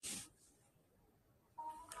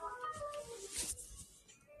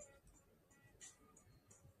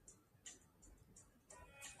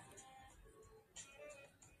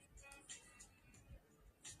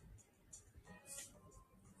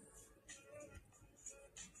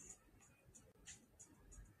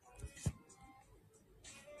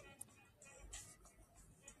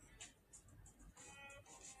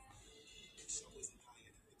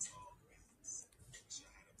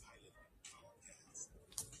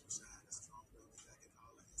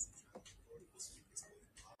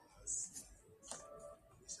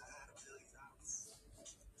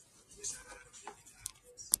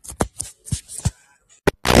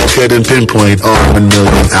couldn't pinpoint all 1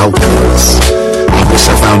 million outcomes. I wish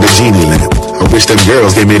I found a genie lamp. I wish them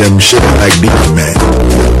girls gave me them shit like Beaver Man.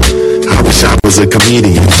 I wish I was a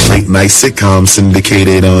comedian. Late night sitcom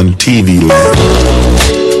syndicated on TV Land.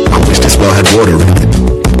 I wish this well had water in it.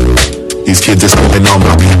 These kids are spending all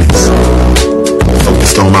my pennies.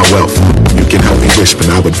 Focused on my wealth. You can help me wish, but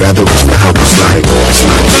I would rather wish the help is like.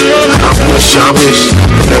 I wish.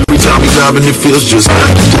 Every time we driving, it feels just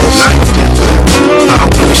like this.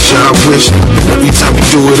 I wish. Every time we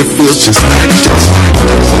do it, it feels just like this.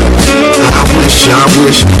 I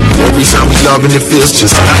wish. Every time we loving, it feels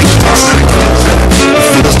just like this. It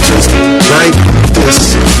feels just like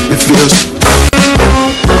this. It feels.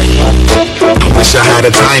 I wish I had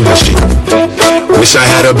a time machine. Wish I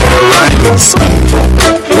had a better riding scheme.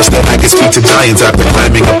 Wish that I could speak to giants after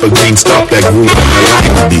climbing up a green stalk that grew on my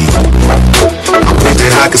line to be. I wish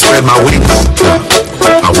that I could spread my wings.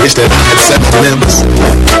 I wish that I had 7 limbs.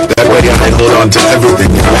 That way I'd hold on to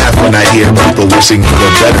everything and laugh when I hear people wishing for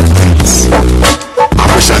better things. I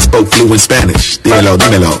wish I spoke fluent Spanish. Dímelo,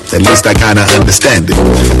 dímelo. At least I kinda understand it.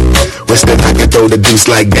 Wish that I could throw the deuce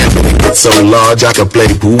like gambling and get so large I could play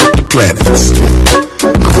pool with the planets.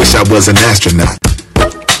 I wish I was an astronaut.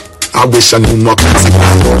 I wish I knew more classic.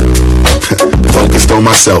 Focused on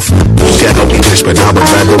myself. You can't help me wish, but I would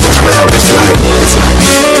rather wish the hell it's like.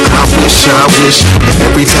 I wish.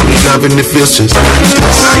 Every time we loving, it feels just like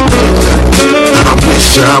this.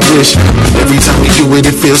 I wish. Every time we do it,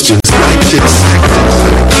 it feels just like this.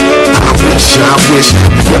 I wish.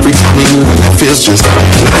 Every time we move, it feels just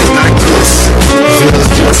like this. Feels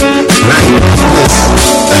just like this.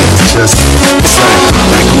 It's just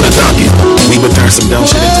like without you, we would turn some dumb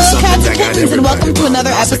shit into something that got everybody. And welcome to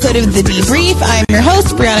another episode of The Debrief. I'm your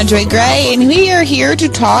host, Brianna Joy Gray, and we are here to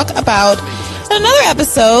talk about another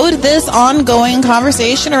episode, this ongoing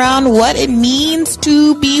conversation around what it means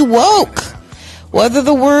to be woke. Whether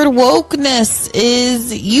the word wokeness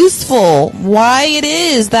is useful, why it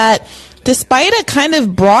is that despite a kind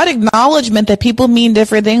of broad acknowledgement that people mean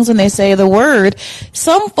different things when they say the word,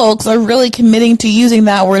 some folks are really committing to using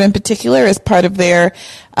that word in particular as part of their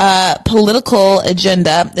political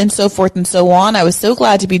agenda and so forth and so on. I was so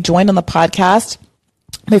glad to be joined on the podcast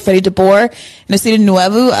by Freddie DeBoer and Osita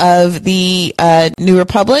Nwenevu of the New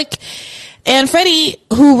Republic. And Freddie,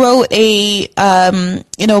 who wrote a,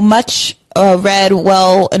 much read,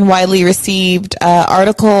 well, and widely received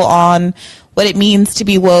article on what it means to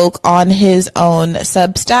be woke on his own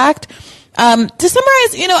Substack. To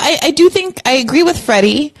summarize, I do think I agree with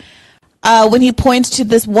Freddie when he points to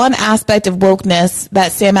this one aspect of wokeness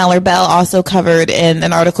that Sam Aller-Bell also covered in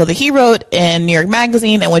an article that he wrote in New York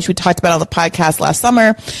Magazine, and which we talked about on the podcast last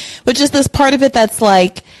summer, which is this part of it that's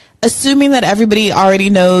like assuming that everybody already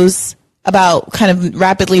knows about kind of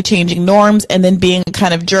rapidly changing norms and then being a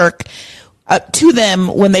kind of jerk to them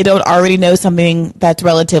when they don't already know something that's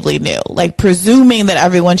relatively new, like presuming that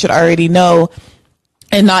everyone should already know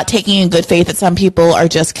and not taking in good faith that some people are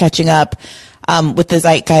just catching up with the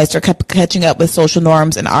zeitgeist or catching up with social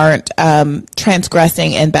norms and aren't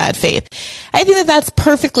transgressing in bad faith. I think that that's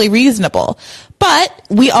perfectly reasonable. But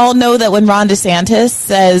we all know that when Ron DeSantis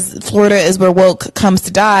says Florida is where woke comes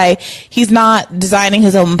to die, he's not designing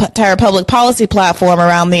his own entire public policy platform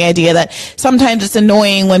around the idea that sometimes it's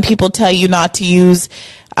annoying when people tell you not to use,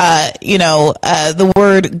 the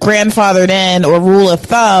word grandfathered in or rule of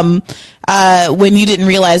thumb, when you didn't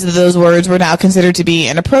realize that those words were now considered to be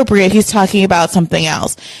inappropriate. He's talking about something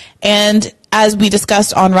else. And as we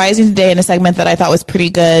discussed on Rising Today in a segment that I thought was pretty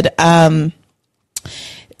good,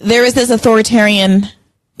 there is this authoritarian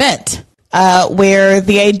bent where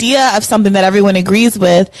the idea of something that everyone agrees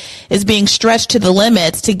with is being stretched to the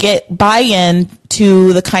limits to get buy-in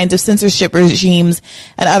to the kinds of censorship regimes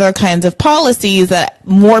and other kinds of policies that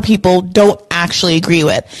more people don't actually agree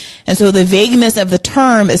with. And so the vagueness of the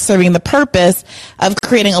term is serving the purpose of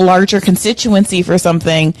creating a larger constituency for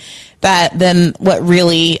something than what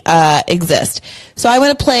really exists. So I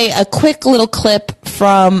want to play a quick little clip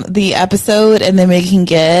from the episode, and then we can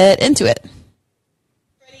get into it.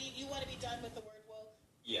 Freddie, you want to be done with the word woke?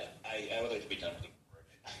 Yeah, I would like to be done with the word.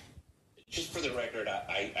 Just for the record,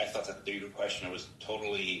 I thought that the question was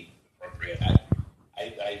totally appropriate.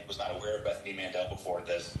 I was not aware of Bethany Mandel before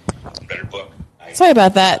this. Read her book. Sorry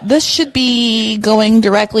about that. This should be going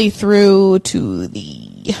directly through to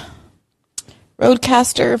the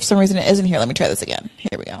Roadcaster. For some reason it isn't here. Let me try this again.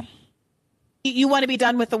 Here we go. You want to be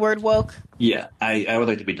done with the word woke? Yeah, I would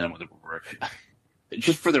like to be done with the word.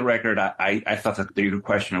 Just for the record, I thought that the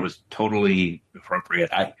question was totally appropriate.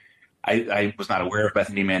 I was not aware of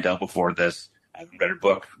Bethany Mandel before this. I haven't read her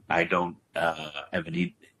book. I don't have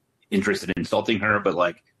any interest in insulting her, but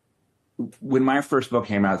when my first book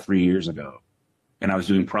came out 3 years ago and I was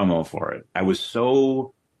doing promo for it, I was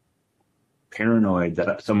so paranoid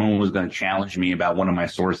that someone was going to challenge me about one of my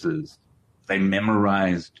sources. I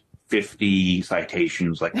memorized 50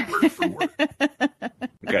 citations, like word for word.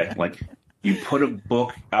 Okay, like you put a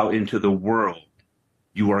book out into the world,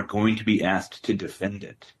 you are going to be asked to defend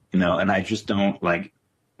it, and I just don't like.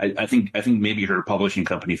 I think maybe her publishing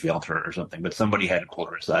company failed her or something, but somebody had to pull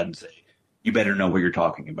her aside and say, "You better know what you're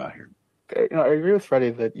talking about here." I agree with Freddie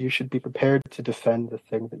that you should be prepared to defend the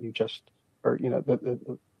thing that you just, or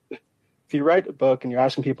if you write a book and you're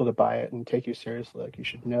asking people to buy it and take you seriously, like you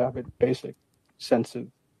should have a basic sense of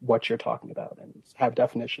what you're talking about and have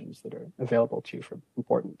definitions that are available to you for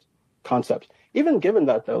important concepts. Even given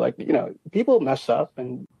that, though, people mess up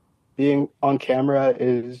and being on camera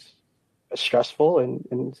is stressful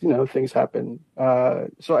and things happen.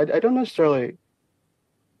 So I don't necessarily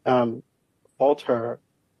fault her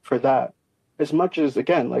for that as much as,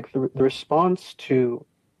 again, like the response to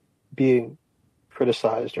being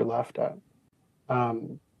criticized or laughed at,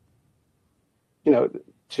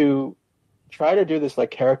 to try to do this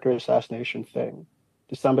like character assassination thing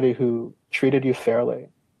to somebody who treated you fairly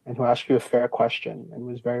and who asked you a fair question and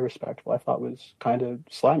was very respectful, I thought was kind of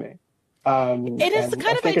slimy. It is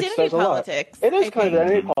kind of identity politics. It is kind of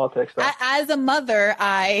identity politics. Though. As a mother,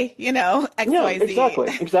 XYZ. Yeah,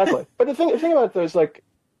 exactly. But the thing about it, though, is like,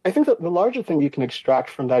 I think that the larger thing you can extract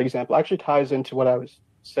from that example actually ties into what I was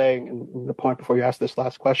saying in the point before you asked this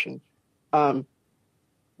last question.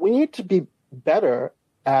 We need to be better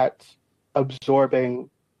at absorbing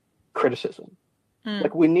criticism.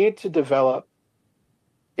 Like, we need to develop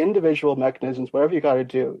individual mechanisms, whatever you got to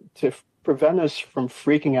do, to prevent us from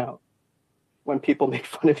freaking out when people make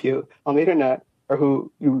fun of you on the internet or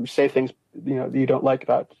who you say things that you don't like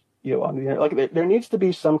about you on the internet. Like, there needs to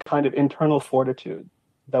be some kind of internal fortitude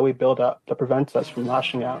that we build up that prevents us from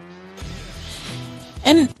lashing out.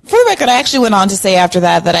 And for the record, I actually went on to say after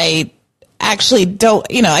that I actually don't,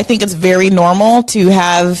 I think it's very normal to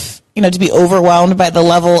have, to be overwhelmed by the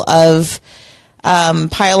level of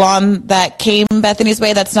pile-on that came Bethany's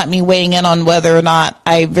way. That's not me weighing in on whether or not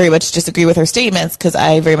I very much disagree with her statements, because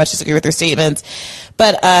I very much disagree with her statements.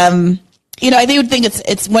 But, I would think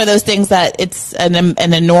it's one of those things that it's a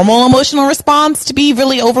normal emotional response to be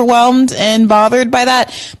really overwhelmed and bothered by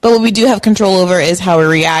that. But what we do have control over is how we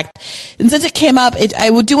react. And since it came up, I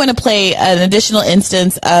do want to play an additional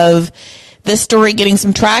instance of this story getting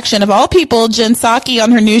some traction. Of all people, Jen Psaki on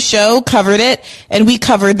her new show covered it, and we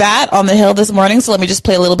covered that on The Hill this morning. So let me just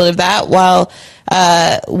play a little bit of that while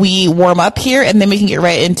we warm up here, and then we can get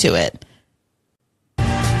right into it.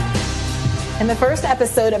 In the first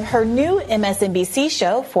episode of her new MSNBC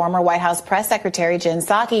show, former White House press secretary Jen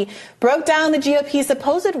Psaki broke down the GOP's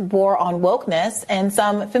supposed war on wokeness, and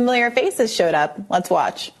some familiar faces showed up. Let's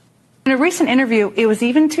watch. In a recent interview, it was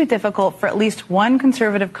even too difficult for at least one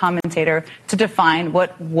conservative commentator to define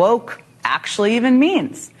what woke actually even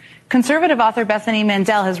means. Conservative author Bethany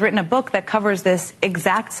Mandel has written a book that covers this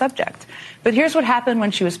exact subject. But here's what happened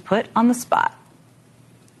when she was put on the spot.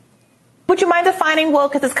 Would you mind defining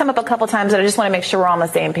woke? Because it's come up a couple times, and I just want to make sure we're on the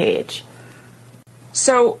same page.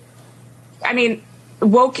 So,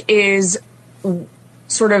 woke is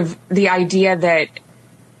sort of the idea that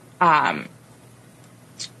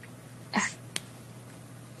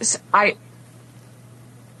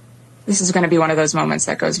this is going to be one of those moments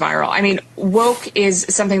that goes viral. Woke is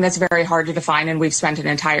something that's very hard to define, and we've spent an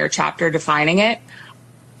entire chapter defining it.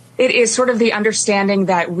 It is sort of the understanding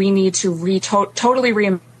that we need to totally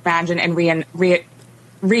reimagine and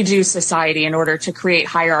redo society in order to create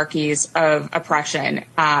hierarchies of oppression.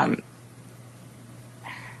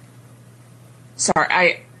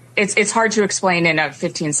 It's hard to explain in a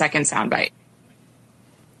 15-second soundbite.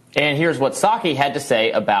 And here's what Psaki had to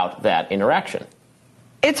say about that interaction.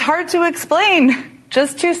 It's hard to explain.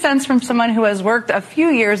 Just 2 cents from someone who has worked a few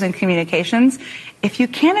years in communications. If you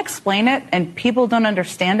can't explain it and people don't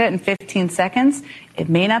understand it in 15 seconds, it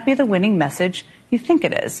may not be the winning message you think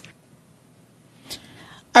it is.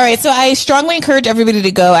 All right, so I strongly encourage everybody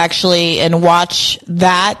to go actually and watch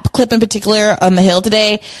that clip in particular on The Hill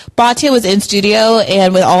today. Batya was in studio,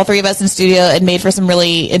 and with all three of us in studio, it made for some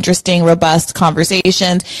really interesting, robust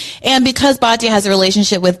conversations. And because Batya has a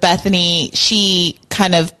relationship with Bethany, she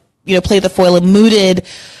kind of, played the foil and mooted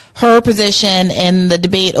her position in the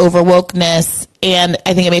debate over wokeness, and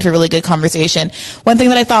I think it made for a really good conversation. One thing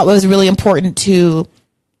that I thought was really important to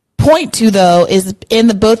point to, though, is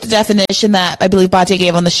in both the definition that I believe Batya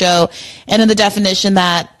gave on the show and in the definition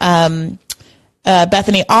that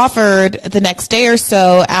Bethany offered the next day or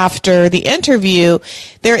so after the interview,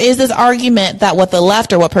 there is this argument that what the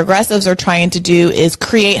left or what progressives are trying to do is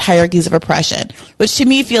create hierarchies of oppression, which to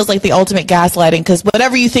me feels like the ultimate gaslighting, because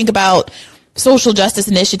whatever you think about social justice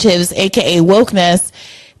initiatives, aka wokeness,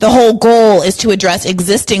 the whole goal is to address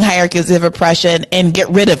existing hierarchies of oppression and get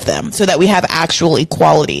rid of them so that we have actual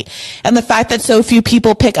equality. And the fact that so few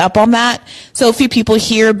people pick up on that, so few people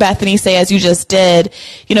hear Bethany say, as you just did,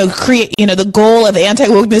 create, the goal of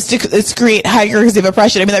anti-wokeness is to create hierarchies of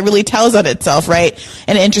oppression. I mean, that really tells on itself, right?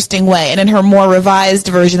 In an interesting way. And in her more revised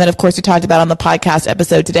version that, of course, we talked about on the podcast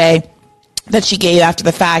episode today that she gave after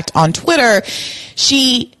the fact on Twitter,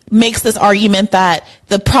 she makes this argument that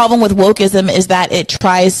the problem with wokeism is that it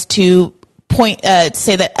tries to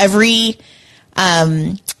say that every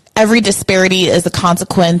disparity is a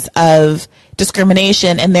consequence of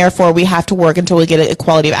discrimination, and therefore we have to work until we get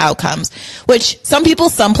equality of outcomes, which some people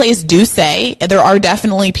someplace do say. There are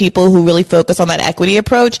definitely people who really focus on that equity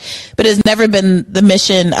approach, but it has never been the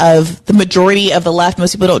mission of the majority of the left.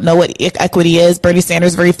 Most people don't know what equity is. Bernie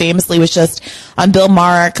Sanders very famously was just on Bill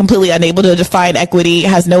Maher, completely unable to define equity,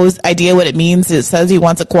 has no idea what it means. It says he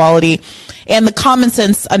wants equality. And the common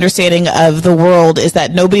sense understanding of the world is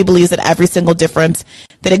that nobody believes that every single difference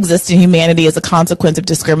that exists in humanity is a consequence of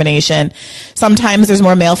discrimination. Sometimes there's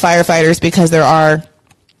more male firefighters because there are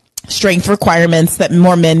strength requirements that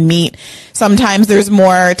more men meet. Sometimes there's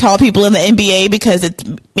more tall people in the NBA because it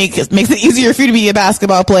makes it easier for you to be a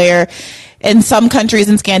basketball player. In some countries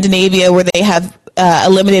in Scandinavia where they have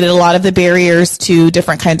eliminated a lot of the barriers to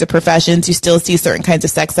different kinds of professions, you still see certain kinds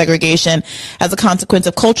of sex segregation as a consequence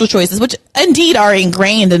of cultural choices, which indeed are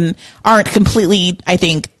ingrained and aren't completely, I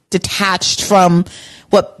think, detached from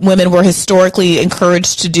what women were historically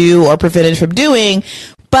encouraged to do or prevented from doing.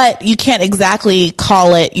 But you can't exactly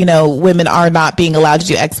call it, women are not being allowed to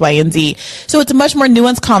do X, Y, and Z. So it's a much more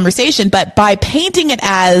nuanced conversation. But by painting it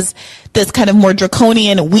as this kind of more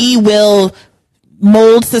draconian, we will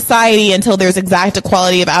mold society until there's exact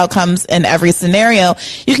equality of outcomes in every scenario,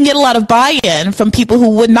 you can get a lot of buy-in from people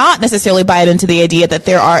who would not necessarily buy it into the idea that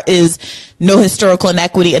is no historical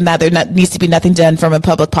inequity and that there needs to be nothing done from a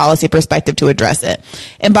public policy perspective to address it.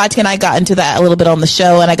 And Batya and I got into that a little bit on the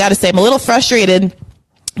show, and I got to say I'm a little frustrated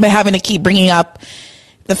by having to keep bringing up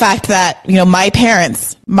the fact that, my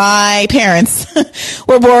parents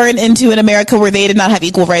were born into an America where they did not have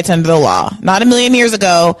equal rights under the law. Not a million years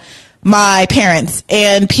ago, my parents,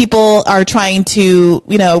 and people are trying to,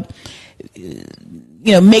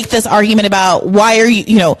 make this argument about why are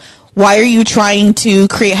you trying to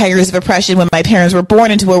create hierarchies of oppression when my parents were born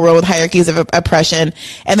into a world with hierarchies of oppression,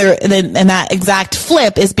 and that exact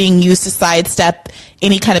flip is being used to sidestep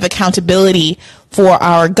any kind of accountability for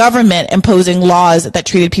our government imposing laws that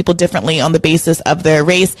treated people differently on the basis of their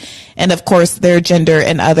race and, of course, their gender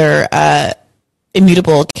and other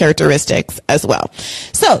immutable characteristics as well.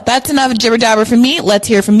 So that's enough jibber jabber from me. Let's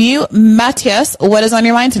hear from you. Matthias, what is on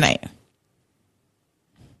your mind tonight?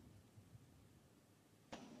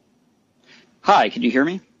 Hi, can you hear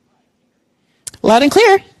me? Loud and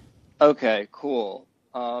clear. Okay, cool.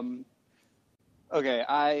 Okay,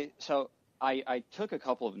 I took a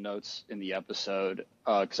couple of notes in the episode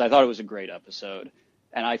because I thought it was a great episode.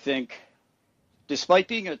 And I think despite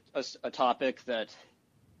being a topic that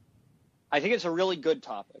I think it's a really good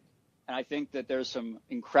topic, and I think that there's some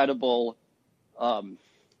incredible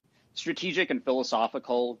strategic and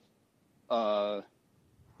philosophical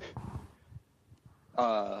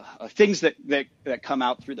things that come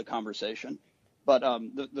out through the conversation. But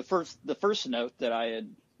the first note that I had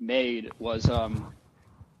made was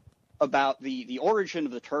about the origin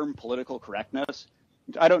of the term political correctness.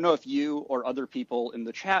 I don't know if you or other people in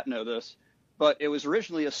the chat know this, but it was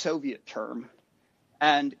originally a Soviet term,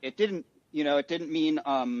 and it didn't mean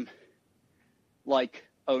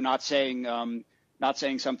not saying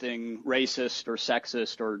something racist or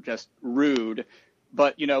sexist or just rude,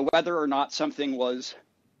 but whether or not something was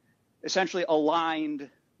essentially aligned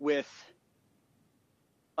with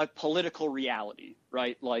a political reality,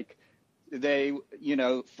 right? Like they,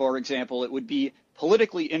 for example, it would be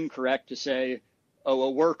politically incorrect to say, oh,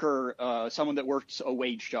 a worker, someone that works a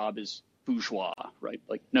wage job is bourgeois, right?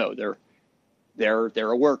 Like, no, they're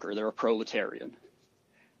a worker, they're a proletarian.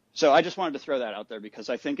 So I just wanted to throw that out there because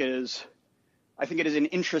I think it is an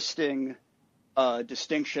interesting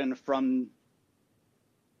distinction from,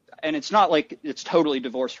 and it's not like it's totally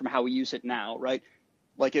divorced from how we use it now, right?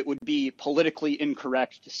 Like it would be politically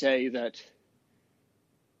incorrect to say that,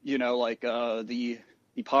 the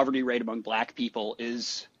poverty rate among black people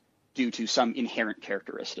is due to some inherent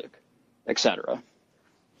characteristic, etc.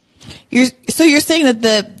 You're saying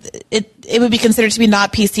that it would be considered to be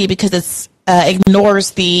not PC because it's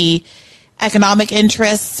ignores the economic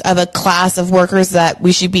interests of a class of workers that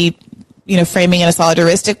we should be, framing in a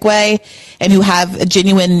solidaristic way, and who have a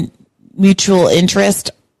genuine mutual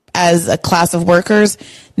interest as a class of workers.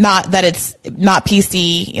 Not that it's not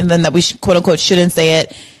PC, and then that we should, quote unquote, shouldn't say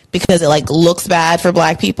it because it looks bad for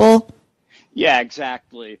Black people. Yeah,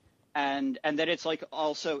 exactly. And that it's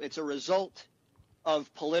also it's a result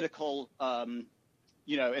of political,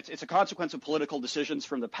 it's a consequence of political decisions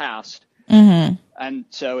from the past. Mm-hmm. And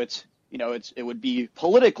so it would be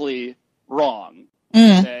politically wrong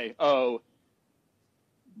to say, blah,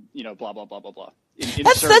 blah, blah, blah, blah.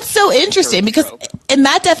 That's so interesting because in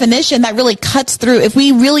that definition, that really cuts through. If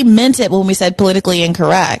we really meant it when we said politically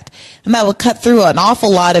incorrect, then that would cut through an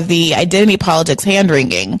awful lot of the identity politics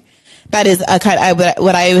hand-wringing. That is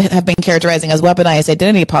what I have been characterizing as weaponized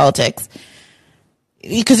identity politics.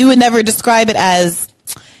 Because you would never describe it as,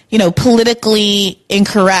 politically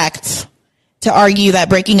incorrect to argue that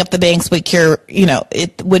breaking up the banks would cure,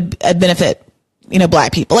 it would benefit,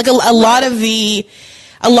 Black people. A lot of the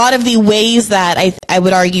ways that I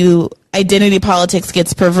would argue identity politics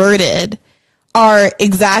gets perverted are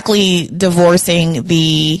exactly divorcing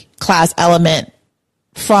the class element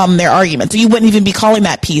from their argument. So you wouldn't even be calling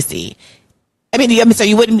that PC. So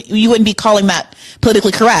you wouldn't be calling that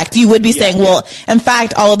politically correct. You would be saying, well, in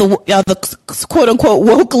fact, all of the quote unquote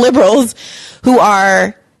woke liberals who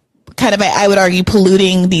are kind of, I would argue,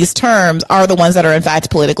 polluting these terms are the ones that are in fact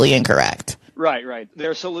politically incorrect. Right.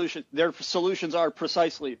 Their solutions are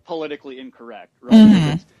precisely politically incorrect. Right?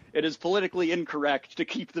 Mm-hmm. It is politically incorrect to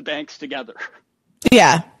keep the banks together.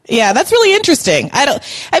 Yeah, that's really interesting.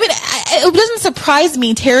 It doesn't surprise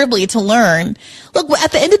me terribly to learn. Look,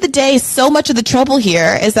 at the end of the day, so much of the trouble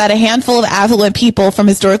here is that a handful of affluent people from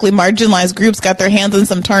historically marginalized groups got their hands on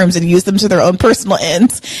some terms and used them to their own personal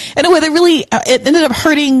ends in a way that really, it ended up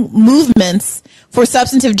hurting movements for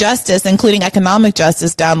substantive justice, including economic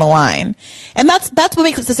justice down the line. And that's what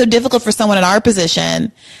makes it so difficult for someone in our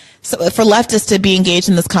position, for leftists to be engaged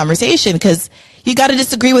in this conversation, because you got to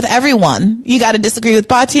disagree with everyone. You got to disagree with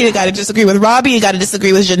Bati. You got to disagree with Robbie. You got to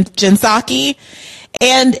disagree with Jen Psaki.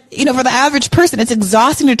 And, for the average person, it's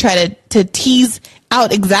exhausting to try to tease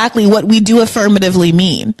out exactly what we do affirmatively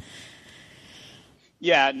mean.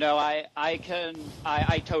 Yeah, no, I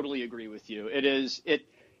totally agree with you.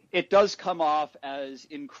 It does come off as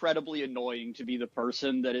incredibly annoying to be the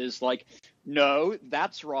person that is like, no,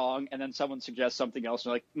 that's wrong. And then someone suggests something else.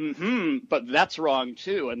 And you're like, but that's wrong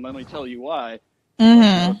too. And let me tell you why.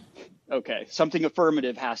 Mm-hmm. Okay. Something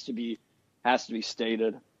affirmative has to be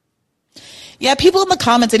stated. Yeah, people in the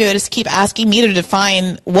comments, just keep asking me to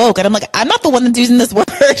define woke. And I'm like, I'm not the one that's using this word.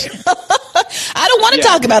 I don't want to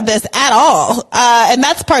talk about this at all. And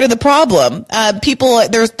that's part of the problem.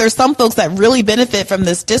 There's some folks that really benefit from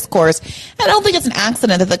this discourse. And I don't think it's an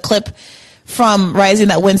accident that the clip from Rising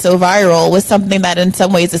that went so viral was something that in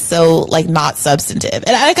some ways is so not substantive.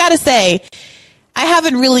 And I gotta say, I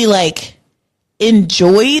haven't really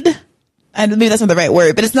enjoyed, and maybe that's not the right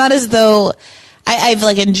word, but it's not as though I've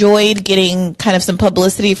enjoyed getting kind of some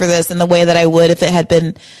publicity for this in the way that I would if it had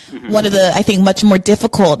been one of the, I think, much more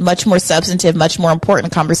difficult, much more substantive, much more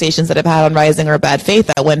important conversations that I've had on Rising or Bad Faith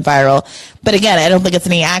that went viral. But again, I don't think it's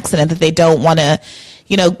any accident that they don't want to,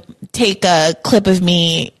 take a clip of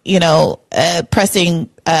me, pressing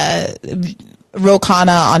Ro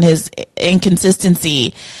Khanna on his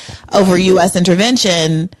inconsistency over U.S.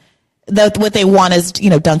 intervention. What they want is,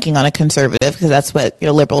 dunking on a conservative, because that's what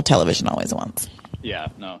liberal television always wants. Yeah,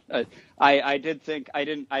 no, I did think I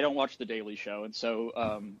don't watch The Daily Show, and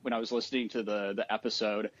so when I was listening to the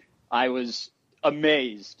episode, I was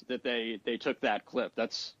amazed that they took that clip.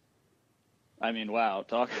 Wow,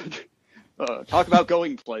 talk about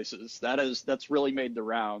going places. That's really made the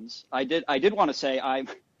rounds. I did want to say I'm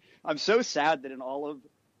so sad that in all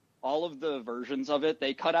of the versions of it,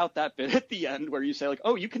 they cut out that bit at the end where you say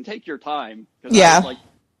you can take your time. Yeah. I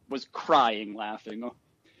was crying laughing.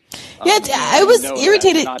 I was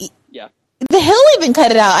irritated. Yeah. The Hill even cut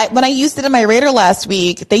it out. When I used it in my Radar last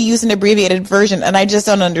week, they used an abbreviated version, and I just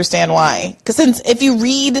don't understand why. Because if you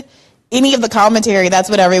read any of the commentary, that's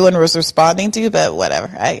what everyone was responding to. But whatever,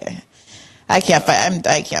 I can't fight.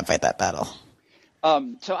 I can't fight that battle.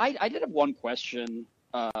 So I did have one question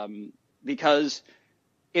because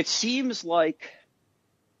it seems like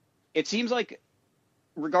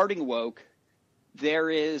regarding woke, there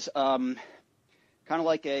is kind of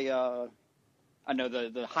like a I know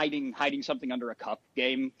the hiding something under a cup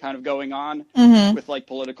game kind of going on with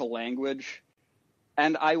political language,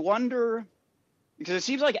 and I wonder because it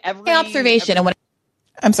seems like every observation and what.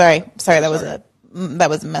 I'm sorry. That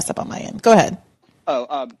was a mess up on my end. Go ahead.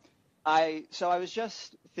 I was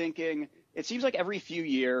just thinking, it seems like every few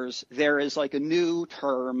years there is like a new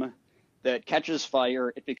term that catches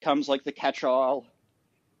fire. It becomes like the catch-all.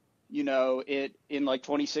 In like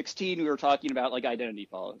 2016, we were talking about like identity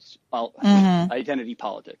politics. Identity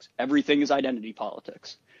politics. Everything is identity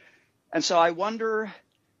politics. And so I wonder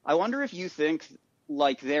if you think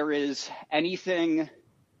like there is anything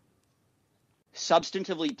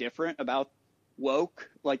substantively different about woke,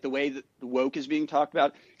 like the way that the woke is being talked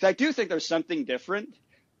about. Because I do think there's something different,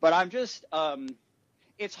 but I'm just,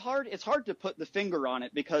 it's hard to put the finger on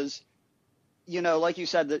it because, like you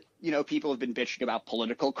said that, people have been bitching about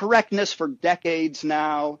political correctness for decades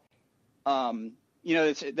now.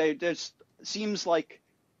 There seems like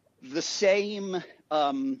the same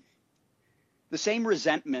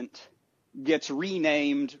resentment gets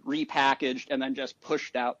renamed, repackaged, and then just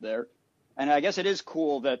pushed out there. And I guess it is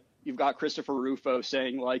cool that you've got Christopher Rufo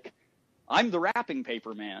saying, like, I'm the wrapping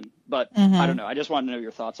paper man. But I don't know. I just wanted to know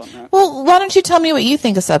your thoughts on that. Well, why don't you tell me what you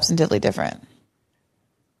think is substantively different?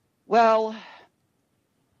 Well,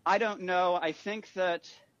 I don't know. I think that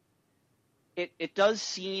it does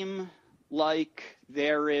seem like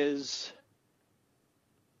there is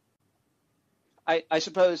 – I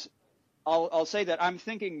suppose I'll say that I'm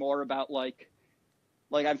thinking more about like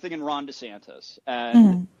I'm thinking Ron DeSantis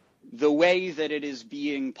and the way that it is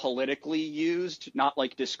being politically used, not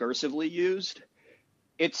like discursively used.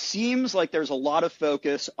 It seems like there's a lot of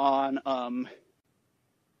focus on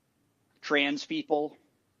trans people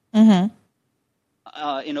in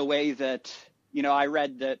a way that, I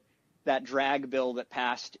read that drag bill that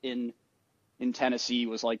passed in Tennessee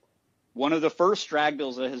was like one of the first drag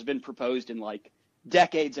bills that has been proposed in like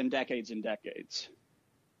decades and decades and decades.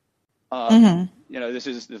 This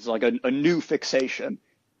is like a new fixation.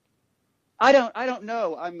 I don't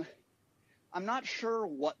know. I'm not sure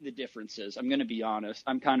what the difference is. I'm going to be honest.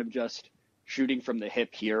 I'm kind of just shooting from the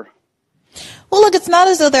hip here. Well, look, it's not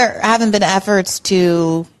as though there haven't been efforts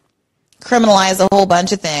to criminalize a whole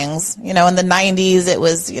bunch of things. In the 90s, it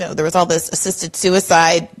was, there was all this assisted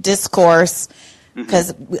suicide discourse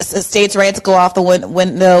because states' rights go off the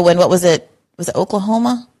window when, what was it? Was it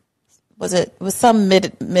Oklahoma? It was some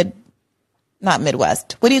not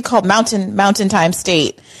Midwest. What do you call mountain time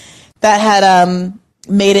state that had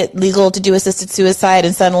made it legal to do assisted suicide,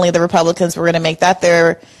 and suddenly the Republicans were going to make that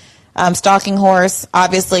their stalking horse.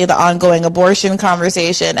 Obviously, the ongoing abortion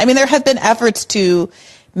conversation. I mean, there have been efforts to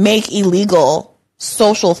make illegal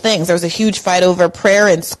social things. There was a huge fight over prayer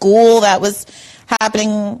in school that was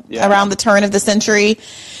happening around the turn of the century.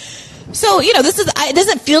 So, it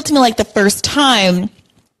doesn't feel to me like the first time.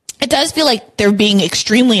 It does feel like they're being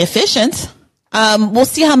extremely efficient. We'll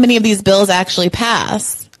see how many of these bills actually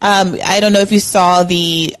pass. I don't know if you saw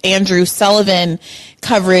the Andrew Sullivan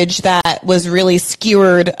coverage that was really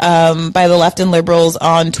skewered by the left and liberals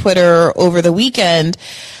on Twitter over the weekend,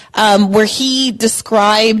 where he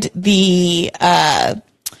described the kind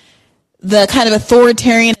of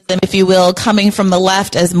authoritarianism, if you will, coming from the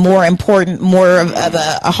left as more important, more of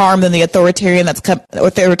a harm than the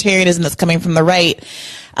authoritarianism that's coming from the right.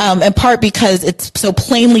 In part because it's so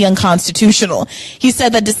plainly unconstitutional. He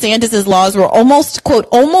said that DeSantis's laws were almost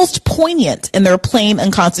poignant in their plain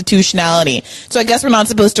unconstitutionality. So I guess we're not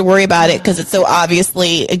supposed to worry about it because it's so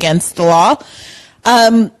obviously against the law.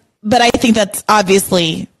 But I think that's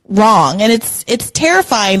obviously wrong. And it's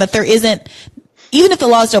terrifying that there isn't, even if the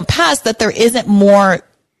laws don't pass, that there aren't more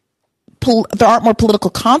political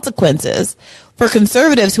consequences for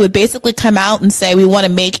conservatives who would basically come out and say, we want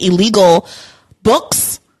to make illegal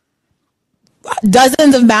books,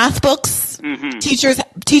 dozens of math books,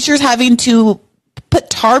 teachers having to put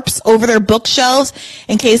tarps over their bookshelves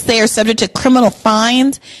in case they are subject to criminal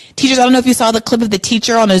fines. Teachers, I don't know if you saw the clip of the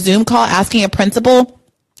teacher on a Zoom call asking a principal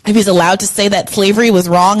if he's allowed to say that slavery was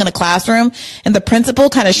wrong in a classroom, and the principal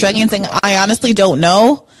kind of shrugging and saying, I honestly don't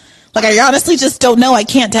know. Like, I honestly just don't know. I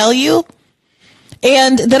can't tell you.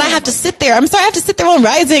 And then I have to sit there. I have to sit there on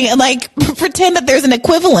Rising and like pretend that there's an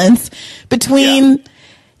equivalence between,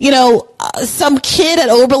 some kid at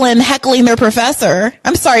Oberlin heckling their professor.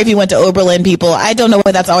 I'm sorry if you went to Oberlin, people. I don't know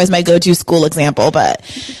why that's always my go-to school example, but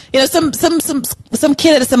some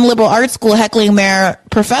kid at some liberal arts school heckling their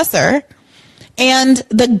professor, and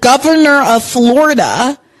the governor of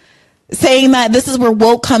Florida saying that this is where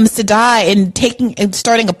woke comes to die and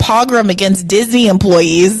starting a pogrom against Disney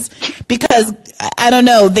employees because, I don't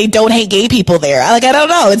know, they don't hate gay people there. I don't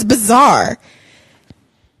know. It's bizarre.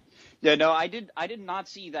 Yeah, no, I did not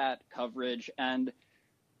see that coverage. And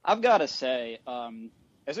I've got to say,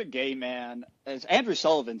 as a gay man, as Andrew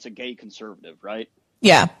Sullivan's a gay conservative, right?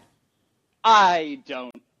 Yeah. I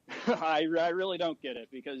don't. I really don't get it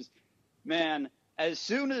because, man, as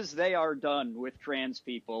soon as they are done with trans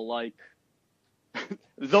people, like,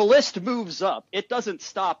 the list moves up. It doesn't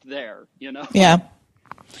stop there, you know? Yeah.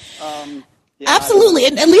 Yeah, absolutely.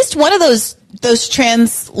 And at least one of those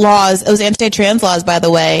trans laws, those anti-trans laws, by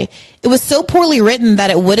the way, it was so poorly written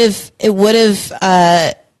that it would have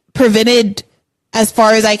prevented, as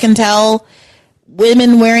far as I can tell,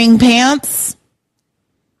 women wearing pants.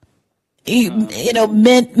 You know,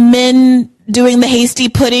 men doing the hasty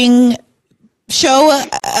pudding show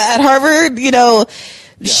at Harvard, you know,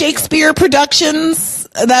 Shakespeare productions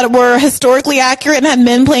that were historically accurate and had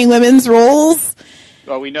men playing women's roles.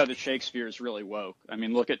 Well, we know that Shakespeare is really woke. I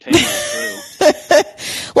mean, look at Taylor True.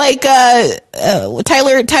 Like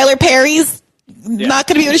Tyler Perry's not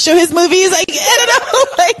going to be able to show his movies. Like, I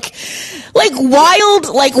don't know,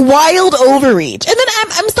 like wild overreach. And then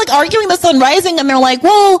I'm just like arguing this on Rising, and they're like,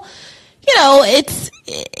 well, you know, it's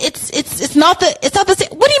not the same.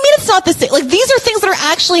 What do you mean it's not the same? Like, these are things that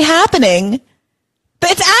are actually happening.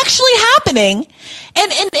 But it's actually happening.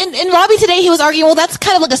 And Robbie today, he was arguing, well, that's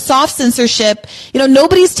kind of like a soft censorship. You know,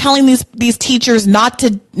 nobody's telling these teachers not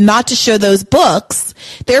to show those books.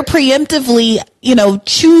 They're preemptively, you know,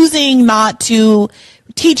 choosing not to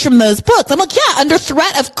teach from those books. I'm like, yeah, under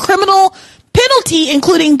threat of criminal penalty,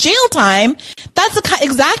 including jail time. That's the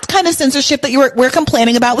exact kind of censorship that we're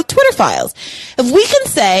complaining about with Twitter files. If we can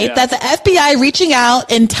say that the FBI reaching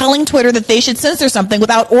out and telling Twitter that they should censor something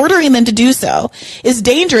without ordering them to do so is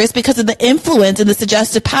dangerous because of the influence and the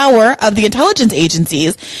suggestive power of the intelligence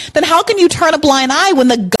agencies, then how can you turn a blind eye when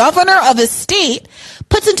the governor of a state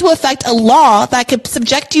puts into effect a law that could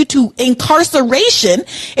subject you to incarceration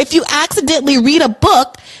if you accidentally read a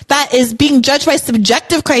book that is being judged by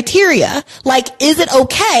subjective criteria? Like, is it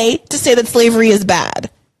okay to say that slavery is bad?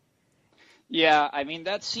 Yeah, I mean,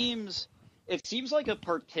 it seems like a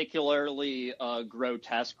particularly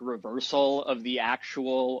grotesque reversal of the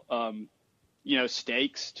actual, you know,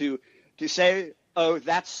 stakes to say, oh,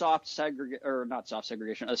 that's soft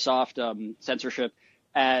censorship,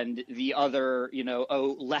 and the other, you know,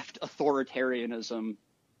 oh, left authoritarianism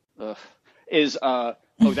is, oh,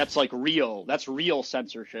 that's like that's real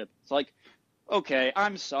censorship. It's like, okay,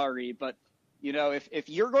 I'm sorry, but, you know, if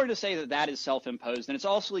you're going to say that is self-imposed, then it's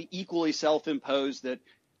also equally self-imposed that,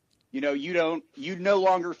 you know, you no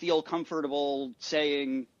longer feel comfortable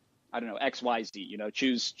saying, I don't know, X, Y, Z, you know,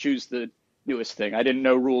 choose the newest thing. I didn't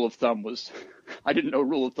know rule of thumb was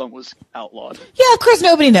outlawed. Yeah, of course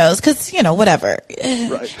nobody knows because, you know, whatever.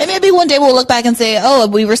 Right. And maybe one day we'll look back and say, oh,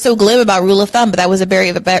 we were so glib about rule of thumb, but that was a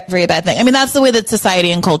very, very bad thing. I mean, that's the way that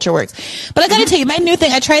society and culture works. But I got to tell you, my new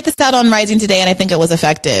thing, I tried this out on Rising today and I think it was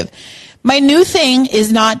effective. My new thing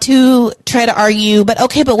is not to try to argue, but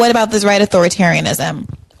what about this right authoritarianism?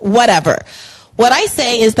 Whatever. What I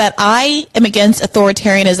say is that I am against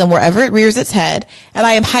authoritarianism wherever it rears its head, and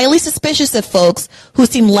I am highly suspicious of folks who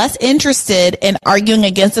seem less interested in arguing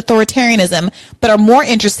against authoritarianism, but are more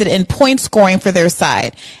interested in point scoring for their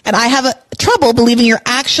side. And I have trouble believing you're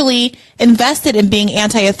actually invested in being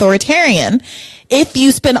anti-authoritarian if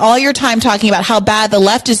you spend all your time talking about how bad the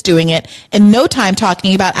left is doing it and no time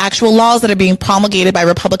talking about actual laws that are being promulgated by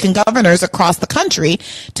Republican governors across the country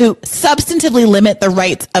to substantively limit the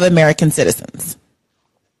rights of American citizens.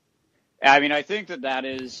 I mean, I think that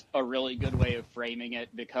is a really good way of framing it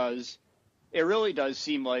because it really does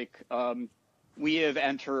seem like we have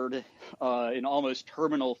entered an almost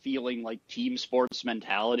terminal feeling like team sports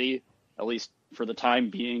mentality, at least for the time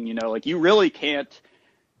being. You know, like you really can't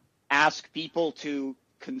ask people to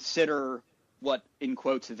consider what, in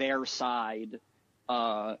quotes, their side,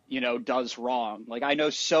 you know, does wrong. Like, I know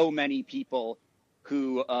so many people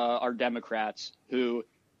who are Democrats who,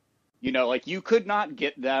 you know, like, you could not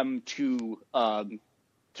get them to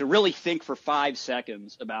really think for 5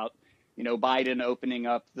 seconds about, you know, Biden opening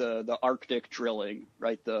up the Arctic drilling,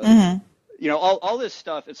 right? You know, all this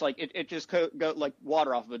stuff. It's like it just go like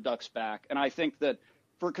water off of a duck's back. And I think that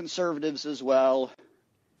for conservatives as well,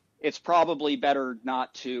 it's probably better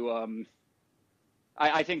not to.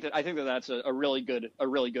 I think that that's a really good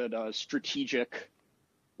strategic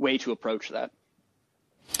way to approach that.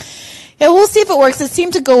 Yeah, we'll see if it works. It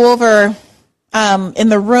seemed to go over in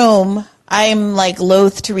the room. I'm like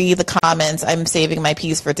loath to read the comments. I'm saving my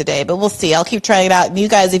piece for today, but we'll see. I'll keep trying it out. And you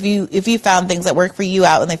guys, if you found things that work for you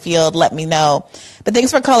out in the field, let me know. But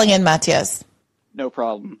thanks for calling in, Matthias. No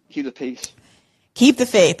problem. Keep the peace. Keep the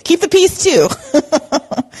faith. Keep the peace, too.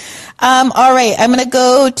 All right. I'm going to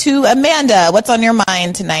go to Amanda. What's on your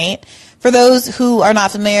mind tonight? For those who are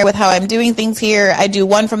not familiar with how I'm doing things here, I do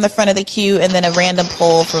one from the front of the queue and then a random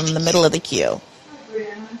poll from the middle of the queue.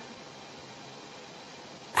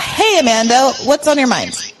 Hey, Amanda, what's on your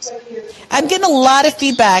mind? I'm getting a lot of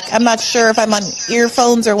feedback. I'm not sure if I'm on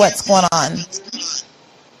earphones or what's going on.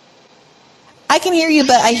 I can hear you,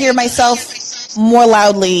 but I hear myself more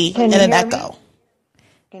loudly in an echo.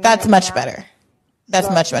 That's much better. That's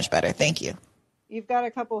much, much better. Thank you. You've got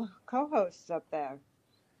a couple co-hosts up there.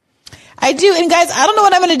 I do. And guys, I don't know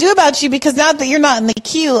what I'm going to do about you because now that you're not in the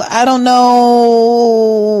queue, I don't know.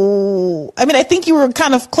 I mean, I think you were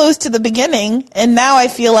kind of close to the beginning, and now I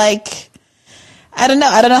feel like, I don't know.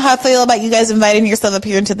 I don't know how I feel about you guys inviting yourself up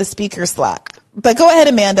here into the speaker slot. But go ahead,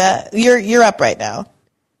 Amanda. You're up right now.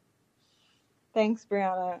 Thanks,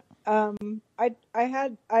 Brianna. I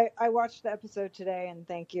watched the episode today, and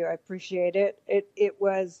thank you. I appreciate it. It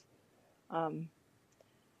was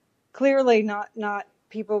clearly not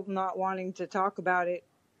people not wanting to talk about it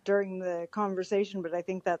during the conversation, but I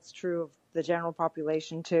think that's true of the general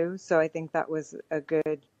population too. So I think that was a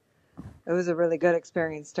really good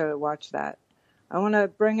experience to watch that. I want to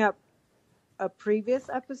bring up a previous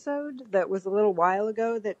episode that was a little while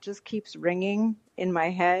ago that just keeps ringing in my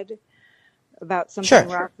head about something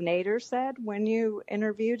Ralph Nader said when you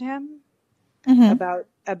interviewed him about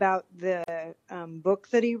the book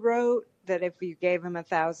that he wrote, that if you gave him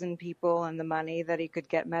 1,000 people and the money that he could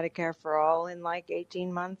get Medicare for all in like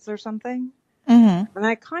 18 months or something. And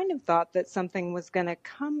I kind of thought that something was going to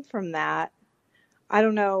come from that. I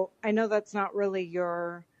don't know. I know that's not really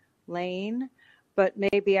your lane, but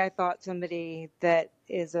maybe I thought somebody that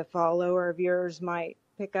is a follower of yours might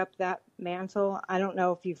pick up that mantle. I don't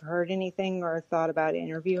know if you've heard anything or thought about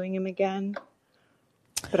interviewing him again.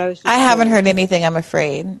 But I haven't heard anything, I'm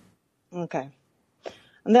afraid. Okay.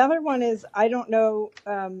 And the other one is, I don't know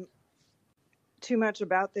too much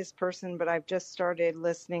about this person, but I've just started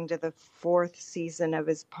listening to the 4th season of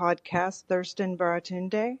his podcast, Thurston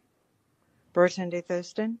Baratunde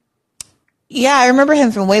Thurston. Yeah, I remember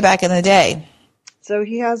him from way back in the day. So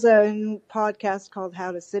he has a podcast called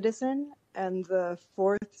How to Citizen, and the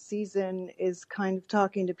 4th season is kind of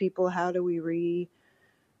talking to people, how do we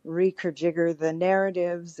reconfigure the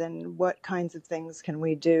narratives and what kinds of things can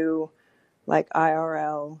we do, like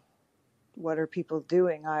IRL, what are people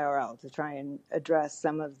doing IRL to try and address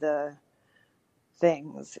some of the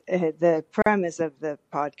things. The premise of the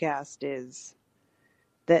podcast is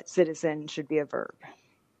that citizen should be a verb.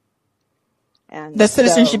 And the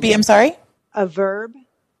citizen should be, I'm sorry? A verb.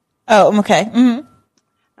 Oh, okay. Mm-hmm.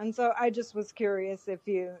 And so I just was curious if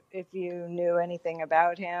you knew anything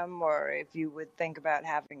about him, or if you would think about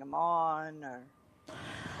having him on, or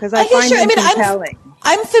because I find him compelling.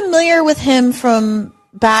 I'm familiar with him from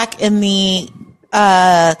back in the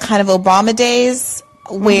kind of Obama days,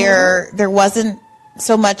 where there wasn't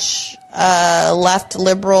so much left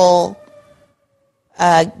liberal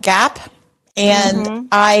gap, and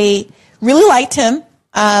I really liked him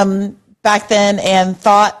back then, and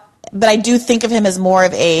thought. But I do think of him as more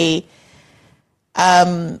of a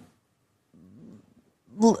more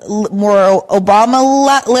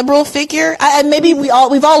Obama liberal figure. Maybe we've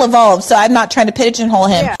all evolved, so I'm not trying to pigeonhole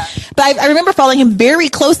him. Yeah. But I remember following him very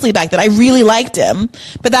closely back then. I really liked him,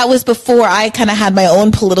 but that was before I kind of had my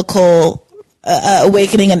own political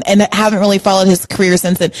awakening, and haven't really followed his career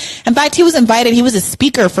since then. In fact, he was invited. He was a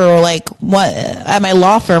speaker for like what at my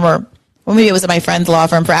law firm, or maybe it was at my friend's law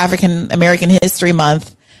firm for African American History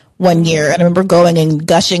Month one year, and I remember going and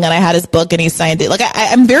gushing, and I had his book, and he signed it. Like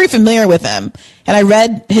I'm very familiar with him, and I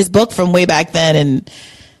read his book from way back then in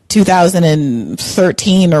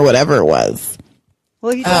 2013 or whatever it was.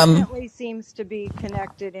 Well, he definitely seems to be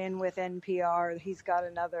connected in with NPR. He's got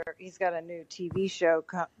a new TV show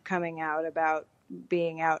coming out about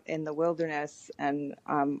being out in the wilderness, and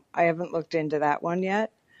I haven't looked into that one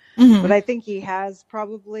yet. But I think he has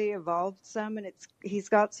probably evolved some, and he's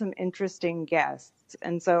got some interesting guests.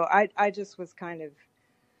 And so I just was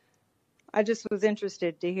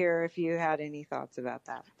interested to hear if you had any thoughts about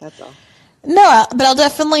that. That's all. No, but I'll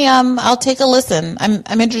definitely I'll take a listen.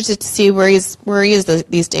 I'm interested to see where he is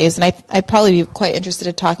these days, and I'd probably be quite interested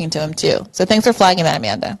in talking to him too. So thanks for flagging that,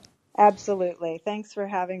 Amanda. Absolutely. Thanks for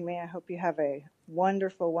having me. I hope you have a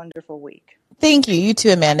wonderful, wonderful week. Thank you. You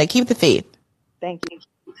too, Amanda. Keep the faith. Thank you.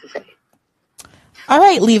 All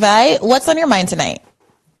right, Levi, what's on your mind tonight?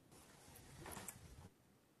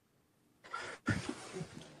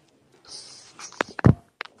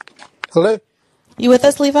 Hello? You with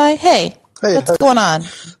us, Levi? Hey, what's going on?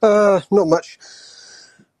 Not much.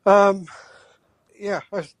 Yeah,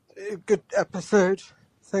 a good episode.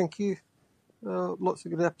 Thank you. Lots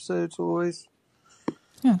of good episodes always.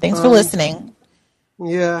 Yeah, thanks for listening.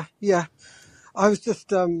 Yeah. I was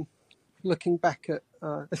just looking back at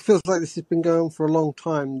it feels like this has been going on for a long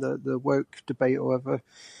time, the woke debate or whatever.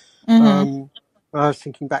 Mm-hmm. I was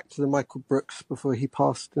thinking back to the Michael Brooks before he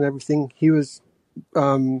passed and everything. He was,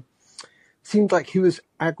 seemed like he was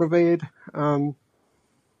aggravated,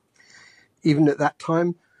 even at that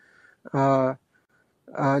time.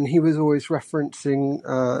 And he was always referencing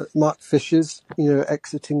Mark Fisher's,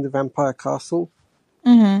 exiting the vampire castle.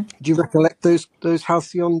 Mm-hmm. Do you recollect those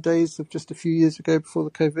halcyon days of just a few years ago before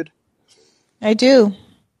the COVID? I do.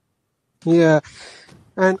 Yeah.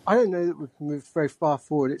 And I don't know that we've moved very far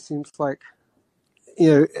forward. It seems like,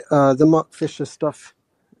 the Mark Fisher stuff,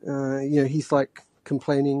 he's like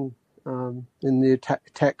complaining in the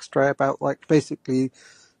text, right, about like basically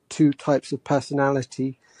two types of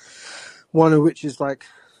personality. One of which is like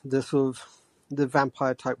the sort of the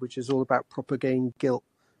vampire type, which is all about propagating guilt.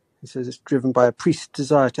 He says it's driven by a priest's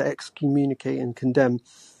desire to excommunicate and condemn.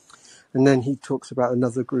 And then he talks about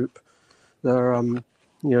another group that are,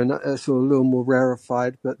 sort of a little more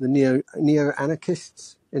rarefied, but the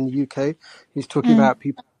neo-anarchists in the UK. He's talking about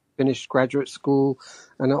people who finished graduate school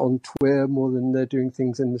and are on Twitter more than they're doing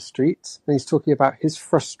things in the streets. And he's talking about his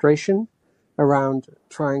frustration around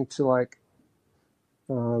trying to like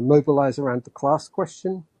mobilize around the class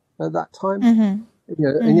question at that time. Mm-hmm.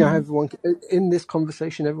 And everyone in this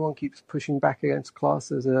conversation, everyone keeps pushing back against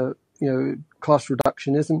class as a class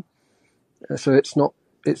reductionism. So it's not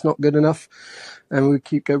good enough, and we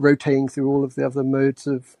keep rotating through all of the other modes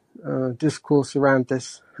of discourse around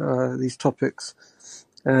these topics.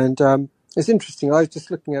 And it's interesting. I was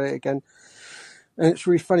just looking at it again, and it's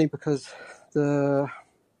really funny because the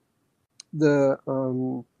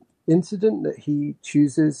incident that he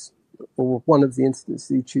chooses, or one of the incidents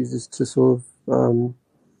that he chooses to sort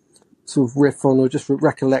of riff on or just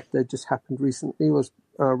recollect that just happened recently was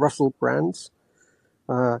Russell Brand's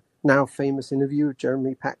now famous interview with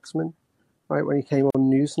Jeremy Paxman, right, when he came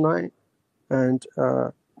on Newsnight, and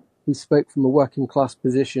he spoke from a working class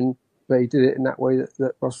position, but he did it in that way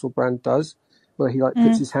that Russell Brand does, where he like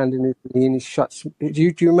puts his hand in his knee and he shuts. Do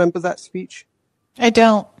you remember that speech? I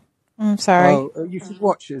don't. I'm sorry. Oh, you should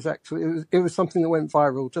watch it. It was something that went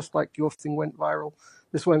viral, just like your thing went viral.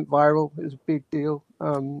 This went viral. It was a big deal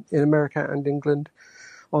in America and England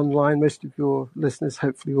online. Most of your listeners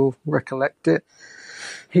hopefully will recollect it.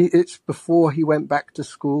 It's before he went back to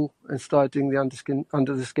school and started doing the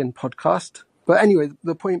Under the Skin podcast. But anyway,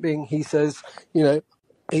 the point being, he says,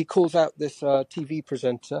 he calls out this TV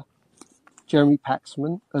presenter, Jeremy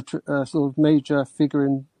Paxman, a sort of major figure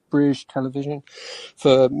in British television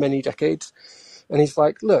for many decades. And he's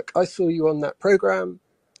like, look, I saw you on that program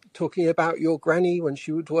talking about your granny when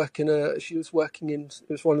he was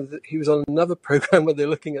on another program where they're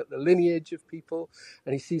looking at the lineage of people,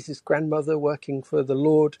 and he sees his grandmother working for the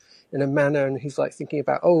Lord in a manner, and he's like thinking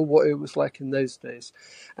about, what it was like in those days.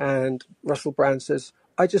 And Russell Brand says,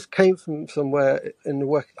 I just came from somewhere in the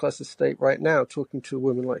working class estate right now talking to a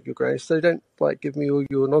woman like your granny, so don't like give me all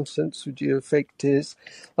your nonsense with your fake tears.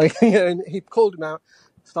 And he called him out,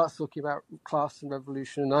 starts talking about class and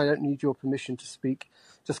revolution, and I don't need your permission to speak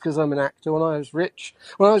just because I'm an actor. When I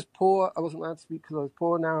was poor, I wasn't allowed to speak because I was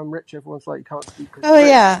poor. Now I'm rich, everyone's like, you can't speak. Oh,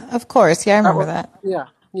 yeah, of course. Yeah, I remember that.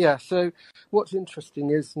 Yeah. So what's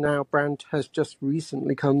interesting is now Brand has just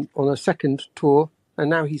recently come on a second tour, and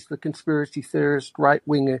now he's the conspiracy theorist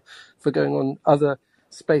right-winger for going on other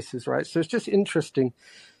spaces, right? So it's just interesting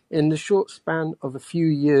in the short span of a few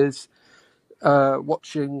years,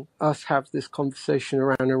 watching us have this conversation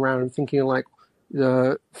around and thinking like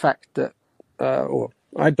the fact that, or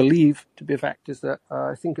I believe to be a fact, is that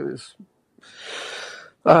I think it was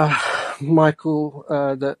Michael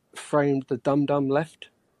that framed the dumb left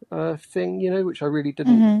thing, which I really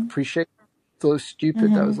didn't appreciate. Thought it was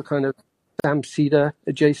stupid. That was the kind of Sam Cedar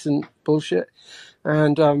adjacent bullshit.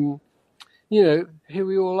 And, here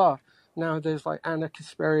we all are. Now there's like Anna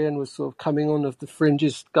Kasparian was sort of coming on of the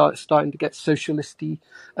fringes, starting to get socialisty.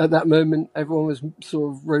 At that moment, everyone was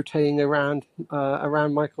sort of rotating around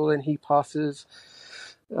Michael, and he passes.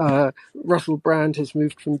 Russell Brand has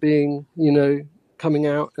moved from being, coming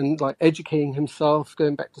out and like educating himself,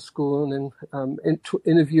 going back to school, and then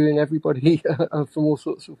interviewing everybody from all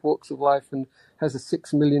sorts of walks of life, and has a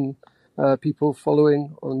 6 million people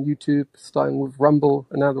following on YouTube, starting with Rumble,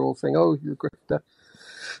 and now they're all saying, "Oh, you're a grifter."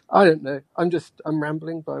 I don't know. I'm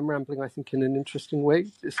rambling, but I'm rambling, I think, in an interesting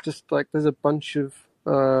way. It's just like there's a bunch of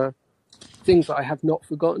things that I have not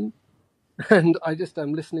forgotten. And I just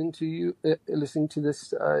am listening to you, listening to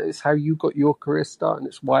this. It's how you got your career start, and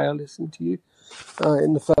it's why I listened to you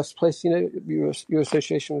in the first place. Your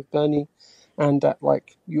association with Bernie, and that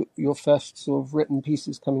like your first sort of written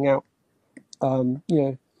pieces coming out,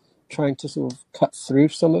 trying to sort of cut through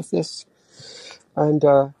some of this. And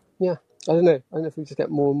yeah, I don't know. I don't know if we just get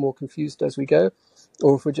more and more confused as we go,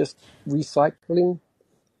 or if we're just recycling.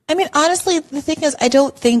 I mean, honestly, the thing is, I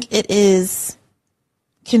don't think it is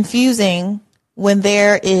confusing when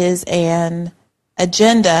there is an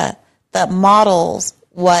agenda that models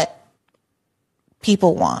what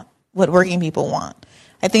people want, what working people want.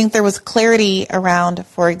 I think there was clarity around,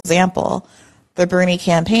 for example, the Bernie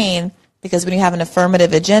campaign, because when you have an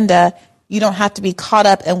affirmative agenda, you don't have to be caught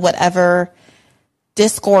up in whatever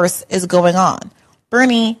discourse is going on.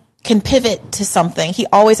 Bernie can pivot to something. He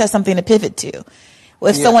always has something to pivot to.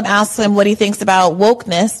 If someone asks him what he thinks about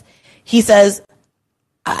wokeness, he says,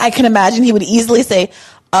 I can imagine he would easily say,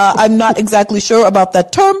 I'm not exactly sure about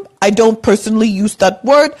that term. I don't personally use that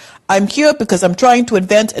word. I'm here because I'm trying to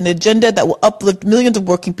advance an agenda that will uplift millions of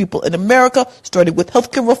working people in America, starting with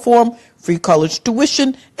healthcare reform, free college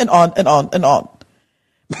tuition, and on and on and on.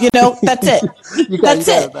 You know, that's it. That's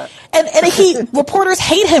it. And reporters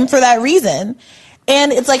hate him for that reason.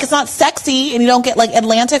 And it's like, it's not sexy, and you don't get like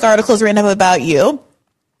Atlantic articles written up about you.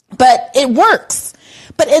 But it works.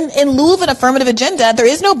 But in lieu of an affirmative agenda, there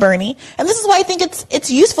is no Bernie. And this is why I think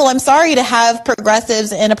it's useful, I'm sorry, to have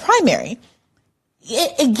progressives in a primary.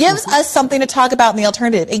 It gives us something to talk about in the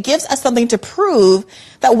alternative. It gives us something to prove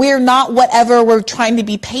that we're not whatever we're trying to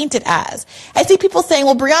be painted as. I see people saying,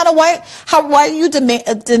 well, Brianna, why are you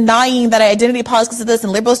denying that identity politics is this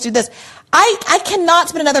and liberals do this? I cannot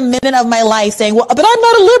spend another minute of my life saying, well, but I'm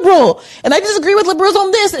not a liberal, and I disagree with liberals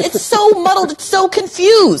on this. It's so muddled. It's so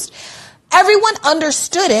confused. Everyone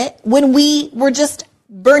understood it when we were just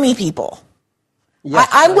Bernie people. Yes,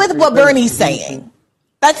 I'm with what Bernie's saying.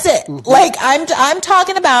 That's it. Mm-hmm. Like, I'm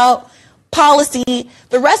talking about policy.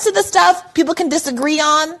 The rest of the stuff people can disagree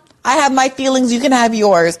on. I have my feelings, you can have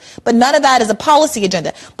yours, but none of that is a policy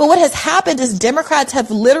agenda. But what has happened is Democrats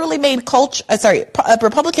have literally made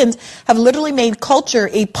Republicans have literally made culture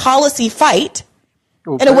a policy fight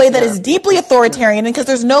in a way that is deeply authoritarian, because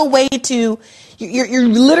there's no way to, you're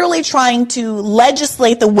literally trying to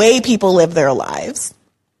legislate the way people live their lives.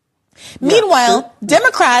 Meanwhile,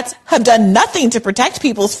 Democrats have done nothing to protect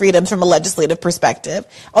people's freedoms from a legislative perspective,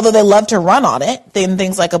 although they love to run on it, in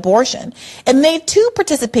things like abortion. And they, too,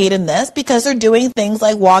 participate in this because they're doing things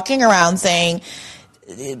like walking around saying,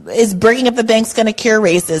 is breaking up the banks going to cure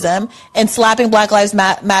racism, and slapping Black Lives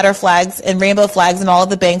Matter flags and rainbow flags in all of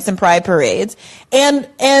the banks and pride parades, and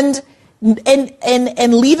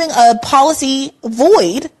leaving a policy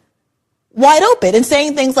void wide open, and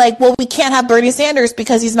saying things like, well, we can't have Bernie Sanders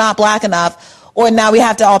because he's not black enough, or now we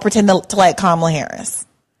have to all pretend to like Kamala Harris.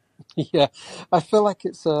 Yeah, I feel like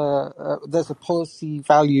it's there's a policy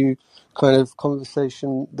value kind of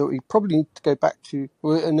conversation that we probably need to go back to,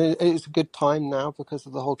 and it's a good time now because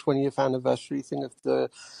of the whole 20th anniversary thing of the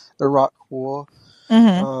Iraq War.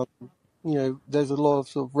 Mm-hmm. You know, there's a lot of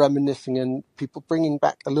sort of reminiscing and people bringing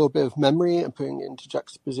back a little bit of memory and putting it into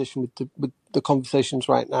juxtaposition with the conversations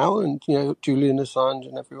right now, and, you know, Julian Assange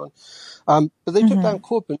and everyone. But they took down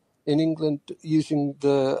Corbyn in England using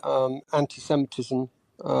the anti-Semitism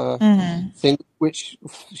thing, which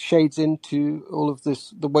shades into all of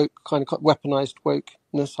this, the woke kind of weaponized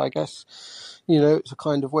wokeness, I guess. You know, it's a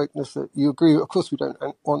kind of wokeness that you agree with. Of course, we don't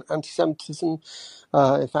want anti-Semitism.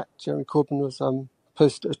 In fact, Jeremy Corbyn was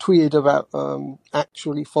tweeted about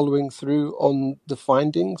actually following through on the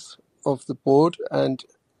findings of the board, and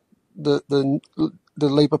the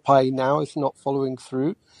Labour Party now is not following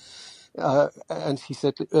through. And he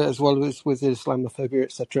said, as well as with Islamophobia,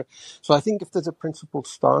 etc. So I think if there's a principled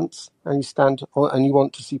stance and you stand and you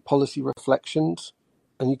want to see policy reflections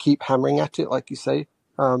and you keep hammering at it, like you say,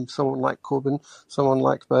 someone like Corbyn, someone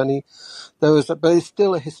like Bernie, but it's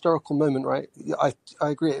still a historical moment, right? I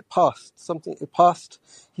agree. It passed. It passed.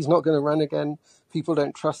 He's not going to run again. People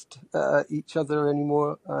don't trust each other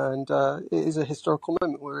anymore, and it is a historical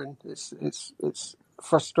moment we're in. It's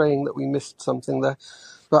frustrating that we missed something there,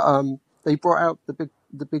 but they brought out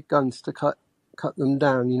the big guns to cut them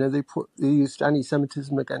down. You know, they used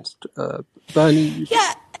anti-Semitism against Bernie.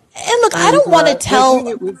 Yeah. And look, I don't want to tell.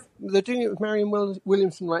 They're doing it with Marianne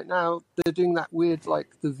Williamson right now. They're doing that weird, like,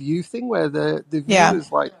 The View thing where the View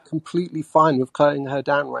is, like, completely fine with cutting her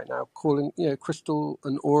down right now, calling, you know, crystal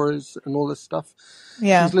and auras and all this stuff.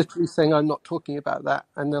 Yeah. She's literally saying, I'm not talking about that.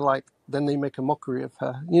 And they're like, then they make a mockery of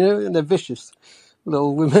her, you know, and they're vicious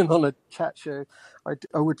little women on a chat show. I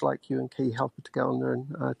would like you and Katie Halper to go on there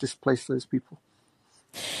and displace those people.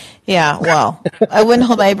 Yeah, well, I wouldn't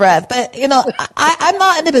hold my breath. But, you know, I'm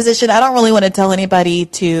not in a position, I don't really want to tell anybody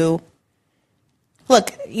to,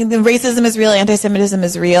 look, racism is real, anti-Semitism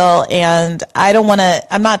is real, and I don't want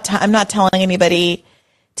to, I'm not telling anybody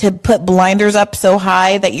to put blinders up so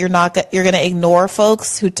high that you're going to ignore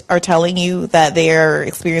folks who are telling you that they are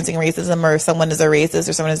experiencing racism, or someone is a racist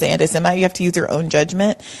or someone is an anti-Semite. You have to use your own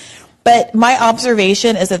judgment. But my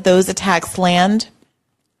observation is that those attacks land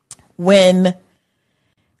when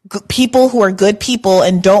people who are good people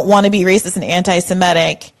and don't want to be racist and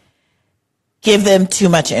anti-Semitic give them too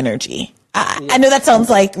much energy. I know that sounds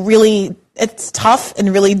like really, it's tough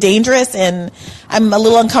and really dangerous, and I'm a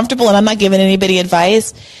little uncomfortable, and I'm not giving anybody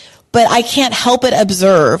advice, but I can't help but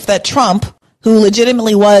observe that Trump, who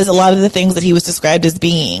legitimately was a lot of the things that he was described as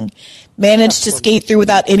being, managed to skate through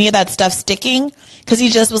without any of that stuff sticking, because he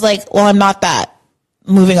just was like, well, I'm not that.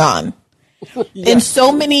 Moving on. Yeah. And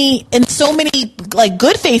so many like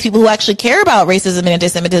good faith people who actually care about racism and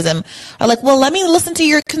anti-Semitism are like, well, let me listen to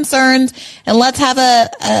your concerns and let's have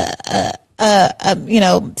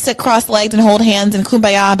sit cross-legged and hold hands and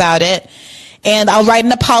kumbaya about it. And I'll write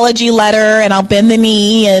an apology letter and I'll bend the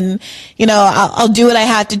knee and, I'll do what I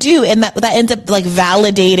have to do. And that ends up like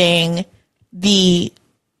validating the,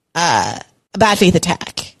 bad faith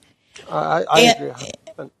attack. I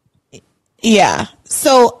agree. Yeah.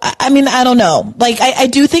 So, I mean, I don't know. Like, I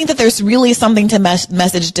do think that there's really something to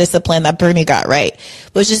message discipline that Bernie got right,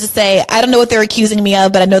 which is to say, I don't know what they're accusing me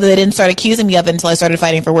of, but I know that they didn't start accusing me of it until I started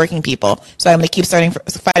fighting for working people. So I'm going to keep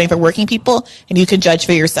fighting for working people, and you can judge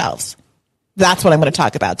for yourselves. That's what I'm going to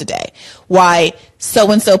talk about today. Why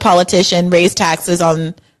so-and-so politician raised taxes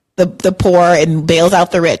on the poor and bails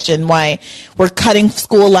out the rich, and why we're cutting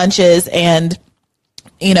school lunches and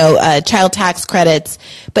child tax credits,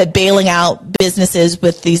 but bailing out businesses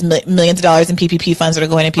with these millions of dollars in PPP funds that are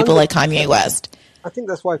going to people like Kanye West. I think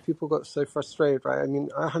that's why people got so frustrated, right? I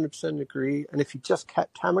mean, I 100% agree. And if you just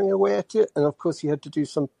kept hammering away at it, and of course you had to do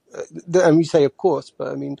some, and we say of course, but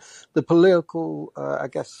I mean, the political,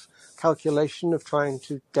 calculation of trying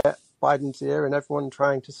to get Biden's ear and everyone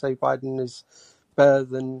trying to say Biden is better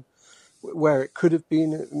than where it could have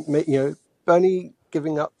been, Bernie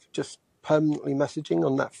giving up just permanently messaging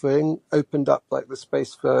on that thing opened up like the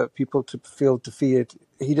space for people to feel defeated.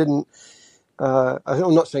 He didn't,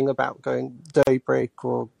 I'm not saying about going daybreak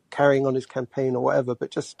or carrying on his campaign or whatever,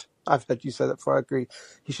 but just, I've heard you say that before, I agree.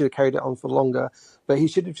 He should have carried it on for longer, but he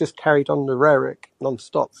should have just carried on the rhetoric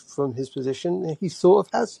non-stop from his position. He sort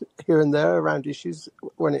of has here and there around issues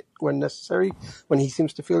when necessary, when he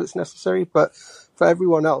seems to feel it's necessary. But for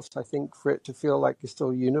everyone else, I think for it to feel like you're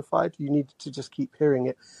still unified, you need to just keep hearing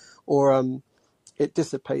it, or it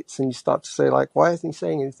dissipates and you start to say like, why isn't he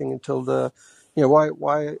saying anything until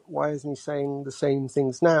why isn't he saying the same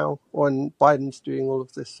things now when Biden's doing all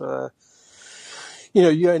of this?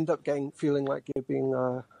 You end up feeling like you're being,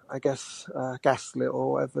 gaslit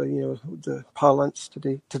or whatever, the parlance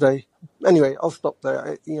today. Anyway, I'll stop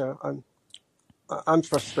there. I'm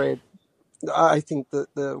frustrated. I think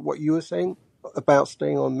that what you were saying about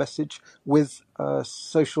staying on message with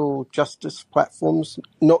social justice platforms,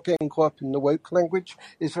 not getting caught up in the woke language,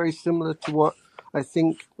 is very similar to what I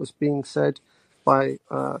think was being said by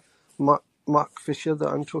Mark Fisher that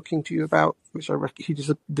I'm talking to you about, which I reckon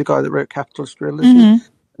he's the guy that wrote Capitalist Realism,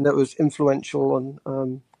 and that was influential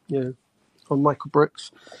on Michael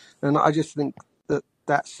Brooks. And I just think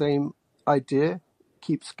that same idea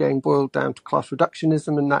keeps getting boiled down to class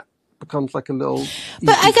reductionism, and that becomes like a little.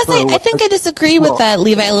 But I guess I think I disagree with that,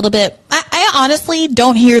 Levi, a little bit. I honestly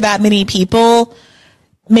don't hear that many people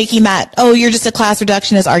making that, oh, you're just a class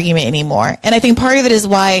reductionist argument anymore. And I think part of it is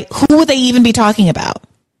why, who would they even be talking about?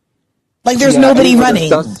 Like, there's nobody running.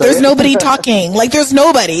 There's nobody talking. Like, there's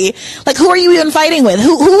nobody. Like, who are you even fighting with?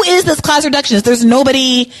 Who is this class reductionist? There's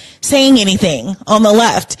nobody saying anything on the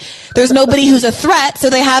left. There's nobody who's a threat, so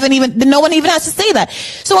no one even has to say that.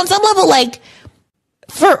 So on some level, like,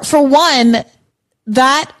 for one,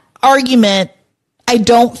 that argument, I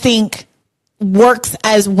don't think works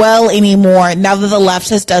as well anymore now that the left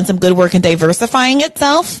has done some good work in diversifying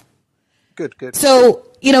itself. Good. So,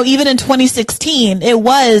 even in 2016, it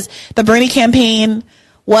was the Bernie campaign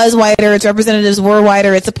was whiter, its representatives were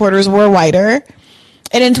whiter, its supporters were whiter.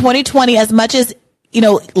 And in 2020, as much as,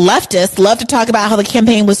 leftists love to talk about how the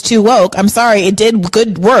campaign was too woke, I'm sorry, it did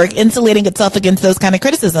good work insulating itself against those kind of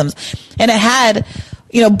criticisms. And it had,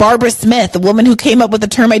 Barbara Smith, the woman who came up with the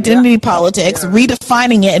term identity politics,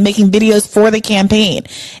 redefining it and making videos for the campaign.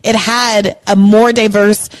 It had a more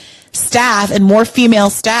diverse staff and more female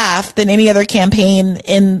staff than any other campaign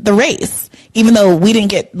in the race, even though we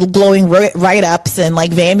didn't get glowing write-ups and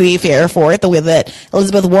like Vanity Fair for it the way that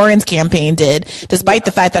Elizabeth Warren's campaign did, despite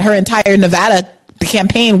the fact that her entire Nevada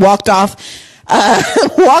campaign walked off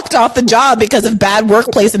walked off the job because of bad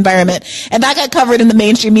workplace environment. And that got covered in the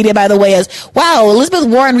mainstream media, by the way, as, wow, Elizabeth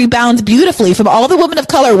Warren rebounds beautifully from all the women of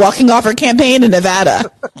color walking off her campaign in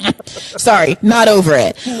Nevada. Sorry, not over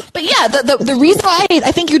it. But yeah, the reason why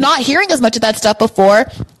I think you're not hearing as much of that stuff before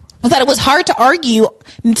was that it was hard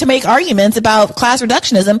to make arguments about class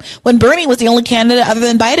reductionism when Bernie was the only candidate other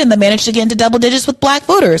than Biden that managed to get into double digits with black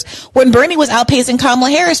voters. When Bernie was outpacing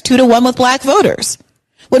Kamala Harris 2-1 with black voters.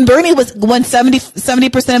 When Bernie won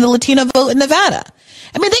 70% of the Latino vote in Nevada.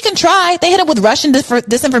 I mean, they can try. They hit him with Russian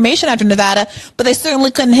disinformation after Nevada, but they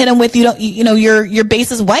certainly couldn't hit him with, your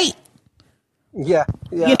base is white. Yeah.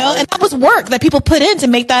 And that was work that people put in to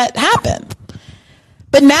make that happen.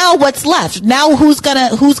 But now what's left? Now who's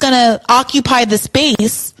gonna occupy the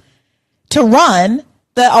space to run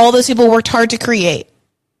that all those people worked hard to create?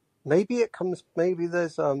 Maybe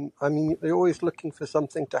there's, they're always looking for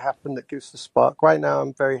something to happen that gives the spark. Right now,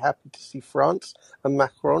 I'm very happy to see France and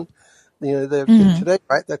Macron. Today,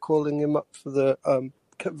 right, they're calling him up for the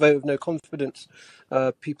vote of no confidence.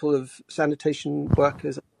 People of sanitation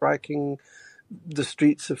workers are striking. The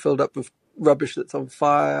streets are filled up with rubbish that's on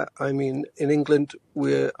fire. I mean, in England,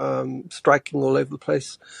 we're striking all over the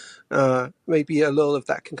place. Maybe a little of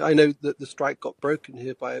that I know that the strike got broken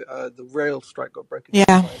here by the rail strike got broken here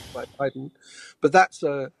by Biden, but that's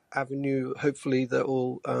a avenue hopefully that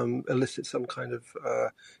will elicit some kind of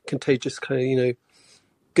contagious kind of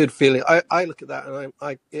good feeling. I look at that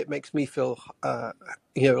and it makes me feel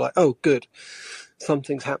like, oh, good,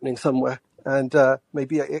 something's happening somewhere. And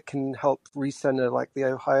maybe it can help recenter like the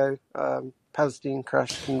Ohio Palestine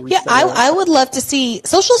crash. Yeah, I would love to see.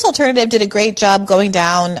 Socialist Alternative did a great job going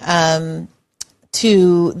down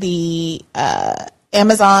to the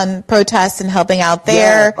Amazon protests and helping out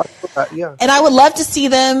there. Yeah. And I would love to see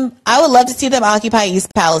them. Occupy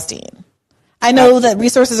East Palestine. I know that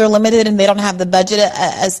resources are limited and they don't have the budget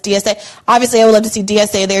as DSA. Obviously, I would love to see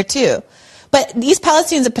DSA there too. But East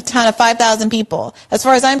Palestine is a town of 5,000 people. As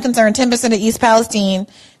far as I'm concerned, 10% of East Palestine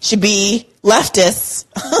should be leftists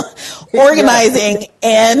organizing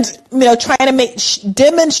and, trying to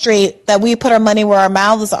demonstrate that we put our money where our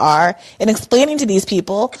mouths are and explaining to these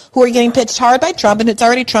people who are getting pitched hard by Trump, and it's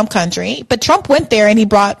already Trump country. But Trump went there and he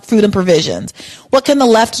brought food and provisions. What can the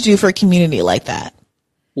left do for a community like that?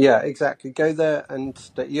 Yeah, exactly. Go there and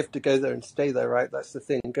stay. You have to go there and stay there, right? That's the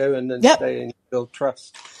thing. Go and then stay and build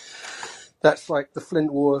trust. That's like the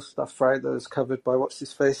Flint War stuff, right? That was covered by what's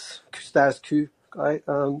his face, Stas Coup guy.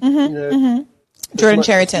 Jordan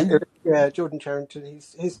Chariton. Jordan Chariton.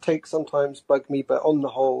 His takes sometimes bug me, but on the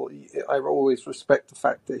whole, I always respect the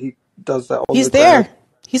fact that he does that. He's there.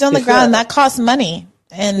 He's on the ground. And that costs money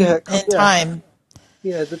and time.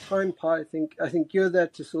 Yeah, the time part. I think you're there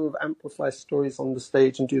to sort of amplify stories on the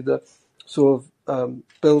stage and do the sort of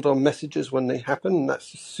build on messages when they happen, and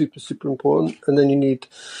that's super, super important. And then you need,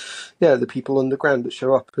 the people on the ground that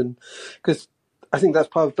show up, and because I think that's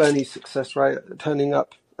part of Bernie's success, right? Turning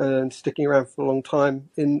up and sticking around for a long time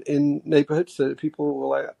in neighborhoods, so that people were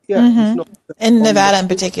like, he's not in Nevada in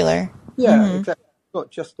particular. Yeah, exactly. Not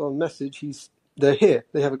just on message. They're here.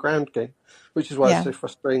 They have a ground game, which is why it's so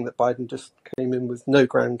frustrating that Biden just came in with no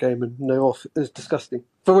ground game and no off. It's disgusting.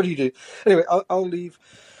 But what do you do? Anyway, I'll leave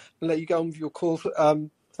and let you go on with your call.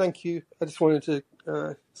 Thank you. I just wanted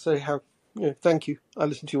to say how, thank you. I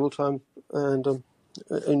listen to you all the time, and I'm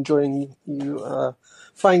enjoying you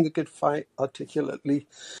fighting the good fight articulately.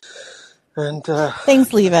 And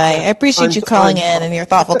thanks, Levi. I appreciate you calling in and your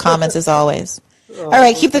thoughtful comments as always. All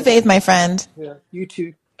right, keep the faith, my friend. Yeah, you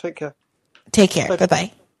too. Take care. Take care.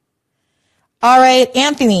 Bye-bye. All right,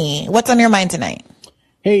 Anthony, what's on your mind tonight?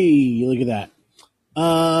 Hey, look at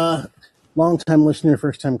that. Long-time listener,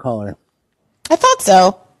 first-time caller. I thought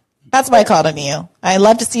so. That's why I called on you. I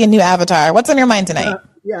love to see a new avatar. What's on your mind tonight?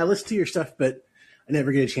 I listen to your stuff, but I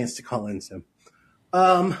never get a chance to call in. So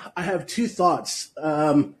I have two thoughts.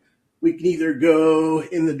 We can either go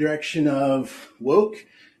in the direction of woke,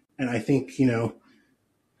 and I think,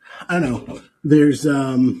 I don't know. There's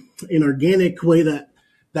an organic way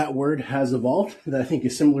that word has evolved that I think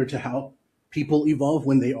is similar to how people evolve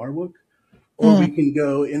when they are woke. Or we can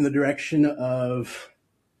go in the direction of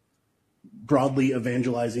broadly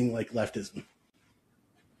evangelizing like leftism.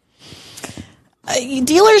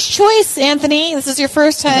 Dealer's choice, Anthony. This is your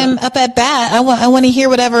first time up at bat. I want to hear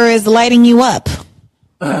whatever is lighting you up.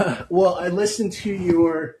 Well, I listened to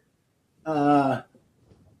your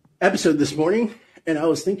episode this morning, and I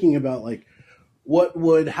was thinking about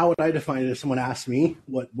how would I define it if someone asked me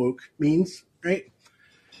what woke means, right?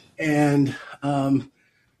 And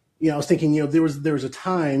I was thinking, there was a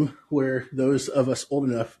time where those of us old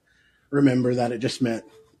enough remember that it just meant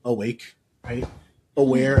awake right?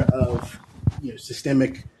 Aware of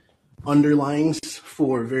systemic underlyings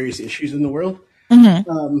for various issues in the world.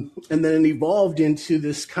 And then it evolved into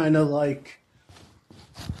this kind of like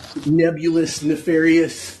nebulous,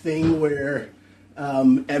 nefarious thing where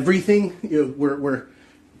everything, we're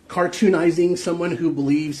cartoonizing someone who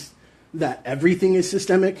believes that everything is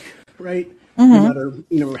systemic, right? No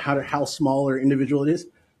matter how small or individual it is.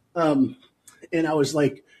 And I was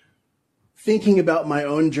like thinking about my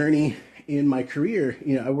own journey in my career.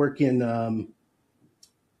 I work in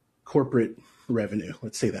corporate revenue,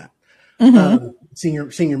 let's say that.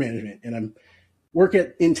 Senior management, and I'm work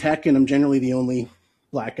in tech, and I'm generally the only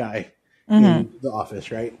black guy in the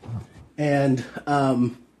office, right? And I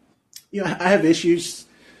have issues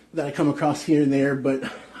that I come across here and there, but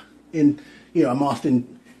I'm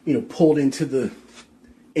often pulled into the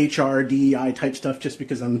HR, DEI type stuff just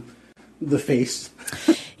because I'm the face.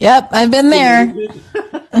 Yep, I've been there.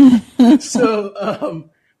 So,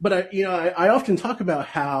 but I often talk about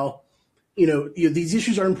how these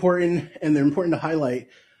issues are important and they're important to highlight,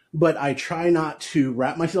 but I try not to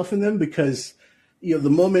wrap myself in them because the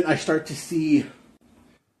moment I start to see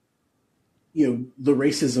the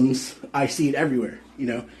racisms, I see it everywhere,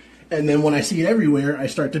 and then when I see it everywhere, I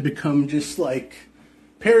start to become just like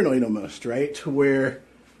paranoid almost, right? To where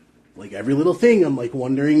like every little thing, I'm like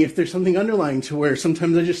wondering if there's something underlying, to where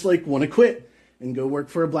sometimes I just like want to quit and go work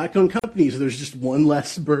for a black-owned company, so there's just one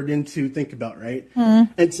less burden to think about, right?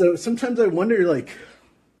 And so sometimes I wonder, like,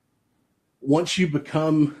 once you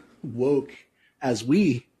become woke, as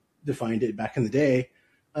we defined it back in the day,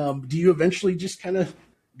 do you eventually just kind of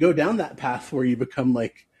go down that path where you become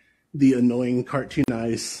like the annoying,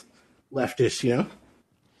 cartoonized leftist,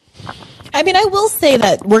 I mean, I will say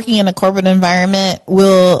that working in a corporate environment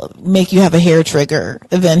will make you have a hair trigger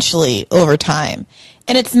eventually over time.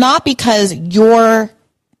 And it's not because I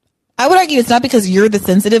would argue it's not because you're the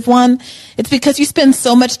sensitive one. It's because you spend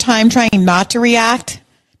so much time trying not to react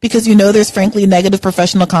because there's frankly negative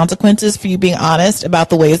professional consequences for you being honest about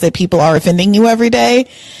the ways that people are offending you every day,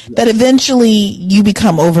 that eventually you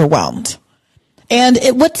become overwhelmed. And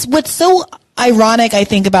what's so ironic, I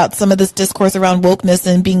think, about some of this discourse around wokeness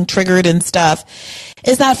and being triggered and stuff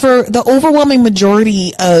is that for the overwhelming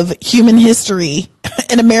majority of human history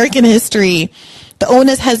and American history, the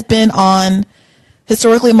onus has been on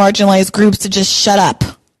historically marginalized groups to just shut up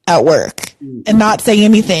at work and not say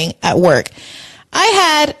anything at work.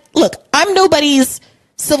 I'm nobody's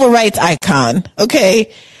civil rights icon,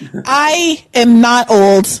 okay? I am not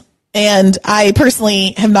old, and I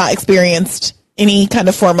personally have not experienced any kind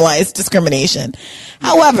of formalized discrimination.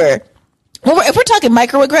 However, if we're talking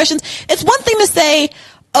microaggressions, it's one thing to say,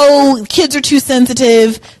 oh, kids are too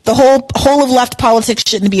sensitive. The whole of left politics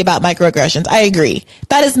shouldn't be about microaggressions. I agree.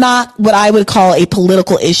 That is not what I would call a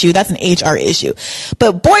political issue. That's an HR issue.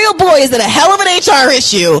 But boy, oh boy, is it a hell of an HR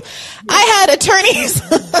issue. I had an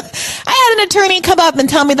attorney come up and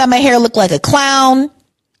tell me that my hair looked like a clown.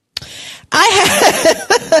 I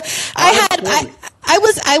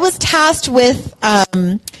was tasked with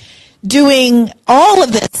doing all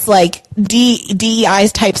of this like DEI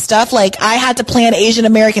type stuff. Like I had to plan Asian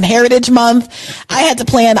American Heritage Month. I had to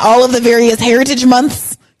plan all of the various heritage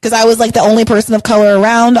months because I was like the only person of color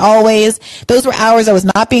around always. Those were hours I was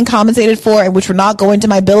not being compensated for and which were not going to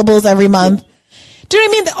my billables every month. Do you know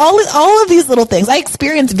what I mean? All of these little things. I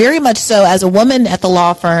experienced very much so as a woman at the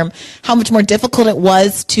law firm how much more difficult it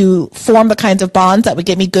was to form the kinds of bonds that would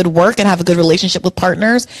get me good work and have a good relationship with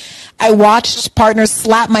partners. I watched partners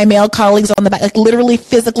slap my male colleagues on the back, like literally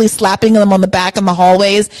physically slapping them on the back in the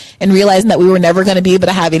hallways and realizing that we were never going to be able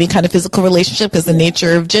to have any kind of physical relationship because of the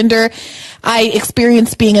nature of gender. I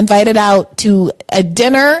experienced being invited out to a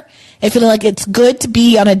dinner and feeling like it's good to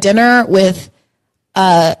be on a dinner with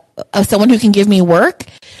of someone who can give me work,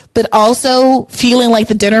 but also feeling like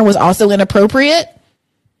the dinner was also inappropriate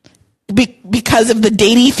because of the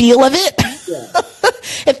datey feel of it. Yeah.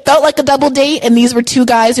 It felt like a double date, and these were two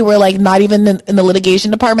guys who were like not even in the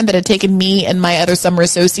litigation department that had taken me and my other summer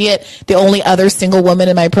associate, the only other single woman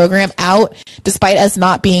in my program, out, despite us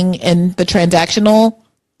not being in the transactional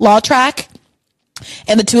law track.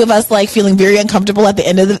 And the two of us like feeling very uncomfortable at the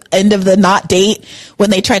end of the not date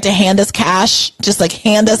when they tried to hand us cash to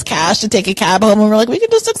take a cab home, and we're like, we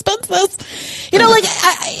can just expense this, like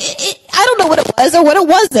I don't know what it was or what it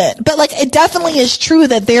wasn't, but like it definitely is true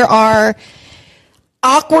that there are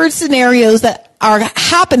awkward scenarios that are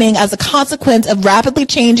happening as a consequence of rapidly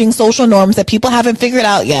changing social norms that people haven't figured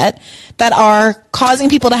out yet, that are causing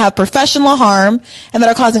people to have professional harm, and that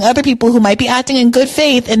are causing other people who might be acting in good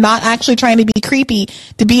faith and not actually trying to be creepy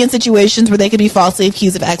to be in situations where they could be falsely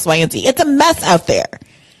accused of X, Y, and Z. It's a mess out there.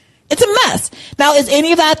 It's a mess. Now, is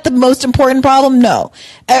any of that the most important problem? No.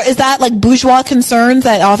 Is that like bourgeois concerns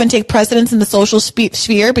that often take precedence in the social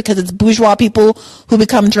sphere because it's bourgeois people who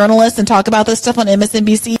become journalists and talk about this stuff on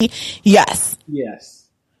MSNBC? Yes. Yes.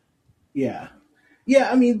 Yeah. Yeah,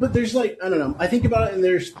 I mean, but there's like, I don't know. I think about it and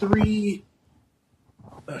there's three.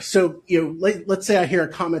 So, let's say I hear a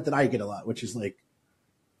comment that I get a lot, which is like,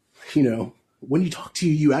 when you talk to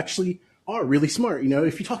you actually are really smart.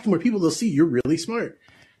 If you talk to more people, they'll see you're really smart.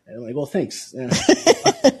 And I'm like, well, thanks. Yeah.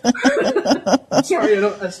 I'm sorry.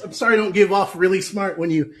 I don't give off really smart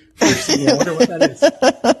when you first see me. I wonder what that is.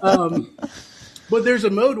 But there's a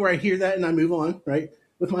mode where I hear that and I move on, right,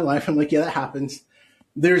 with my life. I'm like, yeah, that happens.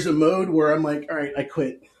 There's a mode where I'm like, all right, I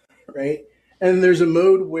quit, right? And there's a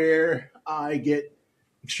mode where I get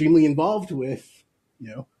extremely involved with,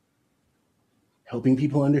 helping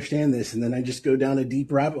people understand this. And then I just go down a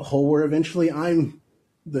deep rabbit hole where eventually I'm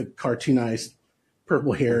the cartoonized,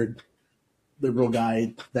 purple-haired liberal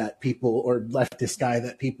guy that people, or leftist guy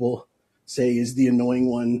that people say is the annoying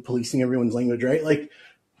one policing everyone's language, right? Like,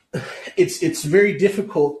 it's very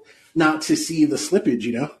difficult not to see the slippage,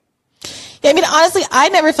 Yeah, I mean, honestly, I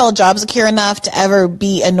never felt job secure enough to ever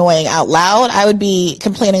be annoying out loud. I would be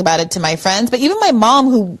complaining about it to my friends. But even my mom,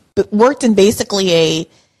 who worked in basically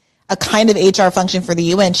a kind of HR function for the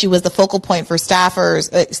UN, she was the focal point for staffers.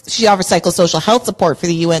 She offered psychosocial health support for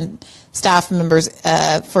the UN staff members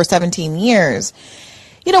for 17 years.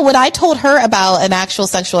 When I told her about an actual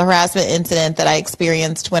sexual harassment incident that I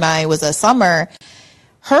experienced when I was a summer,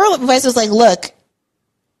 her advice was like, look,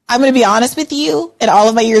 I'm going to be honest with you. In all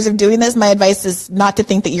of my years of doing this, my advice is not to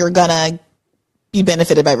think that you're going to be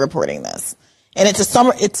benefited by reporting this. And it's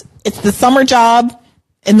the summer job.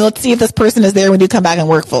 And let's see if this person is there when you come back and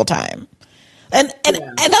work full time. And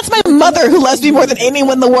that's my mother, who loves me more than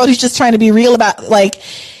anyone in the world, who's just trying to be real about, like,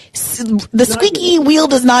 the squeaky wheel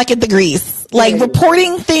does not get the grease. Like,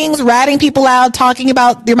 reporting things, ratting people out, talking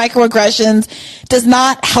about their microaggressions does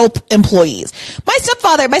not help employees. My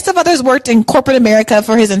stepfather's worked in corporate America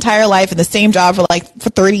for his entire life in the same job for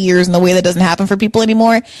 30 years in a way that doesn't happen for people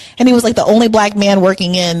anymore. And he was like the only black man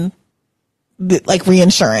working in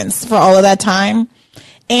reinsurance for all of that time.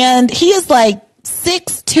 And he is like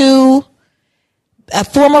 6'2", a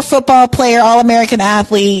former football player, All-American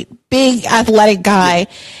athlete, big athletic guy.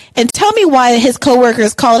 And tell me why his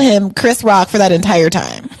coworkers called him Chris Rock for that entire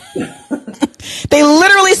time. They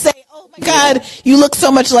literally say, oh my God, you look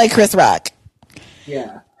so much like Chris Rock.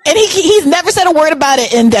 Yeah. And he's never said a word about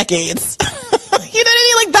it in decades. You know what I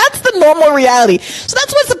mean? Like, that's the normal reality. So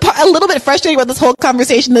that's what's a little bit frustrating about this whole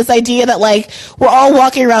conversation, this idea that, like, we're all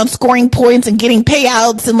walking around scoring points and getting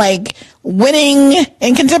payouts and, like, winning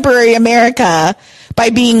in contemporary America by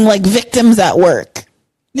being, like, victims at work.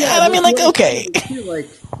 Yeah, and I mean, like, okay. Like,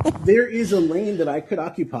 there is a lane that I could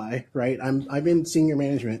occupy, right? I'm in senior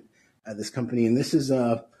management at this company, and this is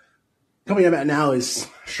company I'm at now is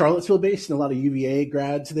Charlottesville based, and a lot of UVA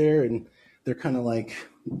grads there, and they're kind of like,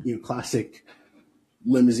 classic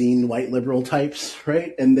limousine white liberal types,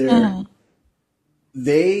 right? And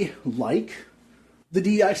they like the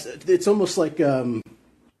DEI. It's almost like a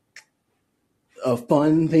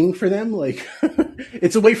fun thing for them. Like,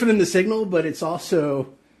 it's a way for them to signal, but it's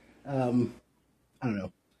also, I don't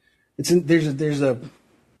know. There's a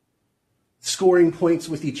scoring points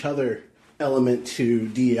with each other element to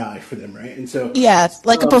DEI for them, right? And so, yeah, it's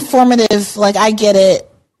like a performative, like, I get it.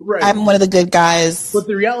 Right. I'm one of the good guys. But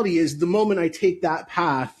the reality is, the moment I take that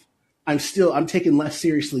path, I'm taken less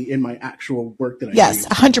seriously in my actual work that I do. Yes,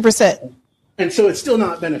 100%. And so it's still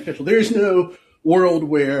not beneficial. There's no world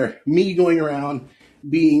where me going around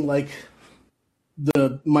being like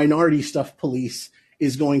the minority stuff police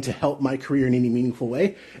is going to help my career in any meaningful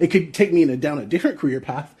way. It could take me down a different career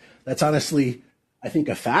path. That's honestly, I think,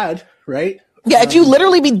 a fad, right? Yeah, if you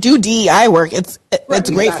literally do DEI work, it's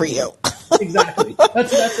great for you. Exactly.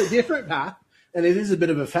 That's a different path, and it is a bit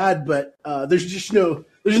of a fad. But there's no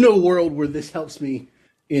world where this helps me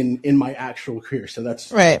in my actual career. So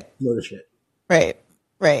that's right. Load of shit. Right.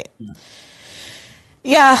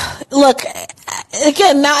 Yeah. Look,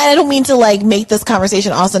 again, now I don't mean to like make this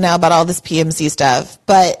conversation also now about all this PMC stuff,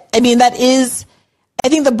 but I mean that is. I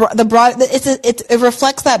think the broad it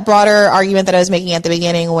reflects that broader argument that I was making at the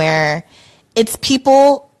beginning, where it's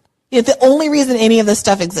people. The only reason any of this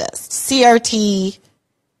stuff exists, CRT,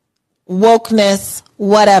 wokeness,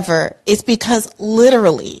 whatever, is because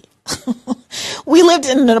literally we lived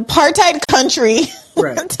in an apartheid country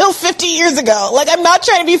until 50 years ago. Like, I'm not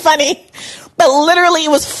trying to be funny, but literally it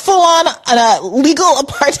was full on a legal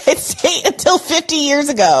apartheid state until 50 years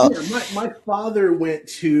ago. Yeah, my father went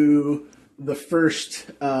to the first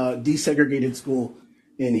desegregated school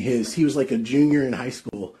he was like a junior in high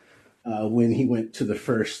school when he went to the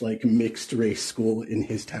first like mixed race school in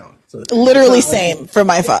his town. So literally same for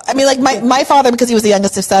my father. I mean, like my father, because he was the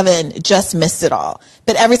youngest of 7, just missed it all.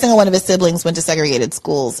 But every single one of his siblings went to segregated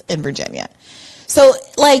schools in Virginia. So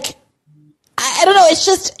like, I don't know. It's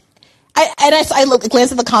just, I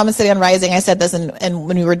glanced at the comments today on Rising. I said this and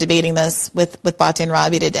when we were debating this with Bati and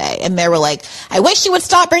Robbie today, and they were like, I wish you would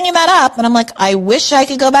stop bringing that up. And I'm like, I wish I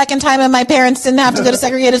could go back in time and my parents didn't have to go to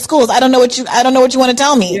segregated schools. I don't know what you want to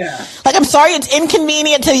tell me. Yeah. Like, I'm sorry it's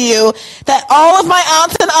inconvenient to you that all of my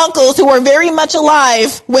aunts and uncles who are very much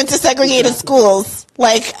alive went to segregated schools.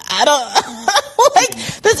 Like, I don't, like,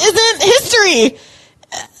 this isn't history.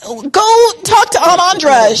 Go talk to Aunt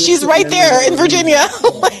Andra. She's right there in Virginia.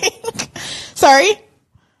 Like, sorry?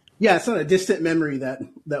 Yeah, it's not a distant memory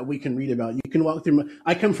that we can read about. You can walk through.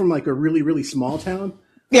 I come from like a really, really small town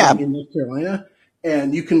in North Carolina,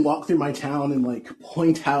 and you can walk through my town and like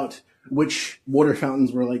point out which water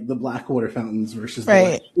fountains were like the black water fountains versus the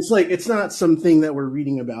white. It's like, it's not something that we're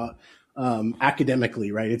reading about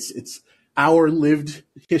academically, right? It's our lived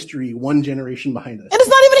history, one generation behind us. And it's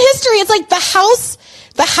not even history. It's like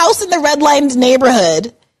the house in the redlined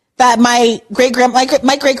neighborhood that my great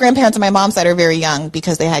grandparents on my mom's side are very young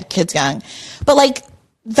because they had kids young. But like,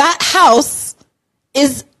 that house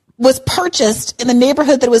was purchased in the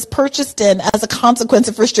neighborhood that it was purchased in as a consequence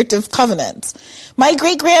of restrictive covenants. My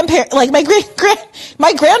grandfather,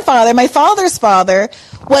 my father's father,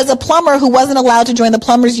 was a plumber who wasn't allowed to join the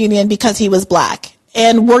plumbers union because he was black,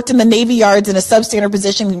 and worked in the Navy yards in a substandard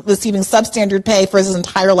position, receiving substandard pay for his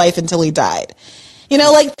entire life until he died. You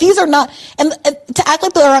know, like, these are not, and to act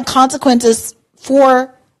like there aren't consequences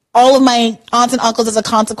for all of my aunts and uncles as a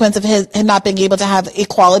consequence of him not being able to have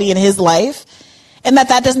equality in his life, and that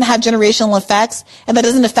doesn't have generational effects, and that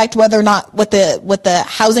doesn't affect whether or not what the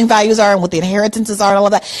housing values are and what the inheritances are and all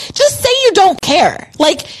of that. Just say you don't care.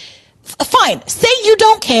 Like, fine, say you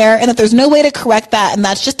don't care and that there's no way to correct that, and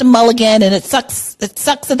that's just a mulligan, and it sucks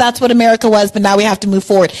that that's what America was, but now we have to move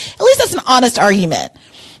forward. At least that's an honest argument.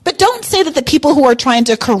 But don't say that the people who are trying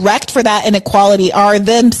to correct for that inequality are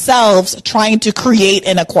themselves trying to create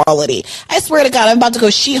inequality. I swear to God, I'm about to go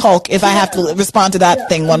She-Hulk if I have to respond to that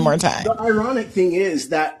thing one more time. The ironic thing is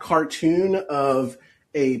that cartoon of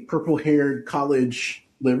a purple-haired college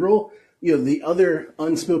liberal, you know, the other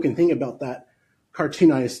unspoken thing about that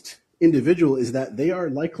cartoonized individual is that they are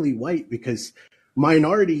likely white, because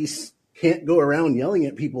minorities can't go around yelling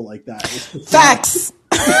at people like that. Facts.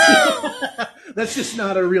 That's just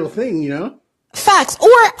not a real thing, you know? Facts. Or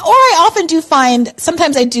I often do find,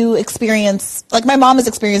 sometimes I do experience, like my mom has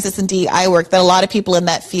experienced this in DEI work, that a lot of people in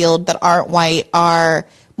that field that aren't white are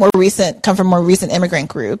come from more recent immigrant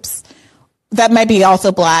groups that might be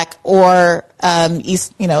also black or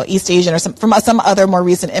East Asian or from some other more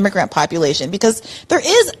recent immigrant population, because there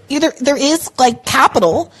is like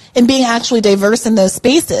capital in being actually diverse in those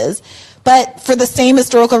spaces. But for the same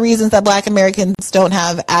historical reasons that Black Americans don't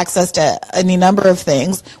have access to any number of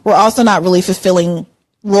things, we're also not really fulfilling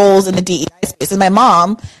roles in the DEI space. And my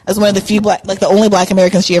mom, as one of the few the only Black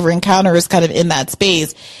Americans she ever encounters kind of in that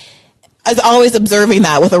space, is always observing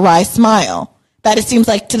that with a wry smile. That it seems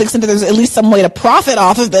like, to the extent that there's at least some way to profit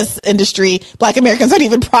off of this industry, Black Americans aren't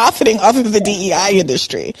even profiting off of the DEI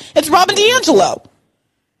industry. It's Robin DiAngelo.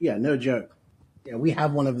 Yeah, no joke. Yeah, we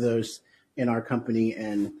have one of those in our company,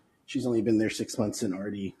 and she's only been there 6 months and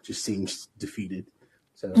already just seems defeated.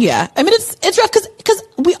 So yeah, I mean, it's rough because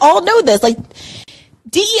we all know this. Like,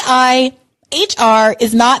 DEI, HR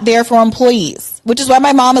is not there for employees, which is why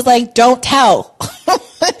my mom is like, don't tell.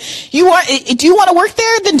 Do you want to work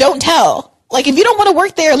there? Then don't tell. Like, if you don't want to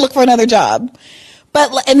work there, look for another job.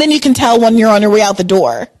 And then you can tell when you're on your way out the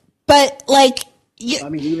door. But like, I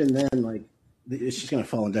mean, even then, like, it's just going to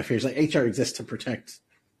fall on deaf ears. Like, HR exists to protect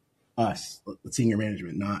us, the senior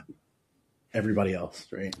management, not everybody else,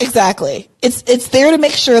 right? Exactly. It's there to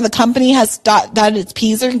make sure the company has dotted its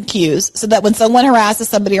P's and Q's, so that when someone harasses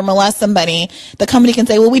somebody or molests somebody, the company can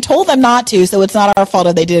say, well, we told them not to, so it's not our fault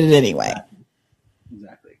if they did it anyway.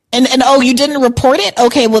 Exactly. And oh, you didn't report it?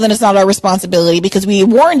 Okay, well, then it's not our responsibility, because we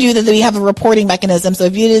warned you that we have a reporting mechanism, so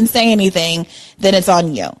if you didn't say anything, then it's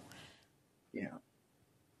on you. Yeah.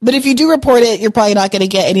 But if you do report it, you're probably not going to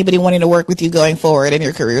get anybody wanting to work with you going forward, and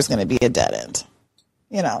your career is going to be a dead end.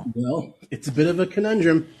 You know. Well, it's a bit of a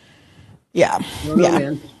conundrum. Yeah. Yeah.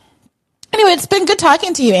 Man. Anyway, it's been good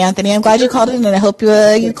talking to you, Anthony. I'm glad you called in, and I hope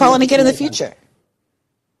you call in again in the future.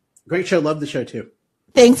 Great show. Love the show, too.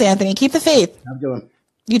 Thanks, Anthony. Keep the faith. Have a good one.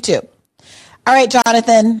 You too. All right,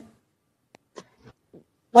 Jonathan.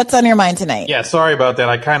 What's on your mind tonight? Yeah, sorry about that.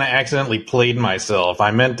 I kind of accidentally played myself.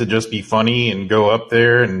 I meant to just be funny and go up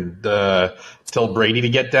there and tell Brady to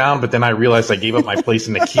get down, but then I realized I gave up my place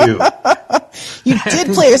in the queue. You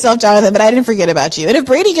did play yourself, Jonathan, but I didn't forget about you. And if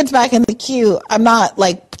Brady gets back in the queue, I'm not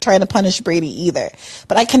like trying to punish Brady either.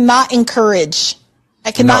 But I cannot encourage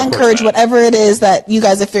whatever it is that you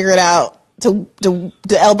guys have figured out to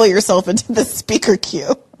elbow yourself into the speaker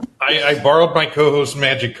queue. I borrowed my co-host's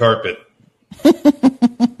magic carpet.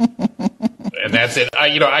 And that's it.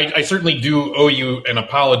 I certainly do owe you an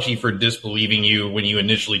apology for disbelieving you when you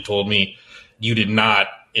initially told me you did not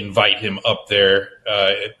invite him up there.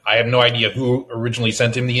 I have no idea who originally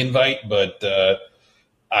sent him the invite, but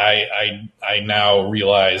I now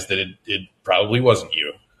realize that it probably wasn't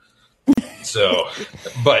you. So,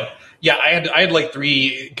 but yeah, I had like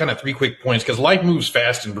three quick points because life moves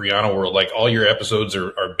fast in Brianna world. Like all your episodes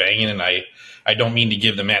are banging, and I don't mean to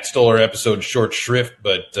give the Matt Stoller episode short shrift,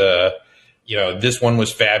 but this one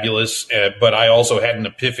was fabulous. But I also had an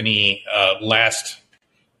epiphany last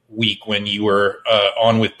week when you were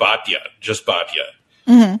on with Batya.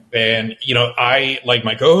 Mm-hmm. And, I, like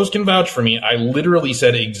my co-host can vouch for me, I literally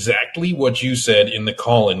said exactly what you said in the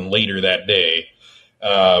call-in later that day.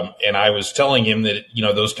 And I was telling him that,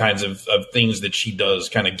 those kinds of things that she does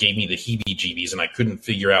kind of gave me the heebie-jeebies, and I couldn't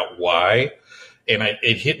figure out why. And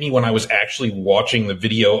it hit me when I was actually watching the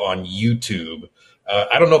video on YouTube.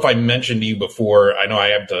 I don't know if I mentioned to you before. I know I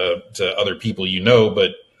have to other people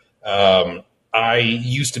but I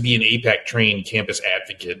used to be an APAC trained campus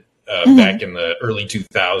advocate back in the early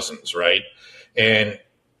 2000s, right? And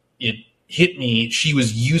it hit me. She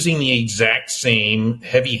was using the exact same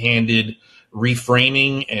heavy-handed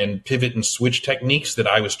reframing and pivot and switch techniques that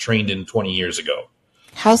I was trained in 20 years ago.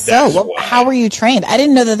 How so? How were you trained? I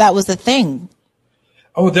didn't know that was a thing.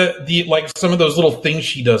 Oh, the like some of those little things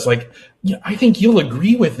she does, like, I think you'll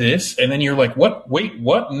agree with this. And then you're like, what? Wait,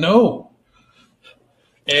 what? No.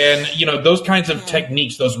 And, those kinds of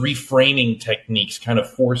techniques, those reframing techniques, kind of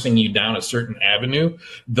forcing you down a certain avenue.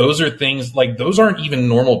 Those are things like, those aren't even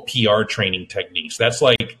normal PR training techniques. That's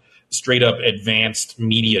like straight up advanced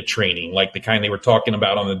media training, like the kind they were talking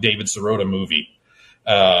about on the David Sirota movie.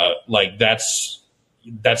 Like that's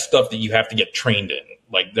stuff that you have to get trained in.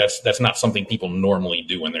 Like that's not something people normally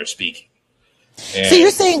do when they're speaking. And so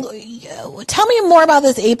you're saying, tell me more about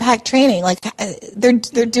this APAC training. Like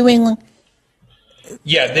they're doing.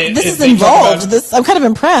 Yeah, this is involved. I'm kind of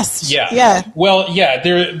impressed. Yeah. Well, yeah,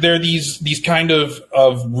 there are these kind of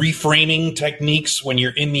reframing techniques when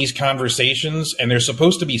you're in these conversations, and they're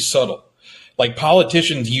supposed to be subtle. Like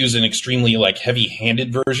politicians use an extremely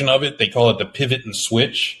heavy-handed version of it. They call it the pivot and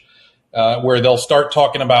switch, where they'll start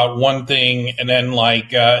talking about one thing, and then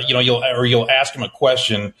you'll ask them a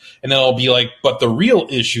question, and then it'll be like, but the real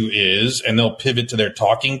issue is, and they'll pivot to their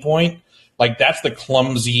talking point. Like, that's the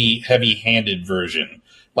clumsy, heavy-handed version.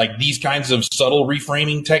 Like, these kinds of subtle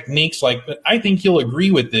reframing techniques, like, I think you'll agree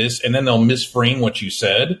with this, and then they'll misframe what you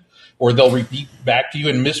said, or they'll repeat back to you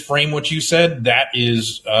and misframe what you said. That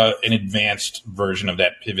is an advanced version of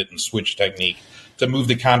that pivot and switch technique to move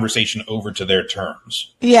the conversation over to their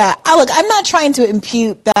terms. Yeah. Look, I'm not trying to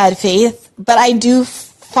impute bad faith, but I do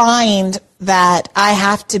find that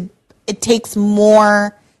it takes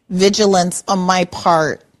more vigilance on my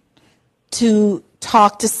part to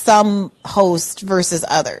talk to some host versus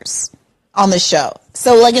others on the show.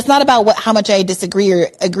 So it's not about how much I disagree or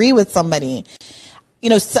agree with somebody.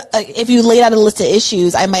 If you laid out a list of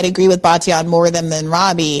issues, I might agree with Batya on more of them than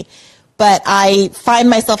Robbie, but I find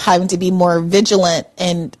myself having to be more vigilant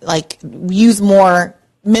and use more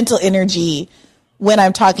mental energy when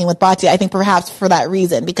I'm talking with Batya. I think perhaps for that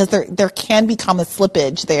reason, because there can become a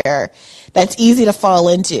slippage there that's easy to fall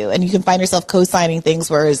into, and you can find yourself co-signing things,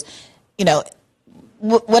 whereas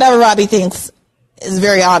whatever Robbie thinks is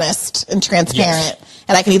very honest and transparent, yes.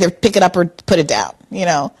 And I can either pick it up or put it down,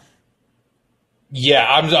 Yeah,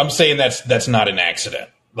 I'm saying that's not an accident.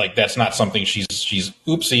 Like, that's not something she's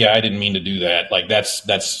oopsie, I didn't mean to do that. Like,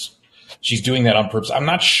 that's she's doing that on purpose. I'm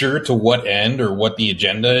not sure to what end or what the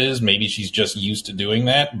agenda is. Maybe she's just used to doing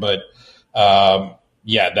that, but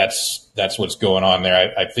yeah, that's what's going on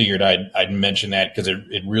there. I figured I'd mention that because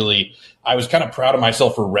it really, I was kind of proud of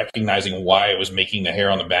myself for recognizing why it was making the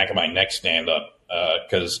hair on the back of my neck stand up,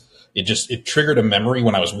 because it triggered a memory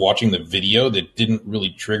when I was watching the video that didn't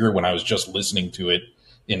really trigger when I was just listening to it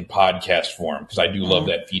in podcast form, because I do love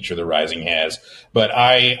that feature The Rising has. But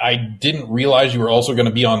I didn't realize you were also going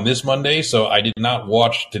to be on this Monday, so I did not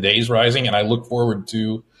watch today's Rising, and I look forward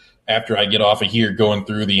to, after I get off of here, going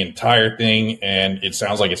through the entire thing, and it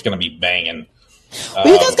sounds like it's going to be banging. Well,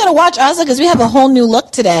 you guys got to watch us because we have a whole new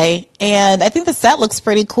look today, and I think the set looks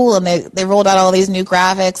pretty cool. And they rolled out all these new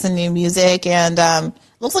graphics and new music, and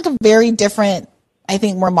looks like a very different, I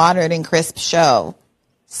think, more modern and crisp show.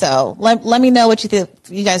 So let me know what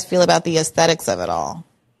you guys feel about the aesthetics of it all.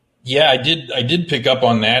 Yeah, I did pick up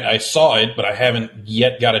on that. I saw it, but I haven't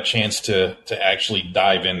yet got a chance to actually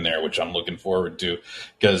dive in there, which I'm looking forward to,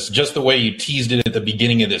 because just the way you teased it at the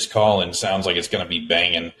beginning of this call and sounds like it's going to be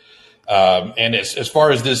banging. And as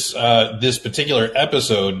far as this particular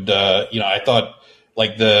episode, I thought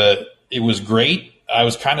it was great. I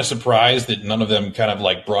was kind of surprised that none of them kind of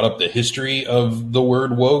like brought up the history of the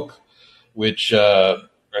word woke, which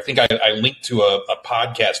I think I linked to a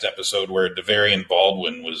podcast episode where DeBoer and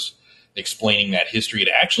Baldwin was explaining that history. It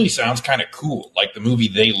actually sounds kind of cool, like the movie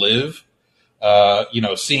They Live.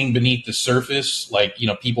 Seeing beneath the surface,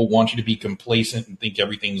 people want you to be complacent and think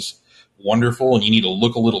everything's wonderful, and you need to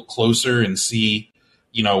look a little closer and see,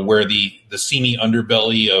 where the seamy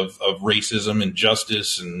underbelly of racism and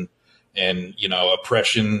justice and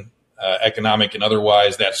oppression, economic and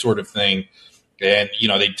otherwise, that sort of thing. And,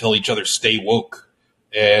 they tell each other, stay woke.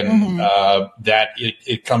 And that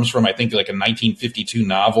it comes from, I think, like a 1952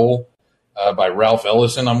 novel by Ralph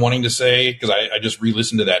Ellison, I'm wanting to say, because I just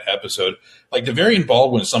re-listened to that episode. Like DeBoer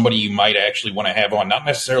Baldwin is somebody you might actually want to have on, not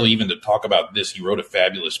necessarily even to talk about this. He wrote a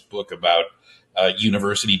fabulous book about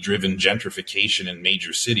university-driven gentrification in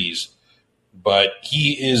major cities. But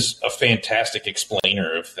he is a fantastic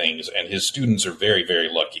explainer of things, and his students are very, very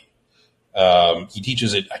lucky. He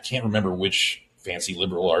teaches at, I can't remember which fancy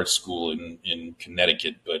liberal arts school in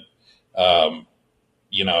Connecticut, but,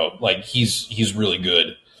 he's really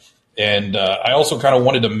good. And I also kind of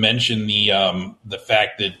wanted to mention the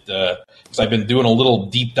fact that, because I've been doing a little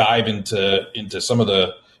deep dive into some of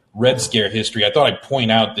the Red Scare history, I thought I'd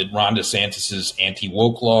point out that Ron DeSantis's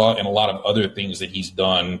anti-woke law and a lot of other things that he's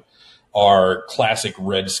done are classic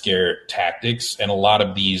Red Scare tactics. And a lot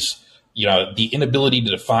of these, the inability to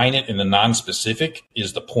define it in the non-specific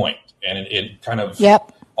is the point. And it kind of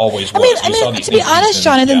always was. I mean, to be honest,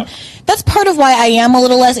 Jonathan, that's part of why I am a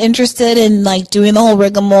little less interested in doing the whole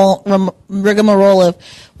rigmarole of,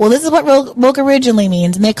 well, this is what woke originally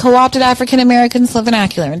means, and they co-opted African Americans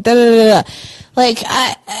vernacular, and because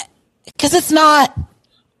it's not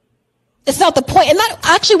the point, and that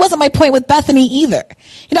actually wasn't my point with Bethany either.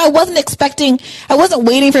 I wasn't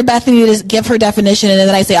waiting for Bethany to give her definition, and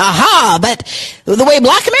then I say, aha, but the way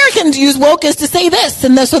Black Americans use woke is to say this,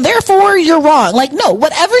 and so therefore you're wrong. No,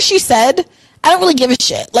 whatever she said, I don't really give a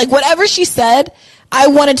shit. Whatever she said, I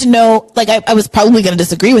wanted to know, I was probably going to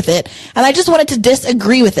disagree with it, and I just wanted to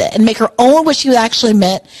disagree with it and make her own what she actually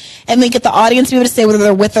meant, and then get the audience to be able to say whether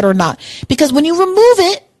they're with it or not. Because when you remove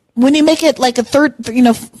it, when you make it like a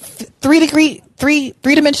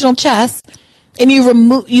three-dimensional chess, and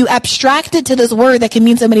you abstract it to this word that can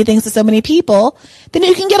mean so many things to so many people, then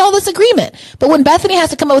you can get all this agreement. But when Bethany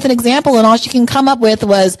has to come up with an example, and all she can come up with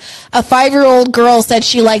was a 5-year-old girl said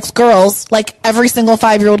she likes girls, like every single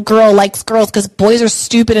 5-year-old girl likes girls because boys are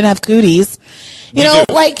stupid and have cooties, and you're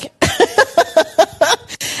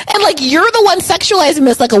the one sexualizing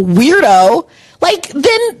this like a weirdo,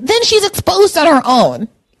 then she's exposed on her own.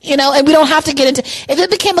 And we don't have to get into, if it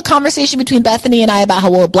became a conversation between Bethany and I about how,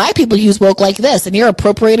 well, Black people use woke like this, and you're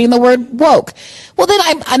appropriating the word woke, well, then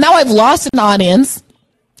I've lost an audience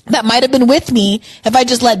that might have been with me if I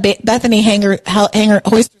just let Bethany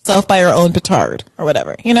hoist herself by her own petard or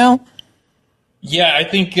whatever, Yeah, I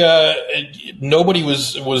think nobody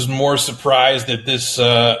was more surprised that this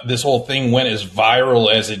whole thing went as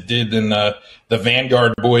viral as it did than the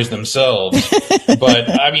Vanguard boys themselves.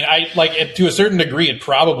 But I mean, to a certain degree, it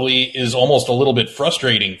probably is almost a little bit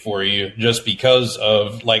frustrating for you, just because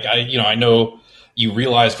of I know you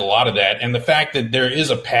realized a lot of that, and the fact that there is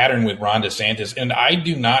a pattern with Ron DeSantis, and I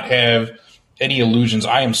do not have any illusions.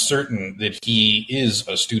 I am certain that he is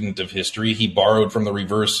a student of history. He borrowed from the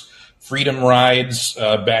reverse freedom rides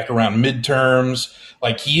back around midterms.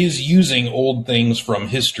 He is using old things from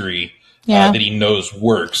history that he knows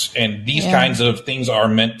works. And these kinds of things are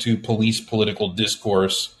meant to police political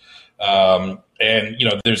discourse. And,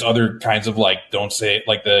 there's other kinds of don't say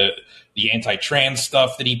it, the anti-trans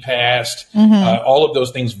stuff that he passed. All of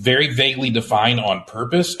those things very vaguely defined on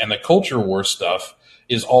purpose. And the culture war stuff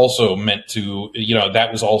is also meant to,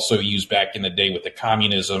 that was also used back in the day with the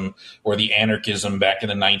communism or the anarchism back in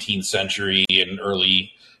the 19th century and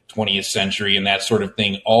early 20th century and that sort of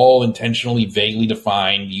thing, all intentionally vaguely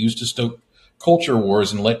defined, used to stoke culture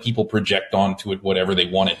wars and let people project onto it whatever they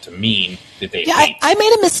want it to mean that they hate. I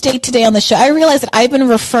made a mistake today on the show. I realized that I've been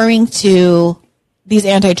referring to these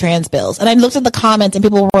anti-trans bills, and I looked at the comments and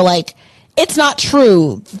people were like, It's not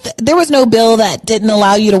true. There was no bill that didn't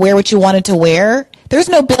allow you to wear what you wanted to wear. There's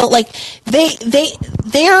no bill. Like,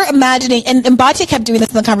 they're imagining, and Batya kept doing this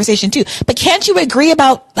in the conversation too, but can't you agree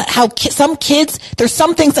about how some kids, there's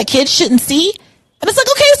some things that kids shouldn't see? And it's like,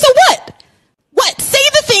 okay, so what? What? Say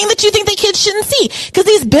the thing that you think that kids shouldn't see. Because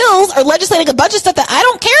these bills are legislating a bunch of stuff that I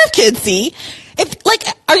don't care if kids see.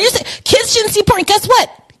 Are you saying kids shouldn't see porn? Guess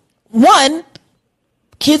what? One,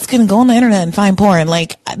 kids can go on the internet and find porn.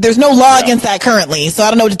 Like, there's no law against that currently, so I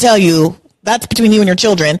don't know what to tell you. That's between you and your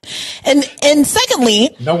children. And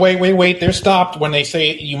secondly... No, wait. They're stopped when they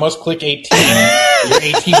say you must click 18. You're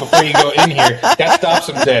 18 before you go in here. That stops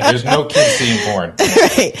them dead. There's no kids seeing porn.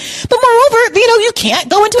 Right. But moreover, you can't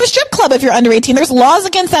go into a strip club if you're under 18. There's laws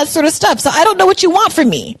against that sort of stuff. So I don't know what you want from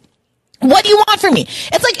me. What do you want from me?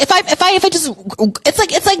 It's like if I just...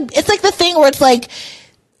 It's like the thing where it's like,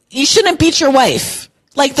 you shouldn't beat your wife.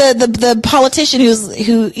 Like the politician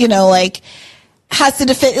who has to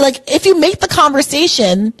defend, like, if you make the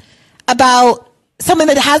conversation about something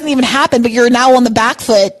that hasn't even happened, but you're now on the back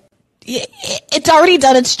foot, it's already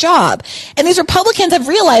done its job. And these Republicans have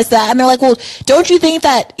realized that, and they're like, well, don't you think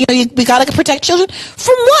that, we gotta protect children?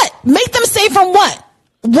 From what? Make them safe from what?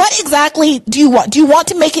 What exactly do you want? Do you want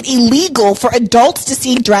to make it illegal for adults to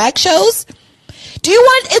see drag shows? Do you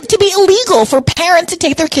want it to be illegal for parents to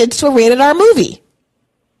take their kids to a rated R movie?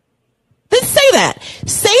 Then say that.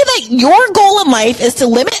 Say that your goal in life is to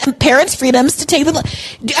limit parents' freedoms to take them.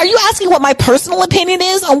 Are you asking what my personal opinion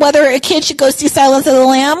is on whether a kid should go see Silence of the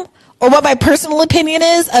Lamb? Or what my personal opinion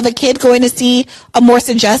is of a kid going to see a more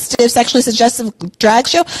sexually suggestive drag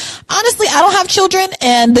show? Honestly, I don't have children,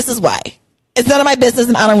 and this is why. It's none of my business,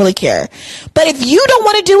 and I don't really care. But if you don't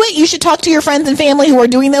want to do it, you should talk to your friends and family who are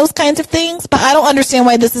doing those kinds of things. But I don't understand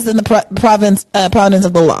why this is in the province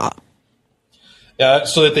of the law.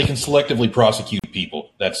 So that they can selectively prosecute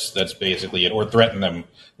people. That's basically it, or threaten them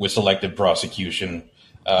with selective prosecution.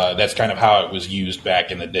 That's kind of how it was used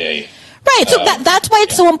back in the day. Right. So that's why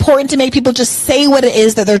it's so important to make people just say what it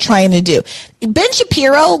is that they're trying to do. Ben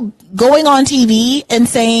Shapiro going on TV and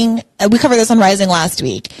saying, we covered this on Rising last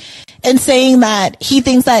week, and saying that he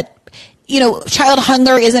thinks that, child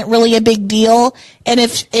hunger isn't really a big deal. And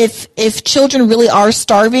if children really are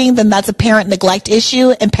starving, then that's a parent neglect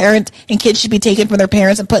issue, and parents and kids should be taken from their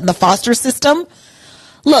parents and put in the foster system.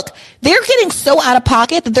 Look, they're getting so out of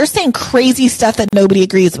pocket that they're saying crazy stuff that nobody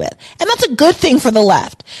agrees with. And that's a good thing for the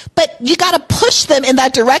left. But you got to push them in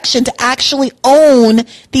that direction to actually own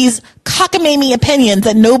these cockamamie opinions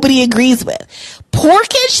that nobody agrees with. Poor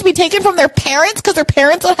kids should be taken from their parents because their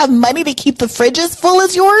parents don't have money to keep the fridges full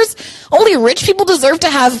as yours. Only rich people deserve to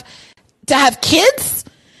have kids.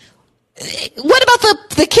 What about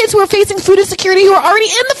the kids who are facing food insecurity who are already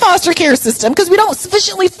in the foster care system because we don't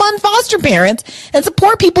sufficiently fund foster parents and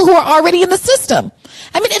support people who are already in the system?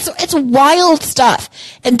 I mean, it's wild stuff.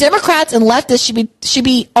 And Democrats and leftists should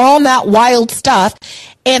be on that wild stuff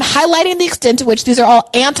and highlighting the extent to which these are all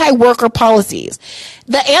anti-worker policies.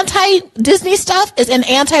 The anti-Disney stuff is an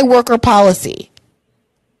anti-worker policy.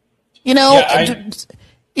 You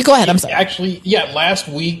go ahead. I'm sorry. Actually, last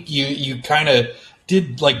week you kind of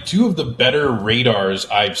did like two of the better radars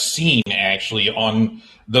I've seen actually on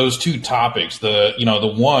those two topics. The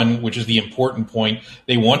one, which is the important point,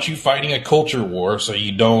 they want you fighting a culture war so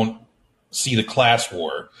you don't see the class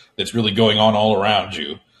war that's really going on all around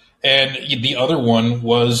you. And the other one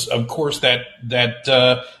was, of course, that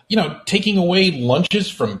taking away lunches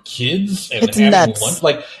from kids and having nuts. Lunch.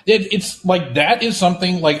 Like it's like that is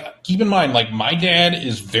something like, keep in mind, like my dad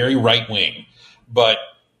is very right wing, but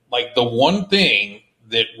like the one thing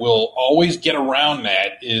that will always get around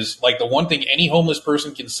that is like the one thing any homeless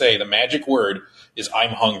person can say, the magic word is I'm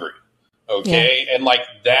hungry. Okay. Yeah. And like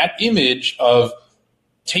that image of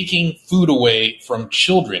taking food away from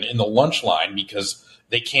children in the lunch line because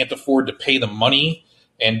they can't afford to pay the money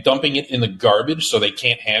and dumping it in the garbage so they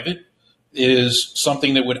can't have it is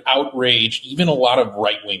something that would outrage even a lot of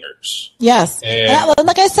right wingers. Yes. And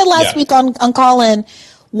like I said last week on Call-In,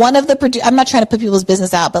 one of the I'm not trying to put people's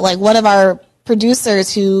business out, but like one of our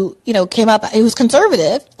producers who, came up, he was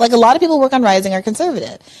conservative. Like a lot of people who work on Rising are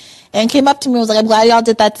conservative, and came up to me and was like, I'm glad y'all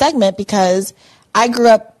did that segment because I grew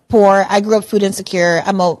up poor. I grew up food insecure.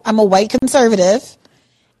 I'm a white conservative.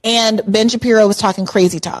 And Ben Shapiro was talking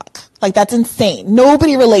crazy talk. Like that's insane.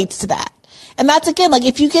 Nobody relates to that. And that's again, like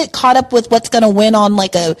if you get caught up with what's going to win on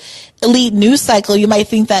like a elite news cycle, you might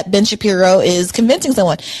think that Ben Shapiro is convincing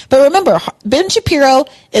someone. But remember, Ben Shapiro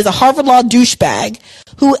is a Harvard Law douchebag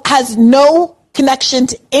who has no connection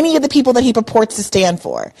to any of the people that he purports to stand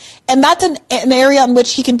for. And that's an area in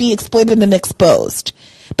which he can be exploited and exposed.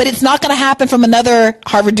 But it's not going to happen from another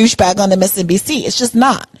Harvard douchebag on MSNBC. It's just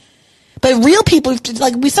not. But real people,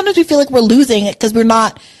 like sometimes we feel like we're losing it because we're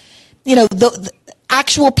not, the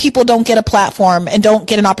actual people don't get a platform and don't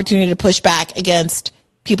get an opportunity to push back against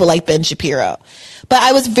people like Ben Shapiro. But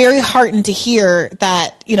I was very heartened to hear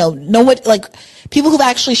that, no one, like people who've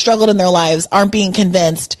actually struggled in their lives aren't being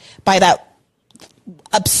convinced by that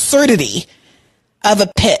absurdity of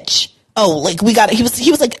a pitch. Oh, like he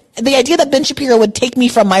was like, the idea that Ben Shapiro would take me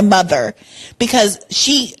from my mother because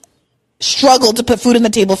she struggled to put food on the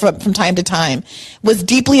table from time to time was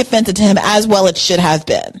deeply offensive to him, as well it should have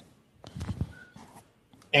been.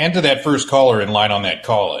 And to that first caller in line on that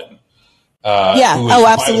call-in. Yeah. Who was, oh,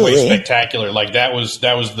 absolutely. By the way, spectacular. Like that was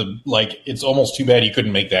it's almost too bad you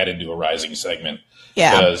couldn't make that into a rising segment.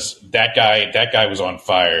 Yeah. Because that guy was on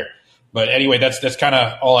fire. But anyway, that's kind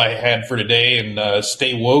of all I had for today. And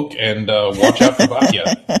stay woke and watch out for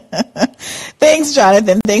Batia. Thanks,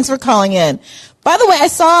 Jonathan. Thanks for calling in. By the way, I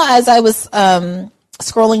saw as I was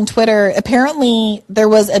scrolling Twitter, apparently there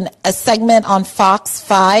was a segment on Fox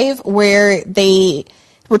 5 where they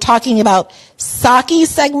were talking about Saki's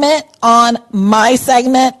segment on my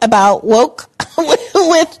segment about woke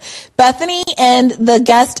with Bethany, and the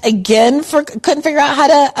guest again couldn't figure out how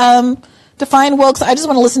to define woke. So I just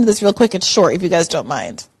want to listen to this real quick. It's short, if you guys don't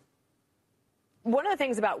mind. One of the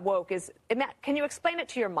things about woke is, can you explain it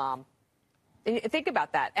to your mom? Think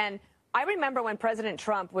about that. And I remember when President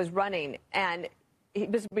Trump was running, and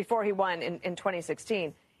before he won in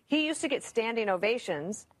 2016, he used to get standing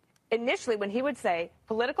ovations initially when he would say,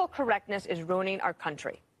 political correctness is ruining our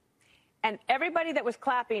country. And everybody that was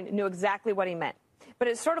clapping knew exactly what he meant. But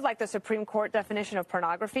it's sort of like the Supreme Court definition of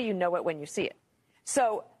pornography. You know it when you see it.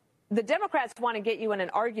 So the Democrats want to get you in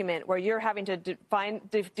an argument where you're having to define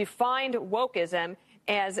wokeism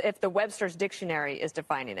as if the Webster's Dictionary is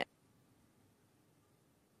defining it.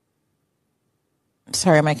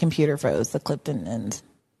 Sorry, my computer froze. The clip didn't end.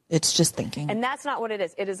 It's just thinking. And that's not what it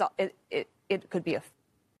is. It is. It could be a.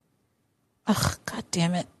 Ugh, God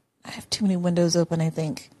damn it! I have too many windows open, I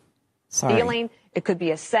think. Sorry. Feeling. It could be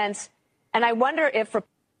a sense. And I wonder if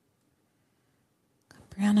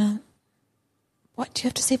Brianna, what do you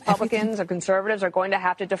have to say? Republicans or conservatives are going to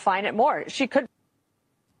have to define it more. She could.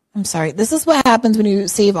 I'm sorry. This is what happens when you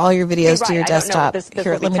save all your videos to your desktop. This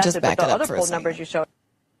Here, let me just back it up for a second. Numbers you showed.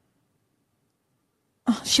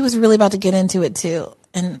 Oh, she was really about to get into it too.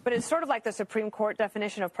 But it's sort of like the Supreme Court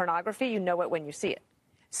definition of pornography. You know it when you see it.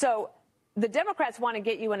 So the Democrats want to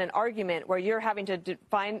get you in an argument where you're having to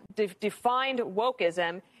define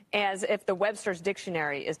wokeism as if the Webster's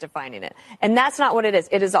Dictionary is defining it. And that's not what it is.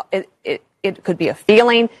 It is. It could be a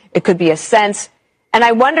feeling. It could be a sense. And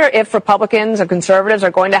I wonder if Republicans or conservatives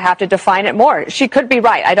are going to have to define it more. She could be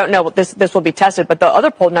right. I don't know. This will be tested. But the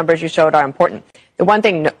other poll numbers you showed are important. The one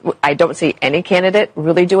thing I don't see any candidate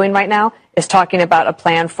really doing right now is talking about a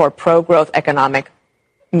plan for pro-growth economic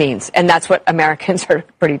means. And that's what Americans are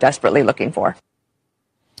pretty desperately looking for.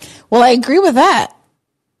 Well, I agree with that.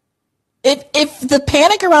 If the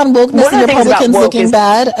panic around wokeness and Republicans looking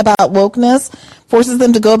bad about wokeness forces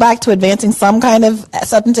them to go back to advancing some kind of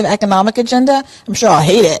substantive economic agenda, I'm sure I'll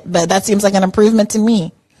hate it, but that seems like an improvement to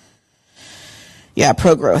me. Yeah,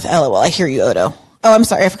 pro-growth. LOL. I hear you, Odo. Oh, I'm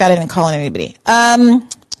sorry. I forgot I didn't call on anybody.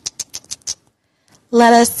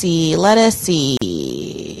 Let us see.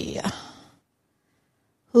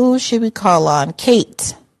 Who should we call on?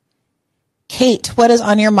 Kate, what is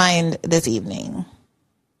on your mind this evening?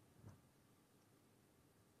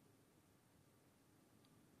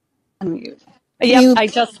 Unmute. Yep, I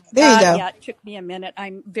just there you go. Yeah, it took me a minute.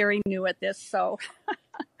 I'm very new at this, so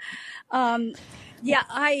yeah,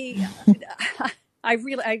 I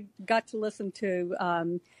got to listen to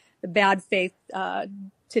the Bad Faith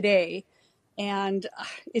today, and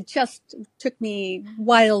it just took me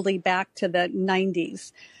wildly back to the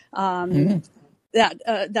 90s.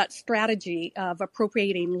 That strategy of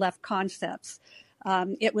appropriating left concepts.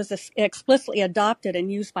 It was explicitly adopted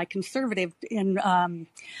and used by conservative in,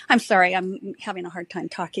 I'm sorry, I'm having a hard time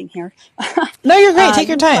talking here. No, you're great. Take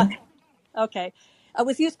your time. Okay. It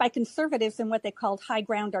was used by conservatives in what they called high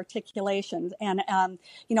ground articulations. And,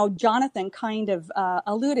 Jonathan kind of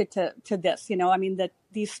alluded to this, I mean, that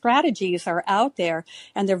these strategies are out there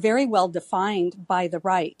and they're very well defined by the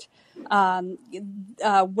right. When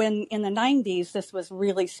in the 90s, this was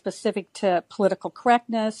really specific to political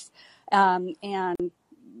correctness, and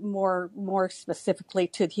more specifically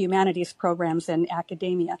to the humanities programs in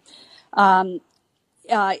academia. And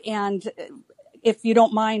if you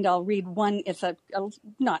don't mind, I'll read one. It's a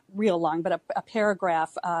not real long, but a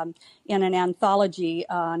paragraph in an anthology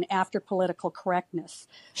on after political correctness,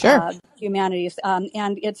 Sure. humanities,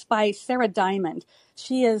 and it's by Sarah Diamond.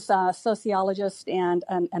 She is a sociologist and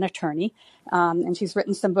an attorney, and she's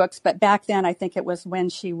written some books. But back then, I think it was when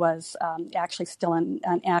she was actually still an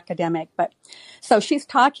academic. But so she's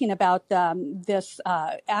talking about this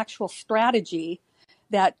actual strategy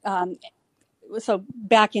that. So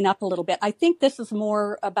backing up a little bit, I think this is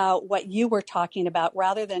more about what you were talking about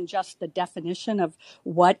rather than just the definition of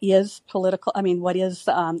what is political. I mean, what is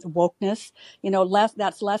wokeness?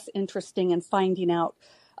 That's less interesting in finding out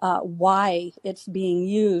why it's being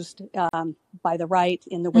used by the right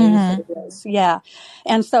in the ways that it is. Yeah.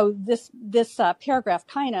 And so this paragraph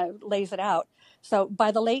kind of lays it out. So by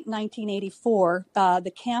the late 1984,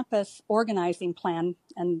 the campus organizing plan,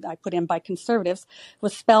 and I put in by conservatives,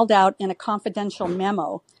 was spelled out in a confidential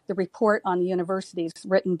memo, the report on the universities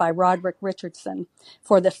written by Roderick Richardson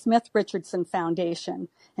for the Smith-Richardson Foundation.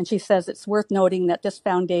 And she says it's worth noting that this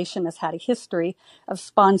foundation has had a history of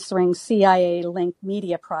sponsoring CIA-linked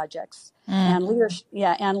media projects and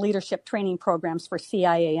leadership training programs for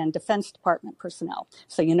CIA and Defense Department personnel.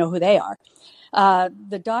 So you know who they are.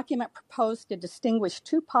 The document proposed to distinguish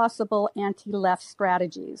two possible anti-left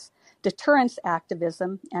strategies: deterrence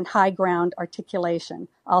activism and high ground articulation,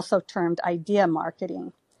 also termed idea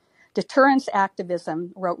marketing. Deterrence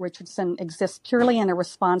activism, wrote Richardson, exists purely in a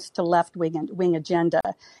response to left-wing agenda,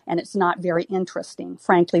 and it's not very interesting,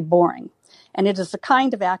 frankly boring. And it is a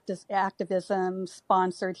kind of activism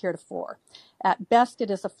sponsored heretofore. At best, it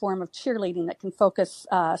is a form of cheerleading that can focus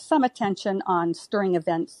some attention on stirring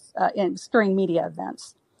media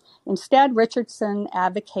events. Instead, Richardson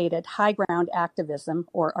advocated high ground activism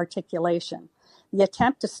or articulation, the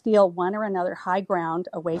attempt to steal one or another high ground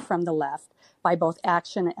away from the left by both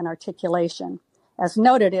action and articulation. As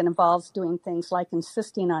noted, it involves doing things like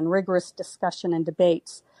insisting on rigorous discussion and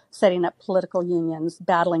debates, setting up political unions,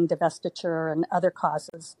 battling divestiture and other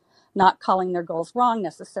causes, not calling their goals wrong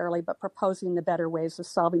necessarily, but proposing the better ways of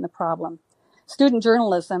solving the problem. Student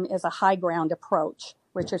journalism is a high ground approach.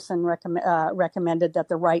 Richardson recommended that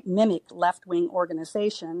the right mimic left-wing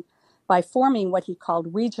organization by forming what he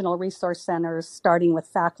called regional resource centers, starting with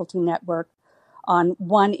faculty network on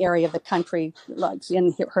one area of the country, like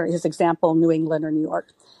in his example, New England or New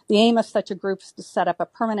York. The aim of such a group is to set up a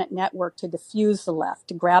permanent network to diffuse the left,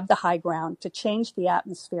 to grab the high ground, to change the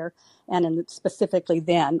atmosphere, and specifically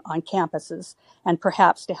then on campuses, and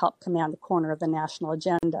perhaps to help command the corner of the national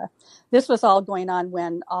agenda. This was all going on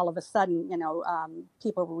when all of a sudden,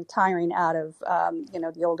 people were retiring out of,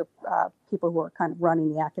 the older people who were kind of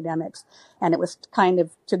running the academics. And it was kind of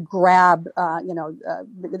to grab,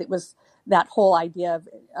 it was that whole idea of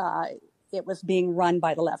it was being run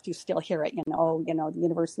by the left. You still hear it, the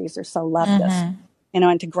universities are so leftist,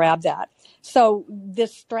 and to grab that. So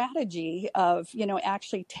this strategy of,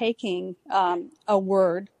 actually taking a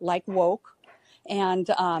word like woke and,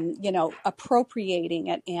 appropriating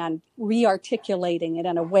it and re-articulating it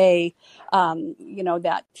in a way, then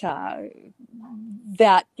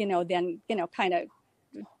kind of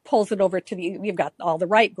pulls it over to you've got all the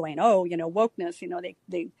right going, wokeness,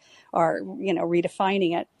 they are,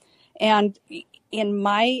 redefining it. And in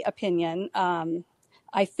my opinion,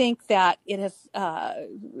 I think that it has,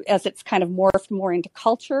 as it's kind of morphed more into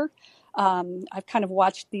culture, I've kind of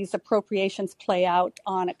watched these appropriations play out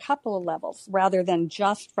on a couple of levels rather than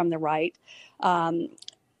just from the right.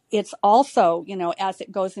 It's also, as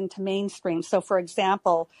it goes into mainstream. So, for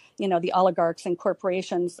example, the oligarchs and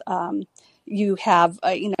corporations, you have,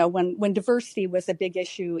 when diversity was a big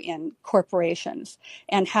issue in corporations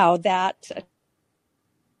and how that.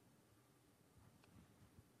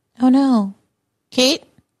 Oh, no. Kate,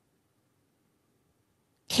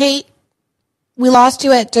 we lost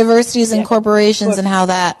you at diversities and corporations and how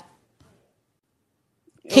that.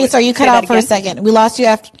 Kate, sorry, you cut out for a second. We lost you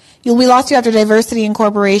after diversity and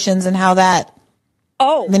corporations and how that.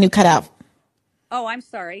 Oh. Then you cut out. Oh, I'm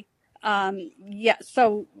sorry.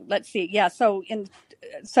 So let's see. Yeah. So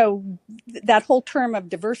that whole term of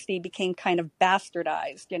diversity became kind of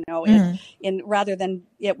bastardized, in rather than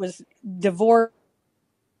it was divorced.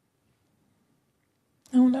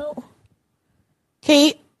 Oh no.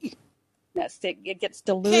 Kate. It gets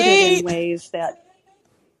diluted in ways that.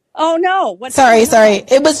 Oh no! Sorry.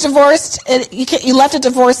 It was divorced. You left it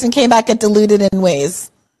divorced and came back at diluted in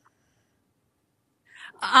ways.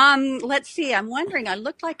 Let's see. I'm wondering. I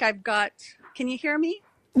look like I've got. Can you hear me?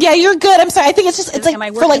 Yeah, you're good. I'm sorry. I think it's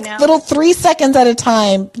like for like now? little 3 seconds at a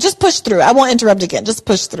time. Just push through. I won't interrupt again. Just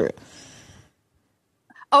push through.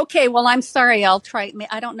 Okay, well, I'm sorry. I'll try.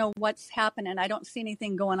 I don't know what's happening. I don't see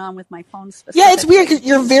anything going on with my phone specifically. Yeah, it's weird because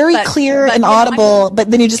you're very clear and audible, but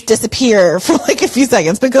then you just disappear for like a few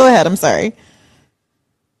seconds. But go ahead. I'm sorry.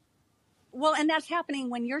 Well, and that's happening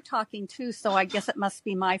when you're talking too, so I guess it must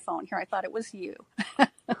be my phone here. I thought it was you.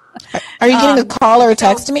 Are you getting a call or a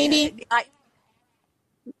text maybe?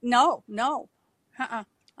 No.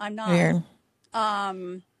 I'm not. Weird.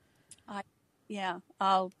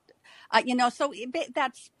 So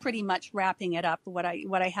that's pretty much wrapping it up, what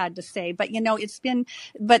I had to say. But, it's been,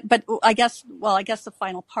 but I guess the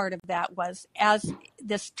final part of that was as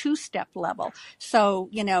this two-step level. So,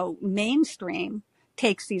 mainstream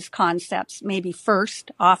takes these concepts maybe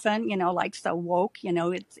first often, like so woke,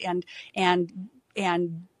 it's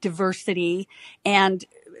and diversity and,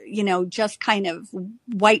 just kind of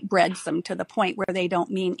white breads them to the point where they don't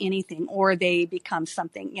mean anything or they become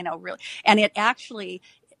something, really. And it actually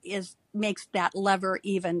makes that lever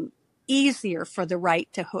even easier for the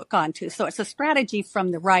right to hook onto. So it's a strategy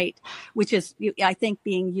from the right, which is, I think,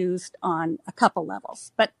 being used on a couple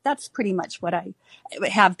levels. But that's pretty much what I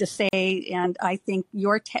have to say. And I think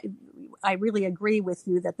I really agree with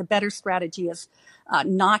you that the better strategy is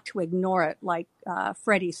not to ignore it, like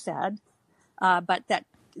Freddie said, but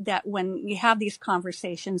that when you have these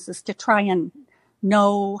conversations is to try and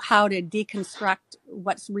know how to deconstruct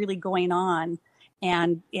what's really going on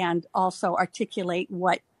and also articulate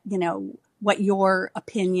what your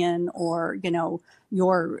opinion or,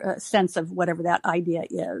 your sense of whatever that idea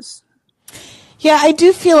is. Yeah, I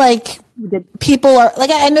do feel like people are,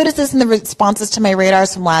 like, I noticed this in the responses to my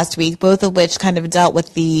radars from last week, both of which kind of dealt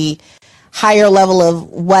with the higher level of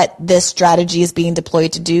what this strategy is being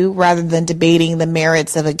deployed to do rather than debating the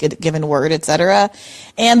merits of a given word, et cetera.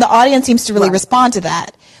 And the audience seems to really respond to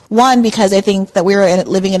that. One, because I think that we're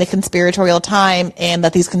living in a conspiratorial time and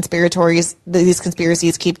that these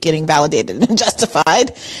conspiracies keep getting validated and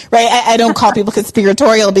justified, right? I don't call people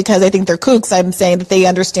conspiratorial because I think they're kooks. I'm saying that they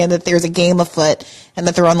understand that there's a game afoot and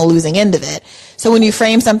that they're on the losing end of it. So when you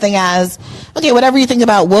frame something as, okay, whatever you think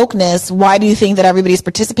about wokeness, why do you think that everybody's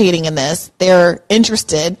participating in this? They're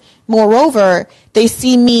interested. Moreover, they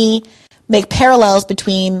see me make parallels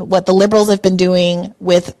between what the liberals have been doing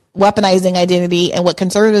with weaponizing identity and what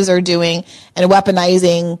conservatives are doing and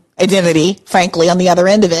weaponizing identity, frankly, on the other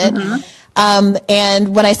end of it. Mm-hmm.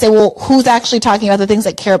 And when I say, well, who's actually talking about the things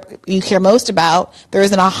that you care most about, there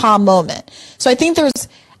is an aha moment. So I think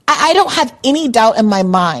I don't have any doubt in my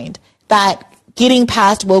mind that getting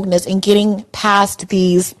past wokeness and getting past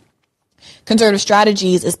these conservative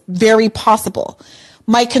strategies is very possible.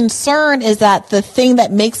 My concern is that the thing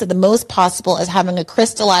that makes it the most possible is having a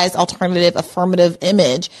crystallized alternative affirmative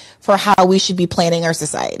image for how we should be planning our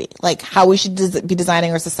society, like how we should be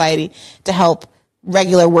designing our society to help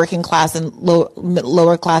regular working class and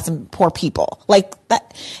lower class and poor people like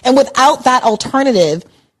that. And without that alternative,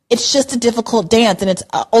 it's just a difficult dance, and it's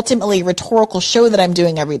ultimately a rhetorical show that I'm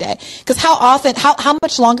doing every day. Because how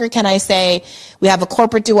much longer can I say we have a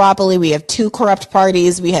corporate duopoly, we have two corrupt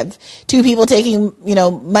parties, we have two people taking,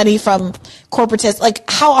 money from corporatists? Like,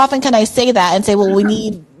 how often can I say that and say, well, we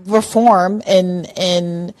need reform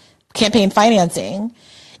in campaign financing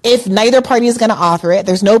if neither party is going to offer it?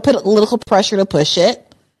 There's no political pressure to push it.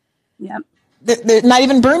 Yep. Not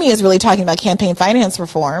even Bernie is really talking about campaign finance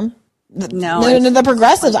reform. No, the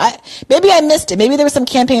progressives. Maybe I missed it. Maybe there was some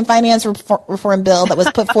campaign finance reform bill that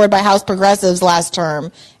was put forward by House progressives last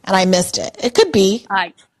term, and I missed it. It could be.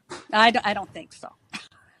 I don't think so.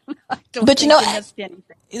 So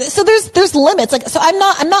there's limits. Like, so I'm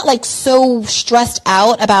not like so stressed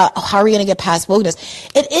out about how are we going to get past wokeness.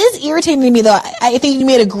 It is irritating to me though. I think you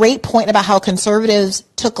made a great point about how conservatives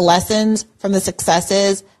took lessons from the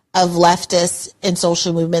successes of leftists in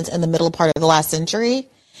social movements in the middle part of the last century.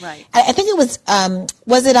 Right. I think it was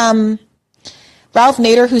Ralph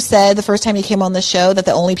Nader who said the first time he came on the show that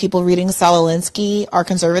the only people reading Saul Alinsky are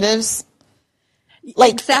conservatives.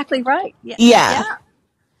 Like, exactly right. Yeah.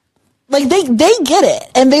 Like they get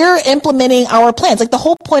it and they're implementing our plans. Like the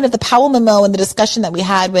whole point of the Powell memo and the discussion that we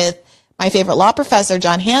had with my favorite law professor,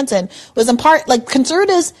 John Hanson, was in part like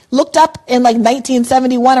conservatives looked up in like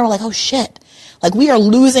 1971 and were like, oh shit. Like we are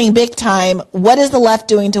losing big time. What is the left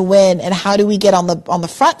doing to win? And how do we get on the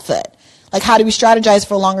front foot? Like how do we strategize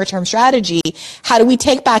for a longer term strategy? How do we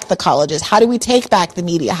take back the colleges? How do we take back the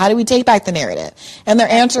media? How do we take back the narrative? And their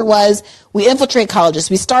answer was, we infiltrate colleges.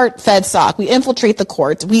 We start FedSoc. We infiltrate the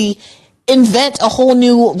courts. We invent a whole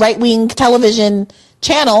new right-wing television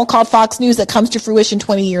channel called Fox News that comes to fruition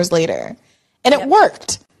 20 years later. And it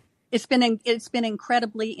worked. It's been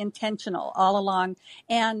incredibly intentional all along,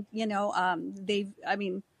 and they've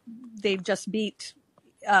just beat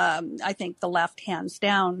I think the left hands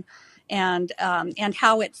down. And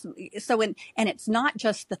how it's so, and it's not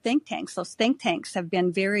just the think tanks. Those think tanks have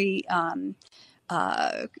been very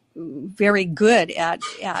good at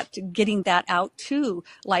getting that out too,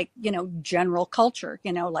 like, general culture,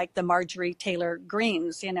 like the Marjorie Taylor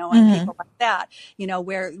Greens, and people like that,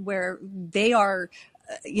 where they are,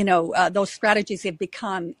 those strategies have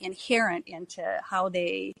become inherent into how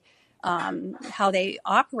they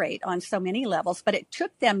operate on so many levels, but it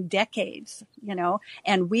took them decades,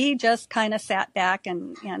 and we just kind of sat back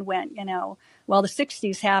and went, well, the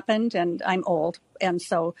 60s happened and I'm old. And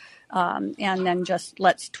so, and then just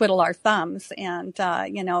let's twiddle our thumbs and,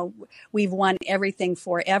 we've won everything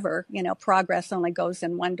forever. Progress only goes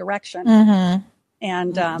in one direction. Mm-hmm.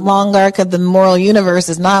 And, long arc of the moral universe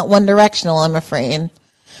is not one directional, I'm afraid.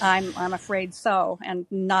 I'm afraid so. And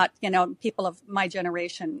not, people of my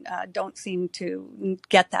generation don't seem to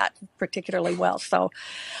get that particularly well. So,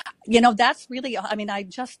 that's really, I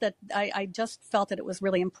just felt that it was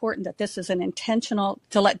really important that this is an intentional,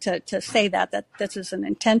 to say that this is an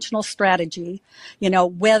intentional strategy,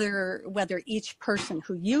 whether each person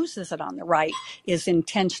who uses it on the right is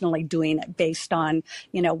intentionally doing it based on,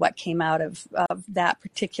 what came out of that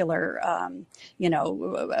particular,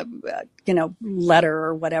 letter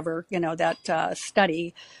or whatever, that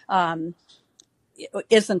study,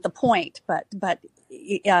 isn't the point, but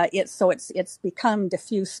it's become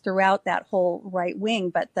diffuse throughout that whole right wing,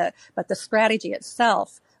 but the strategy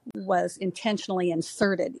itself was intentionally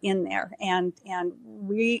inserted in there, and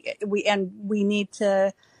we need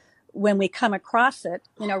to, when we come across it,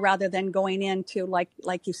 rather than going into like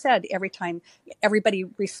you said, every time everybody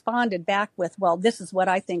responded back with, well, this is what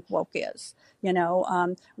I think woke is,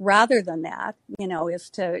 rather than that, is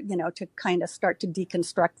to kind of start to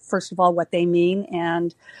deconstruct, first of all, what they mean,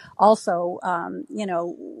 and also,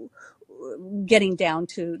 getting down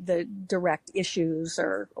to the direct issues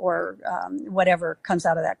or whatever comes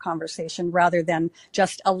out of that conversation, rather than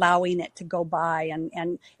just allowing it to go by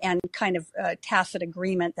and kind of tacit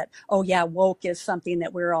agreement that, oh yeah, woke is something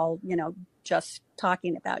that we're all, just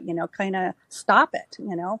talking about, kind of stop it,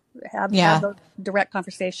 have those direct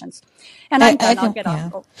conversations. And I'm done. I'll get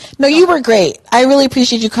off. Oh, no, you were great. I really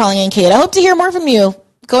appreciate you calling in, Kate. I hope to hear more from you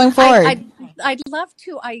going forward. I'd love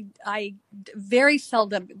to. I very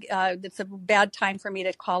seldom, it's a bad time for me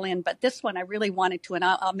to call in, but this one I really wanted to, and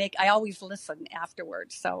I always listen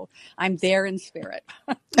afterwards. So I'm there in spirit.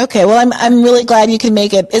 Okay. Well, I'm really glad you can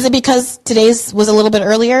make it. Is it because today's was a little bit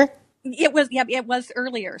earlier? It was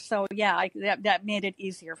earlier. So yeah, that made it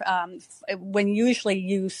easier. When usually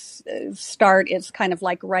you start, it's kind of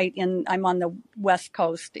like I'm on the West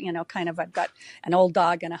Coast, kind of, I've got an old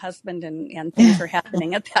dog and a husband and things are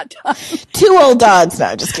happening at that time. 2 old dogs.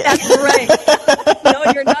 No, just kidding. That's right.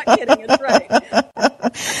 No, you're not kidding. It's right.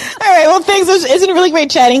 All right. Well, thanks. It's been really great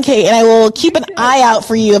chatting, Kate, and I will keep an eye out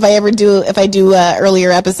for you if I do earlier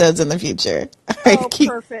episodes in the future. All right,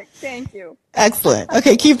 perfect. Thank you. Excellent.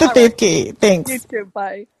 Okay, keep the faith, Kate. Thanks. You too.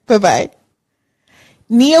 Bye. Bye-bye.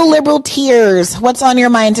 Neoliberal tears. What's on your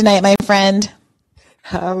mind tonight, my friend?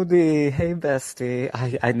 Howdy. Hey, bestie.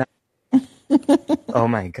 I know. Oh,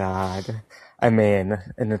 my God. And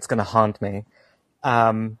it's going to haunt me.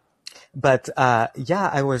 But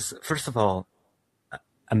I was, first of all,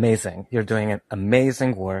 amazing. You're doing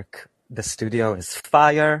amazing work. The studio is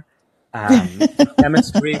fire.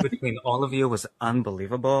 Chemistry between all of you was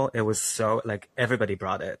unbelievable. It was so, everybody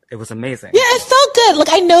brought it. It was amazing. Yeah, it felt good. Look,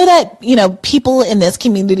 I know that, people in this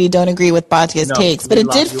community don't agree with Batia's takes, but it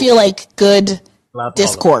did feel like good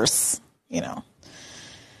discourse,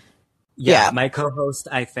 Yeah, my co-host,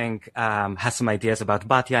 I think, has some ideas about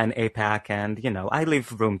Batia and APAC, and, I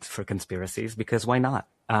leave room for conspiracies because why not?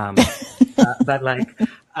 But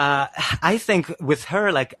I think with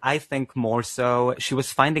her, I think more so she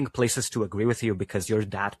was finding places to agree with you because you're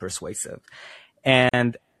that persuasive.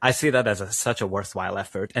 And I see that as such a worthwhile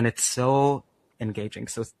effort, and it's so engaging.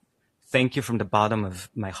 So thank you from the bottom of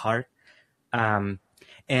my heart.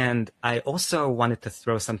 And I also wanted to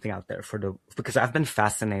throw something out there because I've been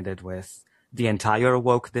fascinated with the entire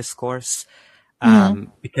woke discourse,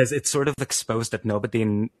 because it's sort of exposed that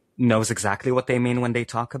nobody knows exactly what they mean when they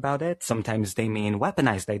talk about it. Sometimes they mean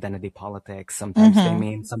weaponized identity politics. Sometimes they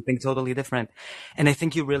mean something totally different. And I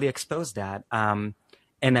think you really exposed that.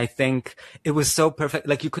 And I think it was so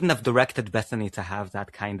perfect. You couldn't have directed Bethany to have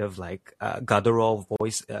that kind of guttural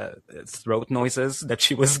voice, throat noises that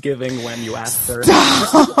she was giving when you asked her.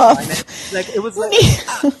 It was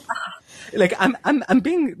I'm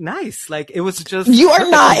being nice. It was just. You are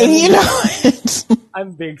not, and you know it.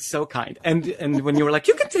 I'm being so kind. And when you were like,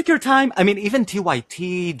 you can take your time. I mean, even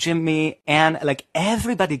TYT, Jimmy, and like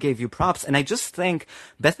everybody gave you props. And I just think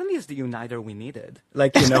Bethany is the uniter we needed.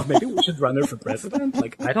 Like, you know, maybe we should run her for president.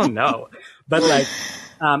 Like, I don't know. But like,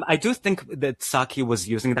 I do think that Saki was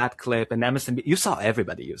using that clip and MSNBC, you saw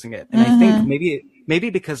everybody using it. And I think maybe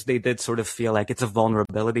because they did sort of feel like it's a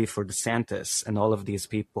vulnerability for DeSantis and all of these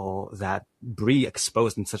people that Bree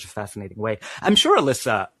exposed in such a fascinating way. I'm sure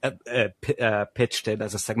Alyssa pitched it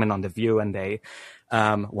as a segment on The View, and they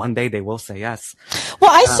one day they will say yes.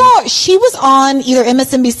 Well, I saw she was on either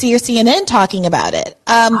MSNBC or CNN talking about it.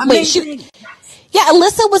 Alyssa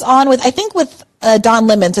was on with, I think, with Don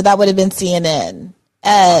Lemon, so that would have been CNN.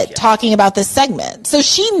 Talking about this segment. So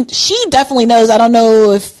she definitely knows. I don't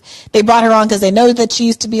know if they brought her on because they know that she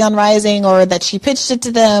used to be on Rising or that she pitched it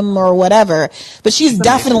to them or whatever, but she's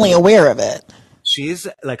definitely aware of it. She's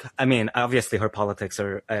like, I mean, obviously her politics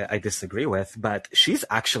are, I disagree with, but she's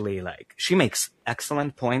actually like, she makes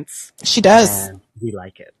excellent points. She does. And we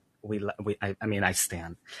like it. I mean, I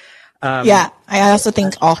stand. I also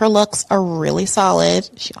think all her looks are really solid.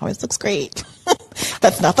 She always looks great.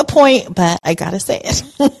 That's not the point, but I gotta say it.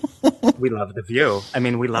 We love The View. I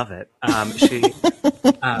mean, we love it. And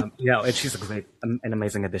she's a great, an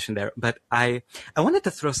amazing addition there. But I wanted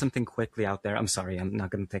to throw something quickly out there. I'm sorry, I'm not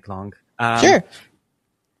going to take long. Sure.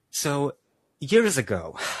 So years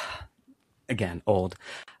ago, again, old,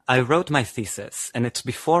 I wrote my thesis, and it's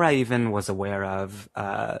before I even was aware of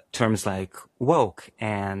terms like woke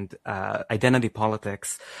and identity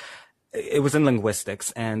politics. It was in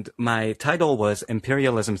linguistics, and my title was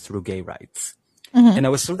Imperialism Through Gay Rights. And I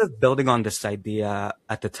was sort of building on this idea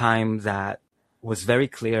at the time that was very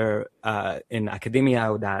clear in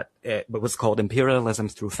academia that it was called Imperialism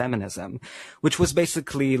Through Feminism, which was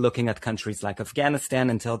basically looking at countries like Afghanistan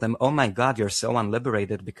and tell them, oh my God, you're so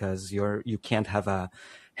unliberated because you can't have a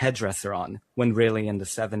hairdresser on, when really in the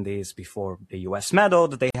 70s, before the US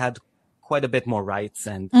meddled, they had quite a bit more rights.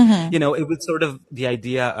 And, you know, it was sort of the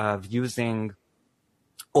idea of using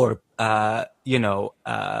or,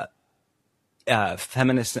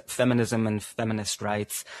 feminism and feminist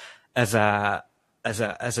rights as a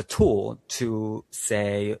a tool to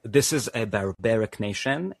say this is a barbaric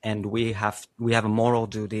nation and we have a moral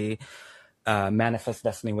duty, manifest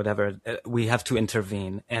destiny, whatever, we have to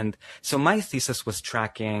intervene. And so my thesis was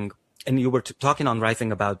tracking, and you were talking on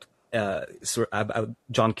Rising about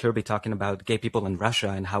John Kirby talking about gay people in Russia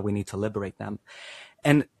and how we need to liberate them.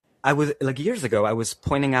 And I was like years ago, I was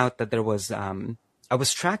pointing out that there was, I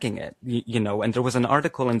was tracking it, you know, and there was an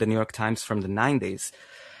article in the New York Times from the 90s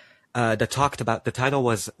that talked about, the title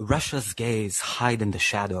was Russia's Gays Hide in the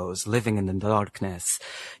Shadows, Living in the Darkness,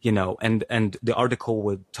 you know, and the article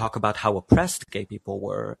would talk about how oppressed gay people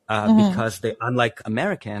were because they, unlike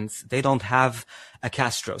Americans, they don't have a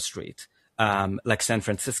Castro Street like San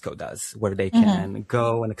Francisco does, where they can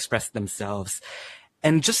go and express themselves.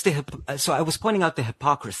 And just so I was pointing out the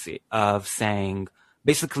hypocrisy of saying,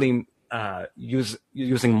 basically,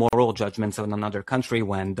 using moral judgments on another country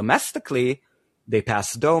when domestically they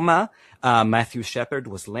passed DOMA. Matthew Shepard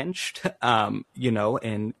was lynched, you know,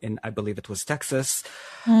 in I believe it was Texas,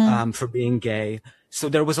 for being gay. So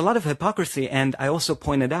there was a lot of hypocrisy. And I also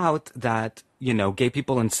pointed out that, you know, gay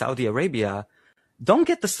people in Saudi Arabia don't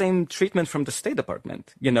get the same treatment from the State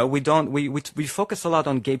Department. You know, we focus a lot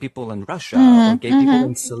on gay people in Russia or gay people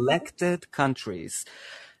in selected countries.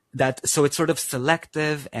 So it's sort of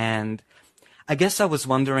selective. And I guess I was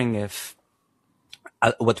wondering if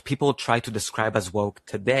what people try to describe as woke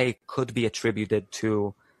today could be attributed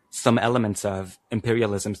to some elements of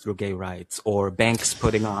imperialism through gay rights, or banks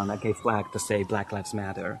putting on a gay flag to say Black Lives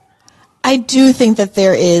Matter. I do think that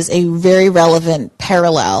there is a very relevant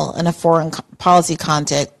parallel in a foreign policy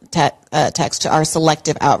context text to our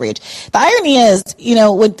selective outrage. The irony is, you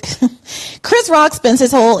know, when Chris Rock spends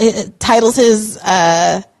titles his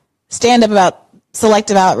stand-up about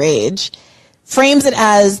selective outrage, frames it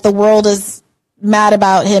as the world is mad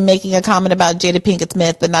about him making a comment about Jada Pinkett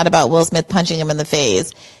Smith, but not about Will Smith punching him in the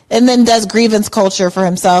face, and then does grievance culture for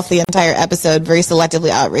himself the entire episode, very selectively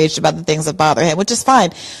outraged about the things that bother him, which is fine.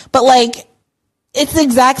 But like, it's the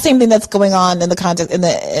exact same thing that's going on in the context, in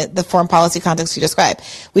the foreign policy context you described.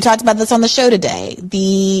 We talked about this on the show today.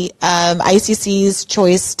 The ICC's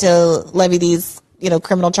choice to levy these, you know,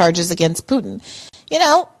 criminal charges against Putin. You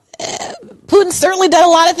know, Putin's certainly done a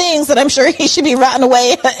lot of things that I'm sure he should be rotting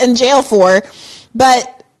away in jail for,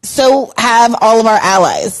 but so have all of our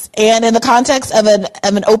allies. And in the context of an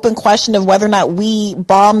open question of whether or not we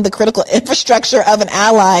bomb the critical infrastructure of an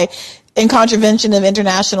ally in contravention of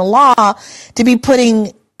international law, to be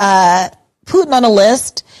putting Putin on a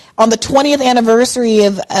list, on the 20th anniversary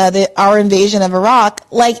of our invasion of Iraq,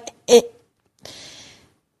 like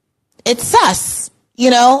it's sus,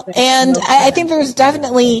 and I think there's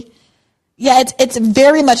definitely, it's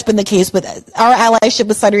very much been the case with our allyship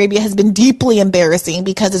with Saudi Arabia has been deeply embarrassing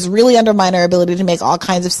because it's really undermined our ability to make all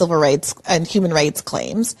kinds of civil rights and human rights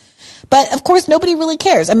claims. But of course, nobody really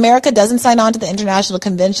cares. America doesn't sign on to the International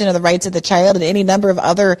Convention of the Rights of the Child and any number of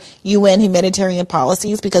other UN humanitarian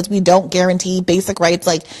policies because we don't guarantee basic rights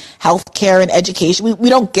like health care and education. We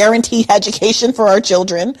don't guarantee education for our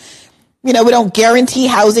children. We don't guarantee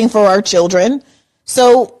housing for our children.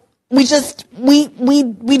 So we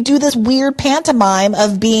do this weird pantomime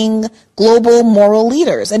of being global moral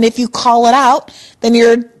leaders. And if you call it out, then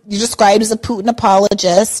you're described as a Putin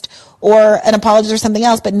apologist or an apologist or something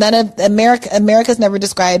else, but none of America's never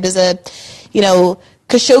described as a,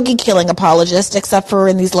 Khashoggi killing apologist, except for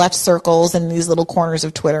in these left circles and these little corners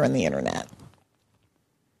of Twitter and the internet.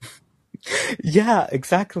 Yeah,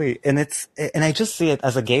 exactly. And I just see it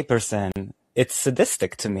as a gay person. It's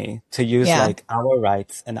sadistic to me to use like our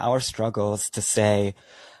rights and our struggles to say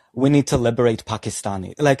we need to liberate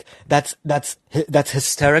Pakistani. Like that's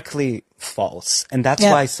hysterically false. And that's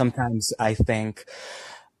why sometimes I think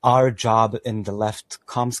our job in the left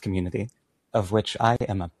comms community, of which I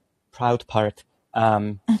am a proud part,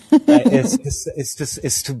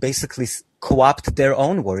 is to basically co-opt their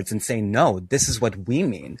own words and say, no, this is what we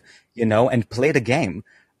mean, and play the game.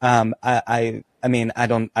 I mean, I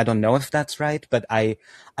don't know if that's right, but I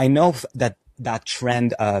know that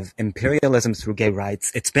trend of imperialism through gay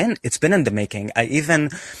rights, it's been in the making. I'm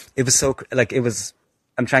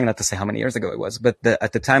trying not to say how many years ago it was, but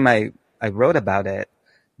at the time I wrote about it,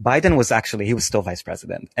 Biden he was still vice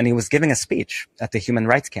president, and he was giving a speech at the Human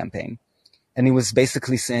Rights Campaign. And he was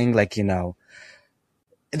basically saying, it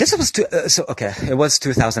was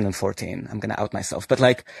 2014. I'm going to out myself. But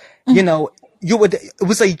it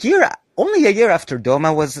was only a year after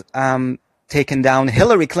Doma was taken down.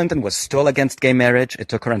 Hillary Clinton was still against gay marriage. It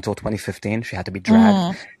took her until 2015. She had to be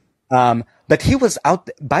dragged. But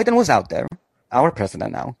Biden was out there, our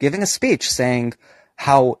president now, giving a speech saying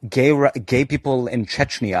how gay people in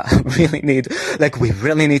Chechnya we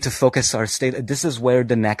really need to focus our state. This is where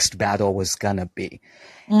the next battle was gonna be.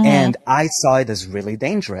 Mm-hmm. And I saw it as really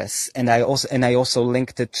dangerous. And I also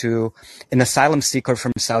linked it to an asylum seeker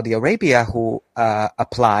from Saudi Arabia who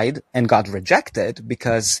applied and got rejected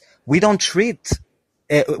because we don't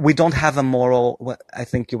have a moral, I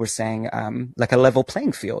think you were saying, like a level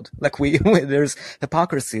playing field. There's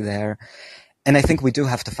hypocrisy there. And I think we do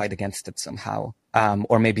have to fight against it somehow,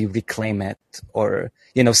 or maybe reclaim it, or,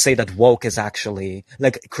 say that woke is actually,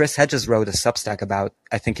 Chris Hedges wrote a Substack about,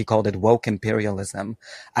 I think he called it woke imperialism.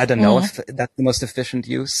 I don't know if that's the most efficient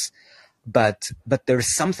use, but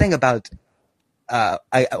there's something about,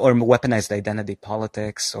 or weaponized identity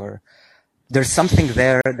politics, or there's something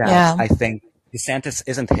there that I think DeSantis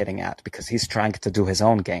isn't hitting at because he's trying to do his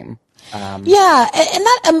own game. And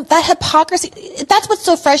that hypocrisy, that's what's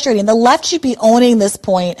so frustrating. The left should be owning this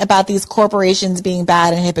point about these corporations being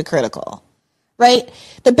bad and hypocritical, right?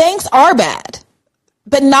 The banks are bad,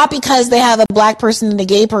 but not because they have a black person and a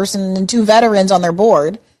gay person and two veterans on their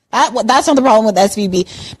board. That's not the problem with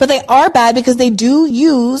SVB. But they are bad because they do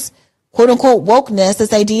use quote unquote wokeness,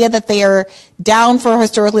 this idea that they are down for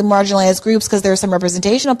historically marginalized groups because there's some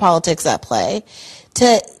representational politics at play,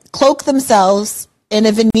 to cloak themselves in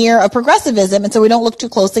a veneer of progressivism. And so we don't look too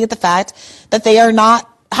closely at the fact that they are not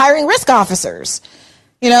hiring risk officers,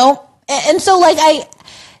 And so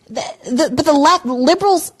the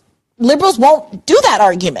liberals won't do that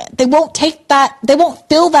argument. They won't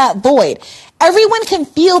fill that void. Everyone can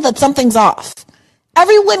feel that something's off.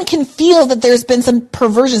 Everyone can feel that there's been some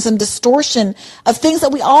perversion, some distortion of things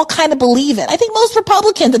that we all kind of believe in. I think most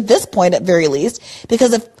Republicans at this point, at very least,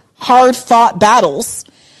 because of hard fought battles,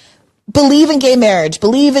 believe in gay marriage,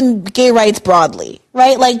 believe in gay rights broadly,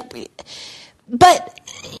 right? But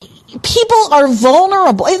people are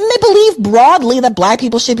vulnerable, and they believe broadly that black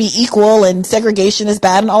people should be equal and segregation is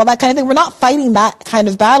bad and all of that kind of thing. We're not fighting that kind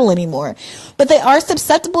of battle anymore, but they are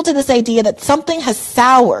susceptible to this idea that something has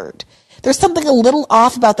soured. There's something a little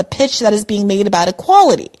off about the pitch that is being made about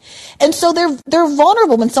equality. And so they're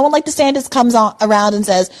vulnerable when someone like DeSantis comes around and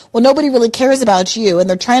says, well, nobody really cares about you, and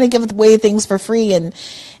they're trying to give away things for free. And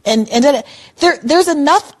there's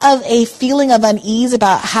enough of a feeling of unease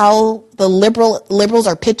about how the liberals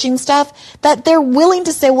are pitching stuff that they're willing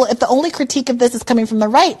to say, well, if the only critique of this is coming from the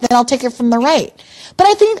right, then I'll take it from the right. But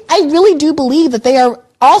I really do believe that they are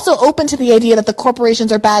also open to the idea that the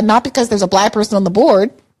corporations are bad, not because there's a black person on the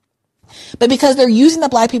board, but because they're using the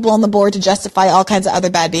black people on the board to justify all kinds of other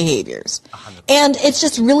bad behaviors. 100%. And it's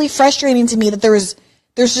just really frustrating to me that there's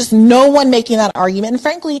just no one making that argument. And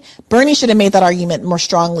frankly, Bernie should have made that argument more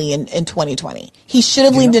strongly in 2020. He should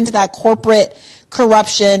have leaned into that corporate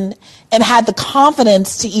corruption and had the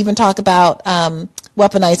confidence to even talk about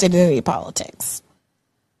weaponized identity politics.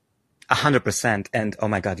 100%. And oh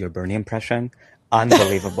my God, your Bernie impression,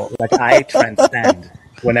 unbelievable. Like I transcend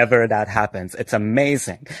whenever that happens. It's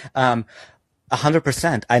amazing.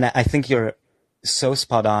 100%. And I think you're so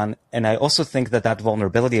spot on. And I also think that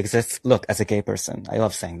vulnerability exists. Look, as a gay person, I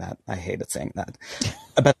love saying that. I hated saying that.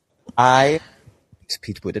 But it's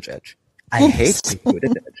Pete Buttigieg. I hate Pete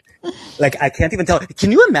Buttigieg. Like, I can't even tell.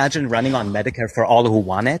 Can you imagine running on Medicare for all who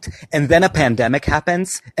want it? And then a pandemic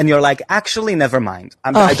happens and you're like, actually, never mind.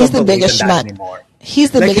 I don't believe in that anymore.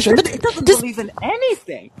 He's the biggest. But he doesn't believe in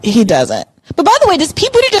anything. He doesn't. But by the way, does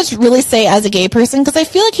Pete Buttigieg really say as a gay person? Because I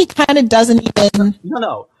feel like he kind of doesn't even.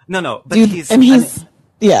 No. But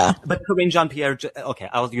yeah. But Karine Jean-Pierre, okay,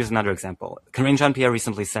 I'll use another example. Karine Jean-Pierre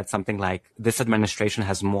recently said something like, this administration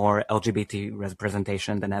has more LGBT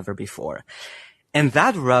representation than ever before. And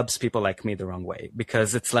that rubs people like me the wrong way,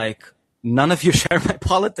 because it's like, none of you share my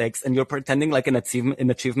politics and you're pretending like an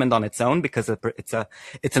achievement on its own because it's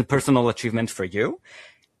a personal achievement for you.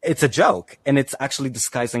 It's a joke. And it's actually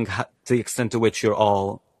disguising the extent to which you're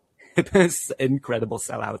all incredible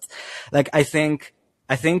sellouts. Like, I think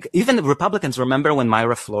even the Republicans, remember when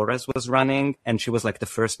Mayra Flores was running and she was like the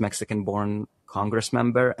first Mexican-born Congress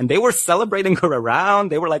member and they were celebrating her around.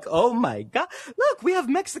 They were like, oh my God, look, we have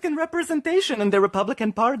Mexican representation in the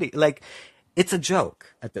Republican Party. Like, it's a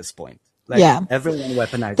joke at this point. Like, everyone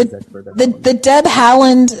weaponizes it for their own. The Deb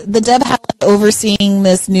Haaland overseeing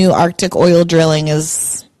this new Arctic oil drilling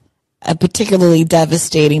is a particularly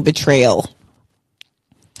devastating betrayal.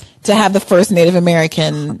 To have the first Native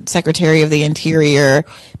American Secretary of the Interior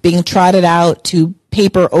being trotted out to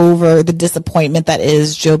paper over the disappointment that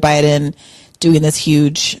is Joe Biden doing this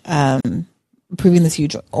huge, approving this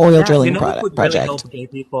huge oil drilling project. Really help gay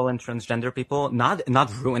people and transgender people, not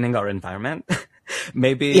ruining our environment.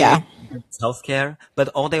 Maybe it's healthcare, but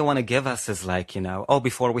all they want to give us is like,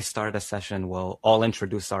 before we start a session, we'll all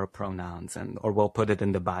introduce our pronouns or we'll put it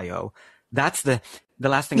in the bio. That's the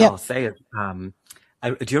last thing I'll say is,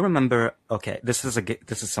 do you remember? Okay, this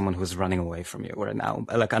is someone who's running away from you right now,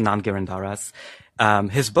 like Anand Girandaras.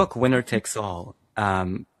 His book Winner Takes All.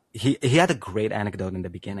 He had a great anecdote in the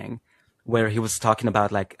beginning, where he was talking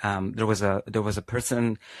about like there was a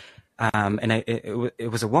person, and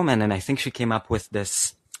it was a woman, and I think she came up with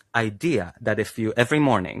this idea that every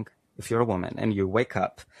morning, if you're a woman and you wake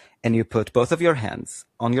up and you put both of your hands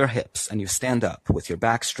on your hips and you stand up with your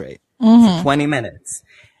back straight for 20 minutes.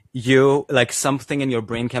 You, like, something in your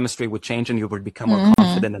brain chemistry would change and you would become more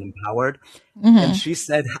confident and empowered. And she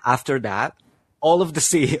said after that, all of the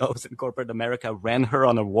CEOs in corporate America ran her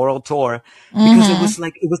on a world tour because it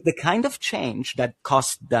was the kind of change that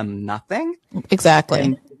cost them nothing. Exactly.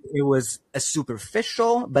 And it was a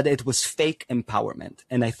superficial, but it was fake empowerment.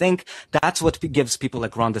 And I think that's what gives people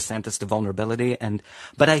like Ron DeSantis the vulnerability.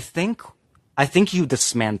 But I think you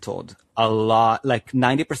dismantled a lot, like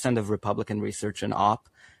 90% of Republican research and op,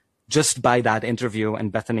 just by that interview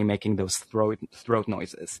and Bethany making those throat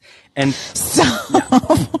noises. And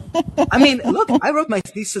I mean, look, I wrote my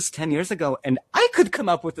thesis 10 years ago and I could come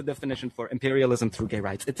up with a definition for imperialism through gay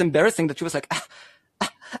rights. It's embarrassing that she was like,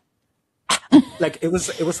 like it was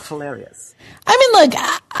hilarious. I mean, look,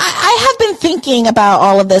 I have been thinking about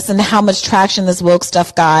all of this and how much traction this woke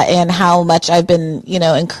stuff got and how much I've been,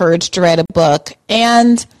 encouraged to write a book.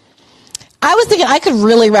 And I was thinking I could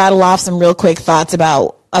really rattle off some real quick thoughts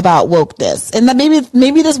about wokeness, and that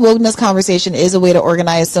maybe this wokeness conversation is a way to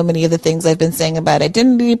organize so many of the things I've been saying about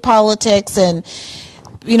identity politics and,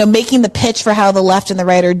 making the pitch for how the left and the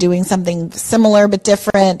right are doing something similar but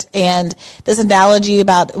different. And this analogy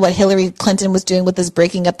about what Hillary Clinton was doing with this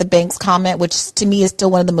breaking up the banks comment, which to me is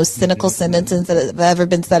still one of the most cynical sentences that have ever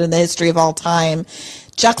been said in the history of all time,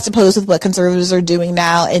 juxtaposed with what conservatives are doing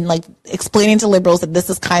now and like explaining to liberals that this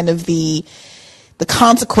is kind of the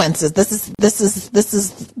consequences. The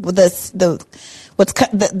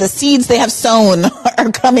seeds they have sown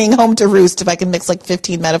are coming home to roost. If I can mix like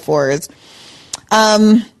 15 metaphors,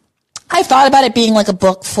 I thought about it being like a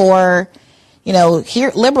book for,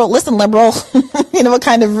 liberal, a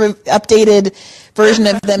kind of updated version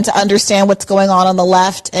of them to understand what's going on the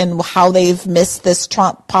left and how they've missed this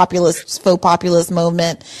Trump faux populist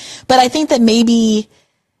movement. But I think that maybe,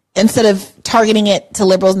 instead of targeting it to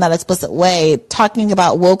liberals in that explicit way, talking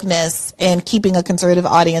about wokeness and keeping a conservative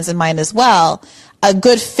audience in mind as well, a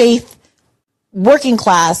good faith working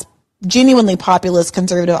class genuinely populist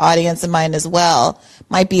conservative audience in mind as well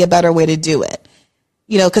might be a better way to do it.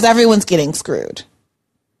 You know, because everyone's getting screwed.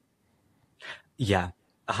 Yeah,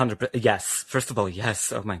 100%. Yes. First of all,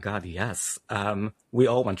 yes. Oh my God, yes. We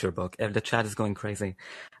all want your book. The chat is going crazy.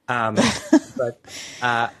 But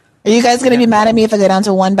are you guys going to be mad at me if I go down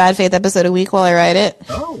to one bad faith episode a week while I write it?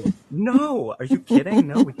 Oh, no. Are you kidding?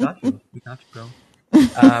 No, we got you. We got you, bro.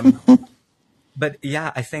 But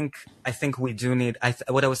yeah, I think we do need,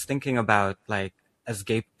 what I was thinking about, like, as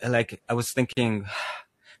gay, like, I was thinking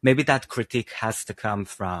maybe that critique has to come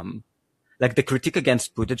from, like, the critique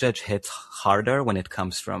against Buttigieg hits harder when it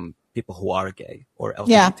comes from people who are gay or LGBT.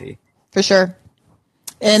 Yeah, for sure.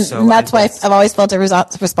 And that's why I've always felt a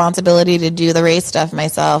responsibility to do the race stuff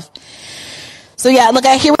myself. So yeah, look,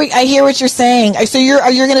 I hear what you're saying. So you're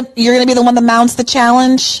gonna be the one that mounts the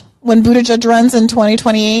challenge when Buttigieg runs in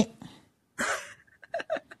 2028.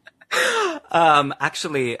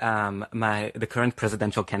 Actually, the current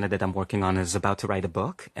presidential candidate I'm working on is about to write a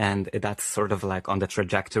book, and that's sort of like on the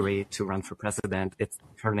trajectory to run for president.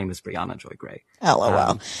 Her name is Brianna Joy Gray. LOL.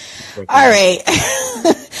 All right.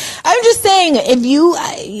 I'm just saying,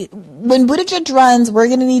 when Buttigieg runs, we're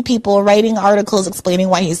going to need people writing articles explaining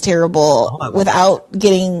why he's terrible without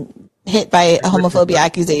getting hit by homophobia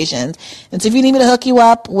accusations. And so if you need me to hook you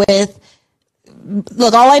up with,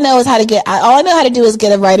 look, all I know how to do is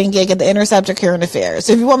get a writing gig at the Intercept or Current Affairs.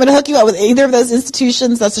 So if you want me to hook you up with either of those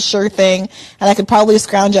institutions, that's a sure thing. And I could probably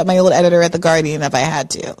scrounge up my old editor at The Guardian if I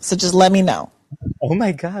had to. So just let me know. Oh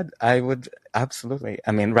my God, I would absolutely.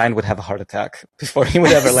 I mean, Ryan would have a heart attack before he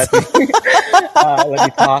would ever let me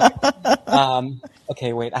talk.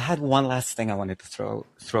 Okay, wait. I had one last thing I wanted to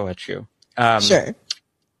throw at you. Sure.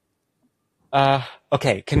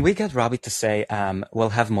 Okay, can we get Robbie to say, we'll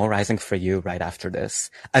have More Rising for you right after this?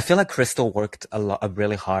 I feel like Crystal worked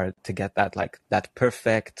really hard to get that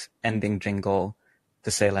perfect ending jingle to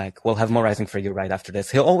say, like, we'll have More Rising for you right after this.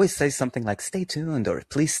 He'll always say something like, stay tuned, or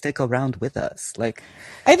please stick around with us. Like,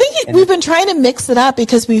 I think we've been trying to mix it up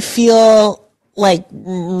because we feel like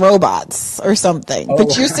robots or something. Oh.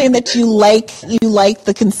 But you're saying that you like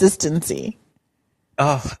the consistency.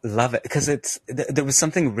 Oh, love it. Because there was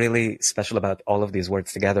something really special about all of these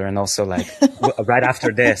words together. And also, like, right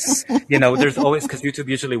after this, there's always, because YouTube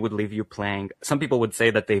usually would leave you playing. Some people would say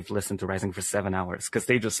that they've listened to Rising for 7 hours because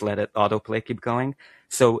they just let it autoplay keep going.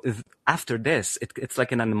 So after this, it's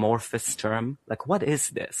like an amorphous term. Like, what is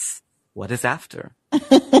this? What is after?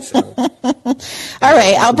 So, all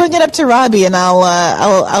right. I'll bring it up to Robbie and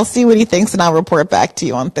I'll see what he thinks and I'll report back to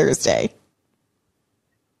you on Thursday.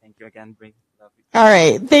 Thank you again, Bree. All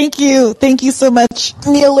right. Thank you. Thank you so much,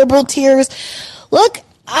 neoliberal tears. Look,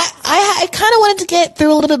 I kind of wanted to get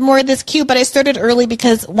through a little bit more of this queue, but I started early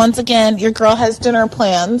because, once again, your girl has dinner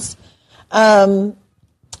plans.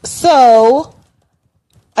 So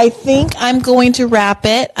I think I'm going to wrap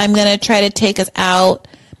it. I'm going to try to take us out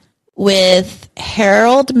with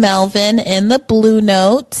Harold Melvin in the Blue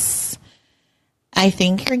Notes. I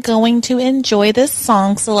think you're going to enjoy this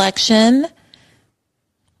song selection.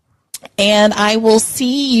 And I will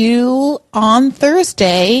see you on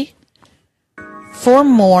Thursday for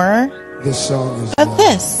more this song is of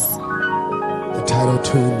this. The title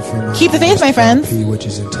tune from Keep the Faith, my friends. Which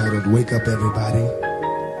is entitled Wake Up Everybody.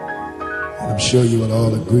 And I'm sure you will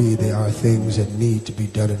all agree there are things that need to be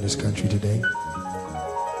done in this country today.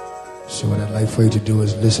 So what I'd like for you to do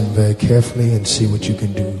is listen very carefully and see what you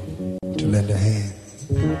can do to lend a hand.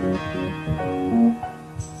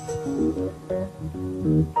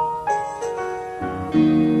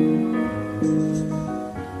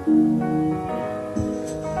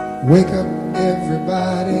 Wake up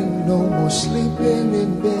everybody, no more sleeping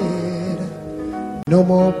in bed. No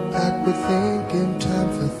more backward thinking, time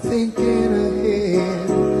for thinking ahead.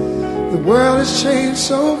 The world has changed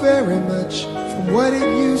so very much from what it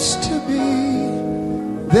used to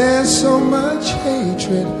be. There's so much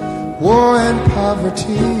hatred, war and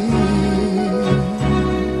poverty.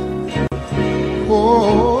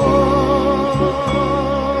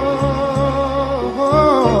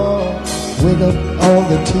 Wake up all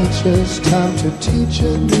the teachers, time to teach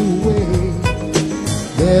a new way.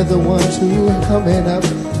 They're the ones who are coming up,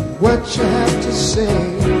 what you have to say.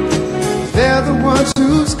 They're the ones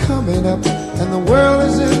who's coming up, and the world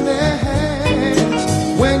is in their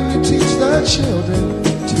hands. When you teach the children,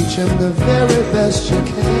 teach them the very best you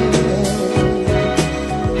can.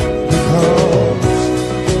 Because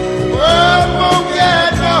the world won't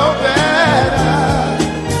get no better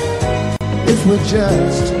if we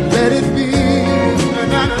just let it be. Na,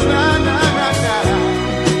 na, na, na, na, na.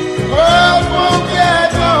 The world won't get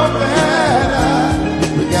no better.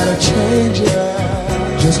 We gotta change it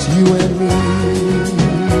just you and me.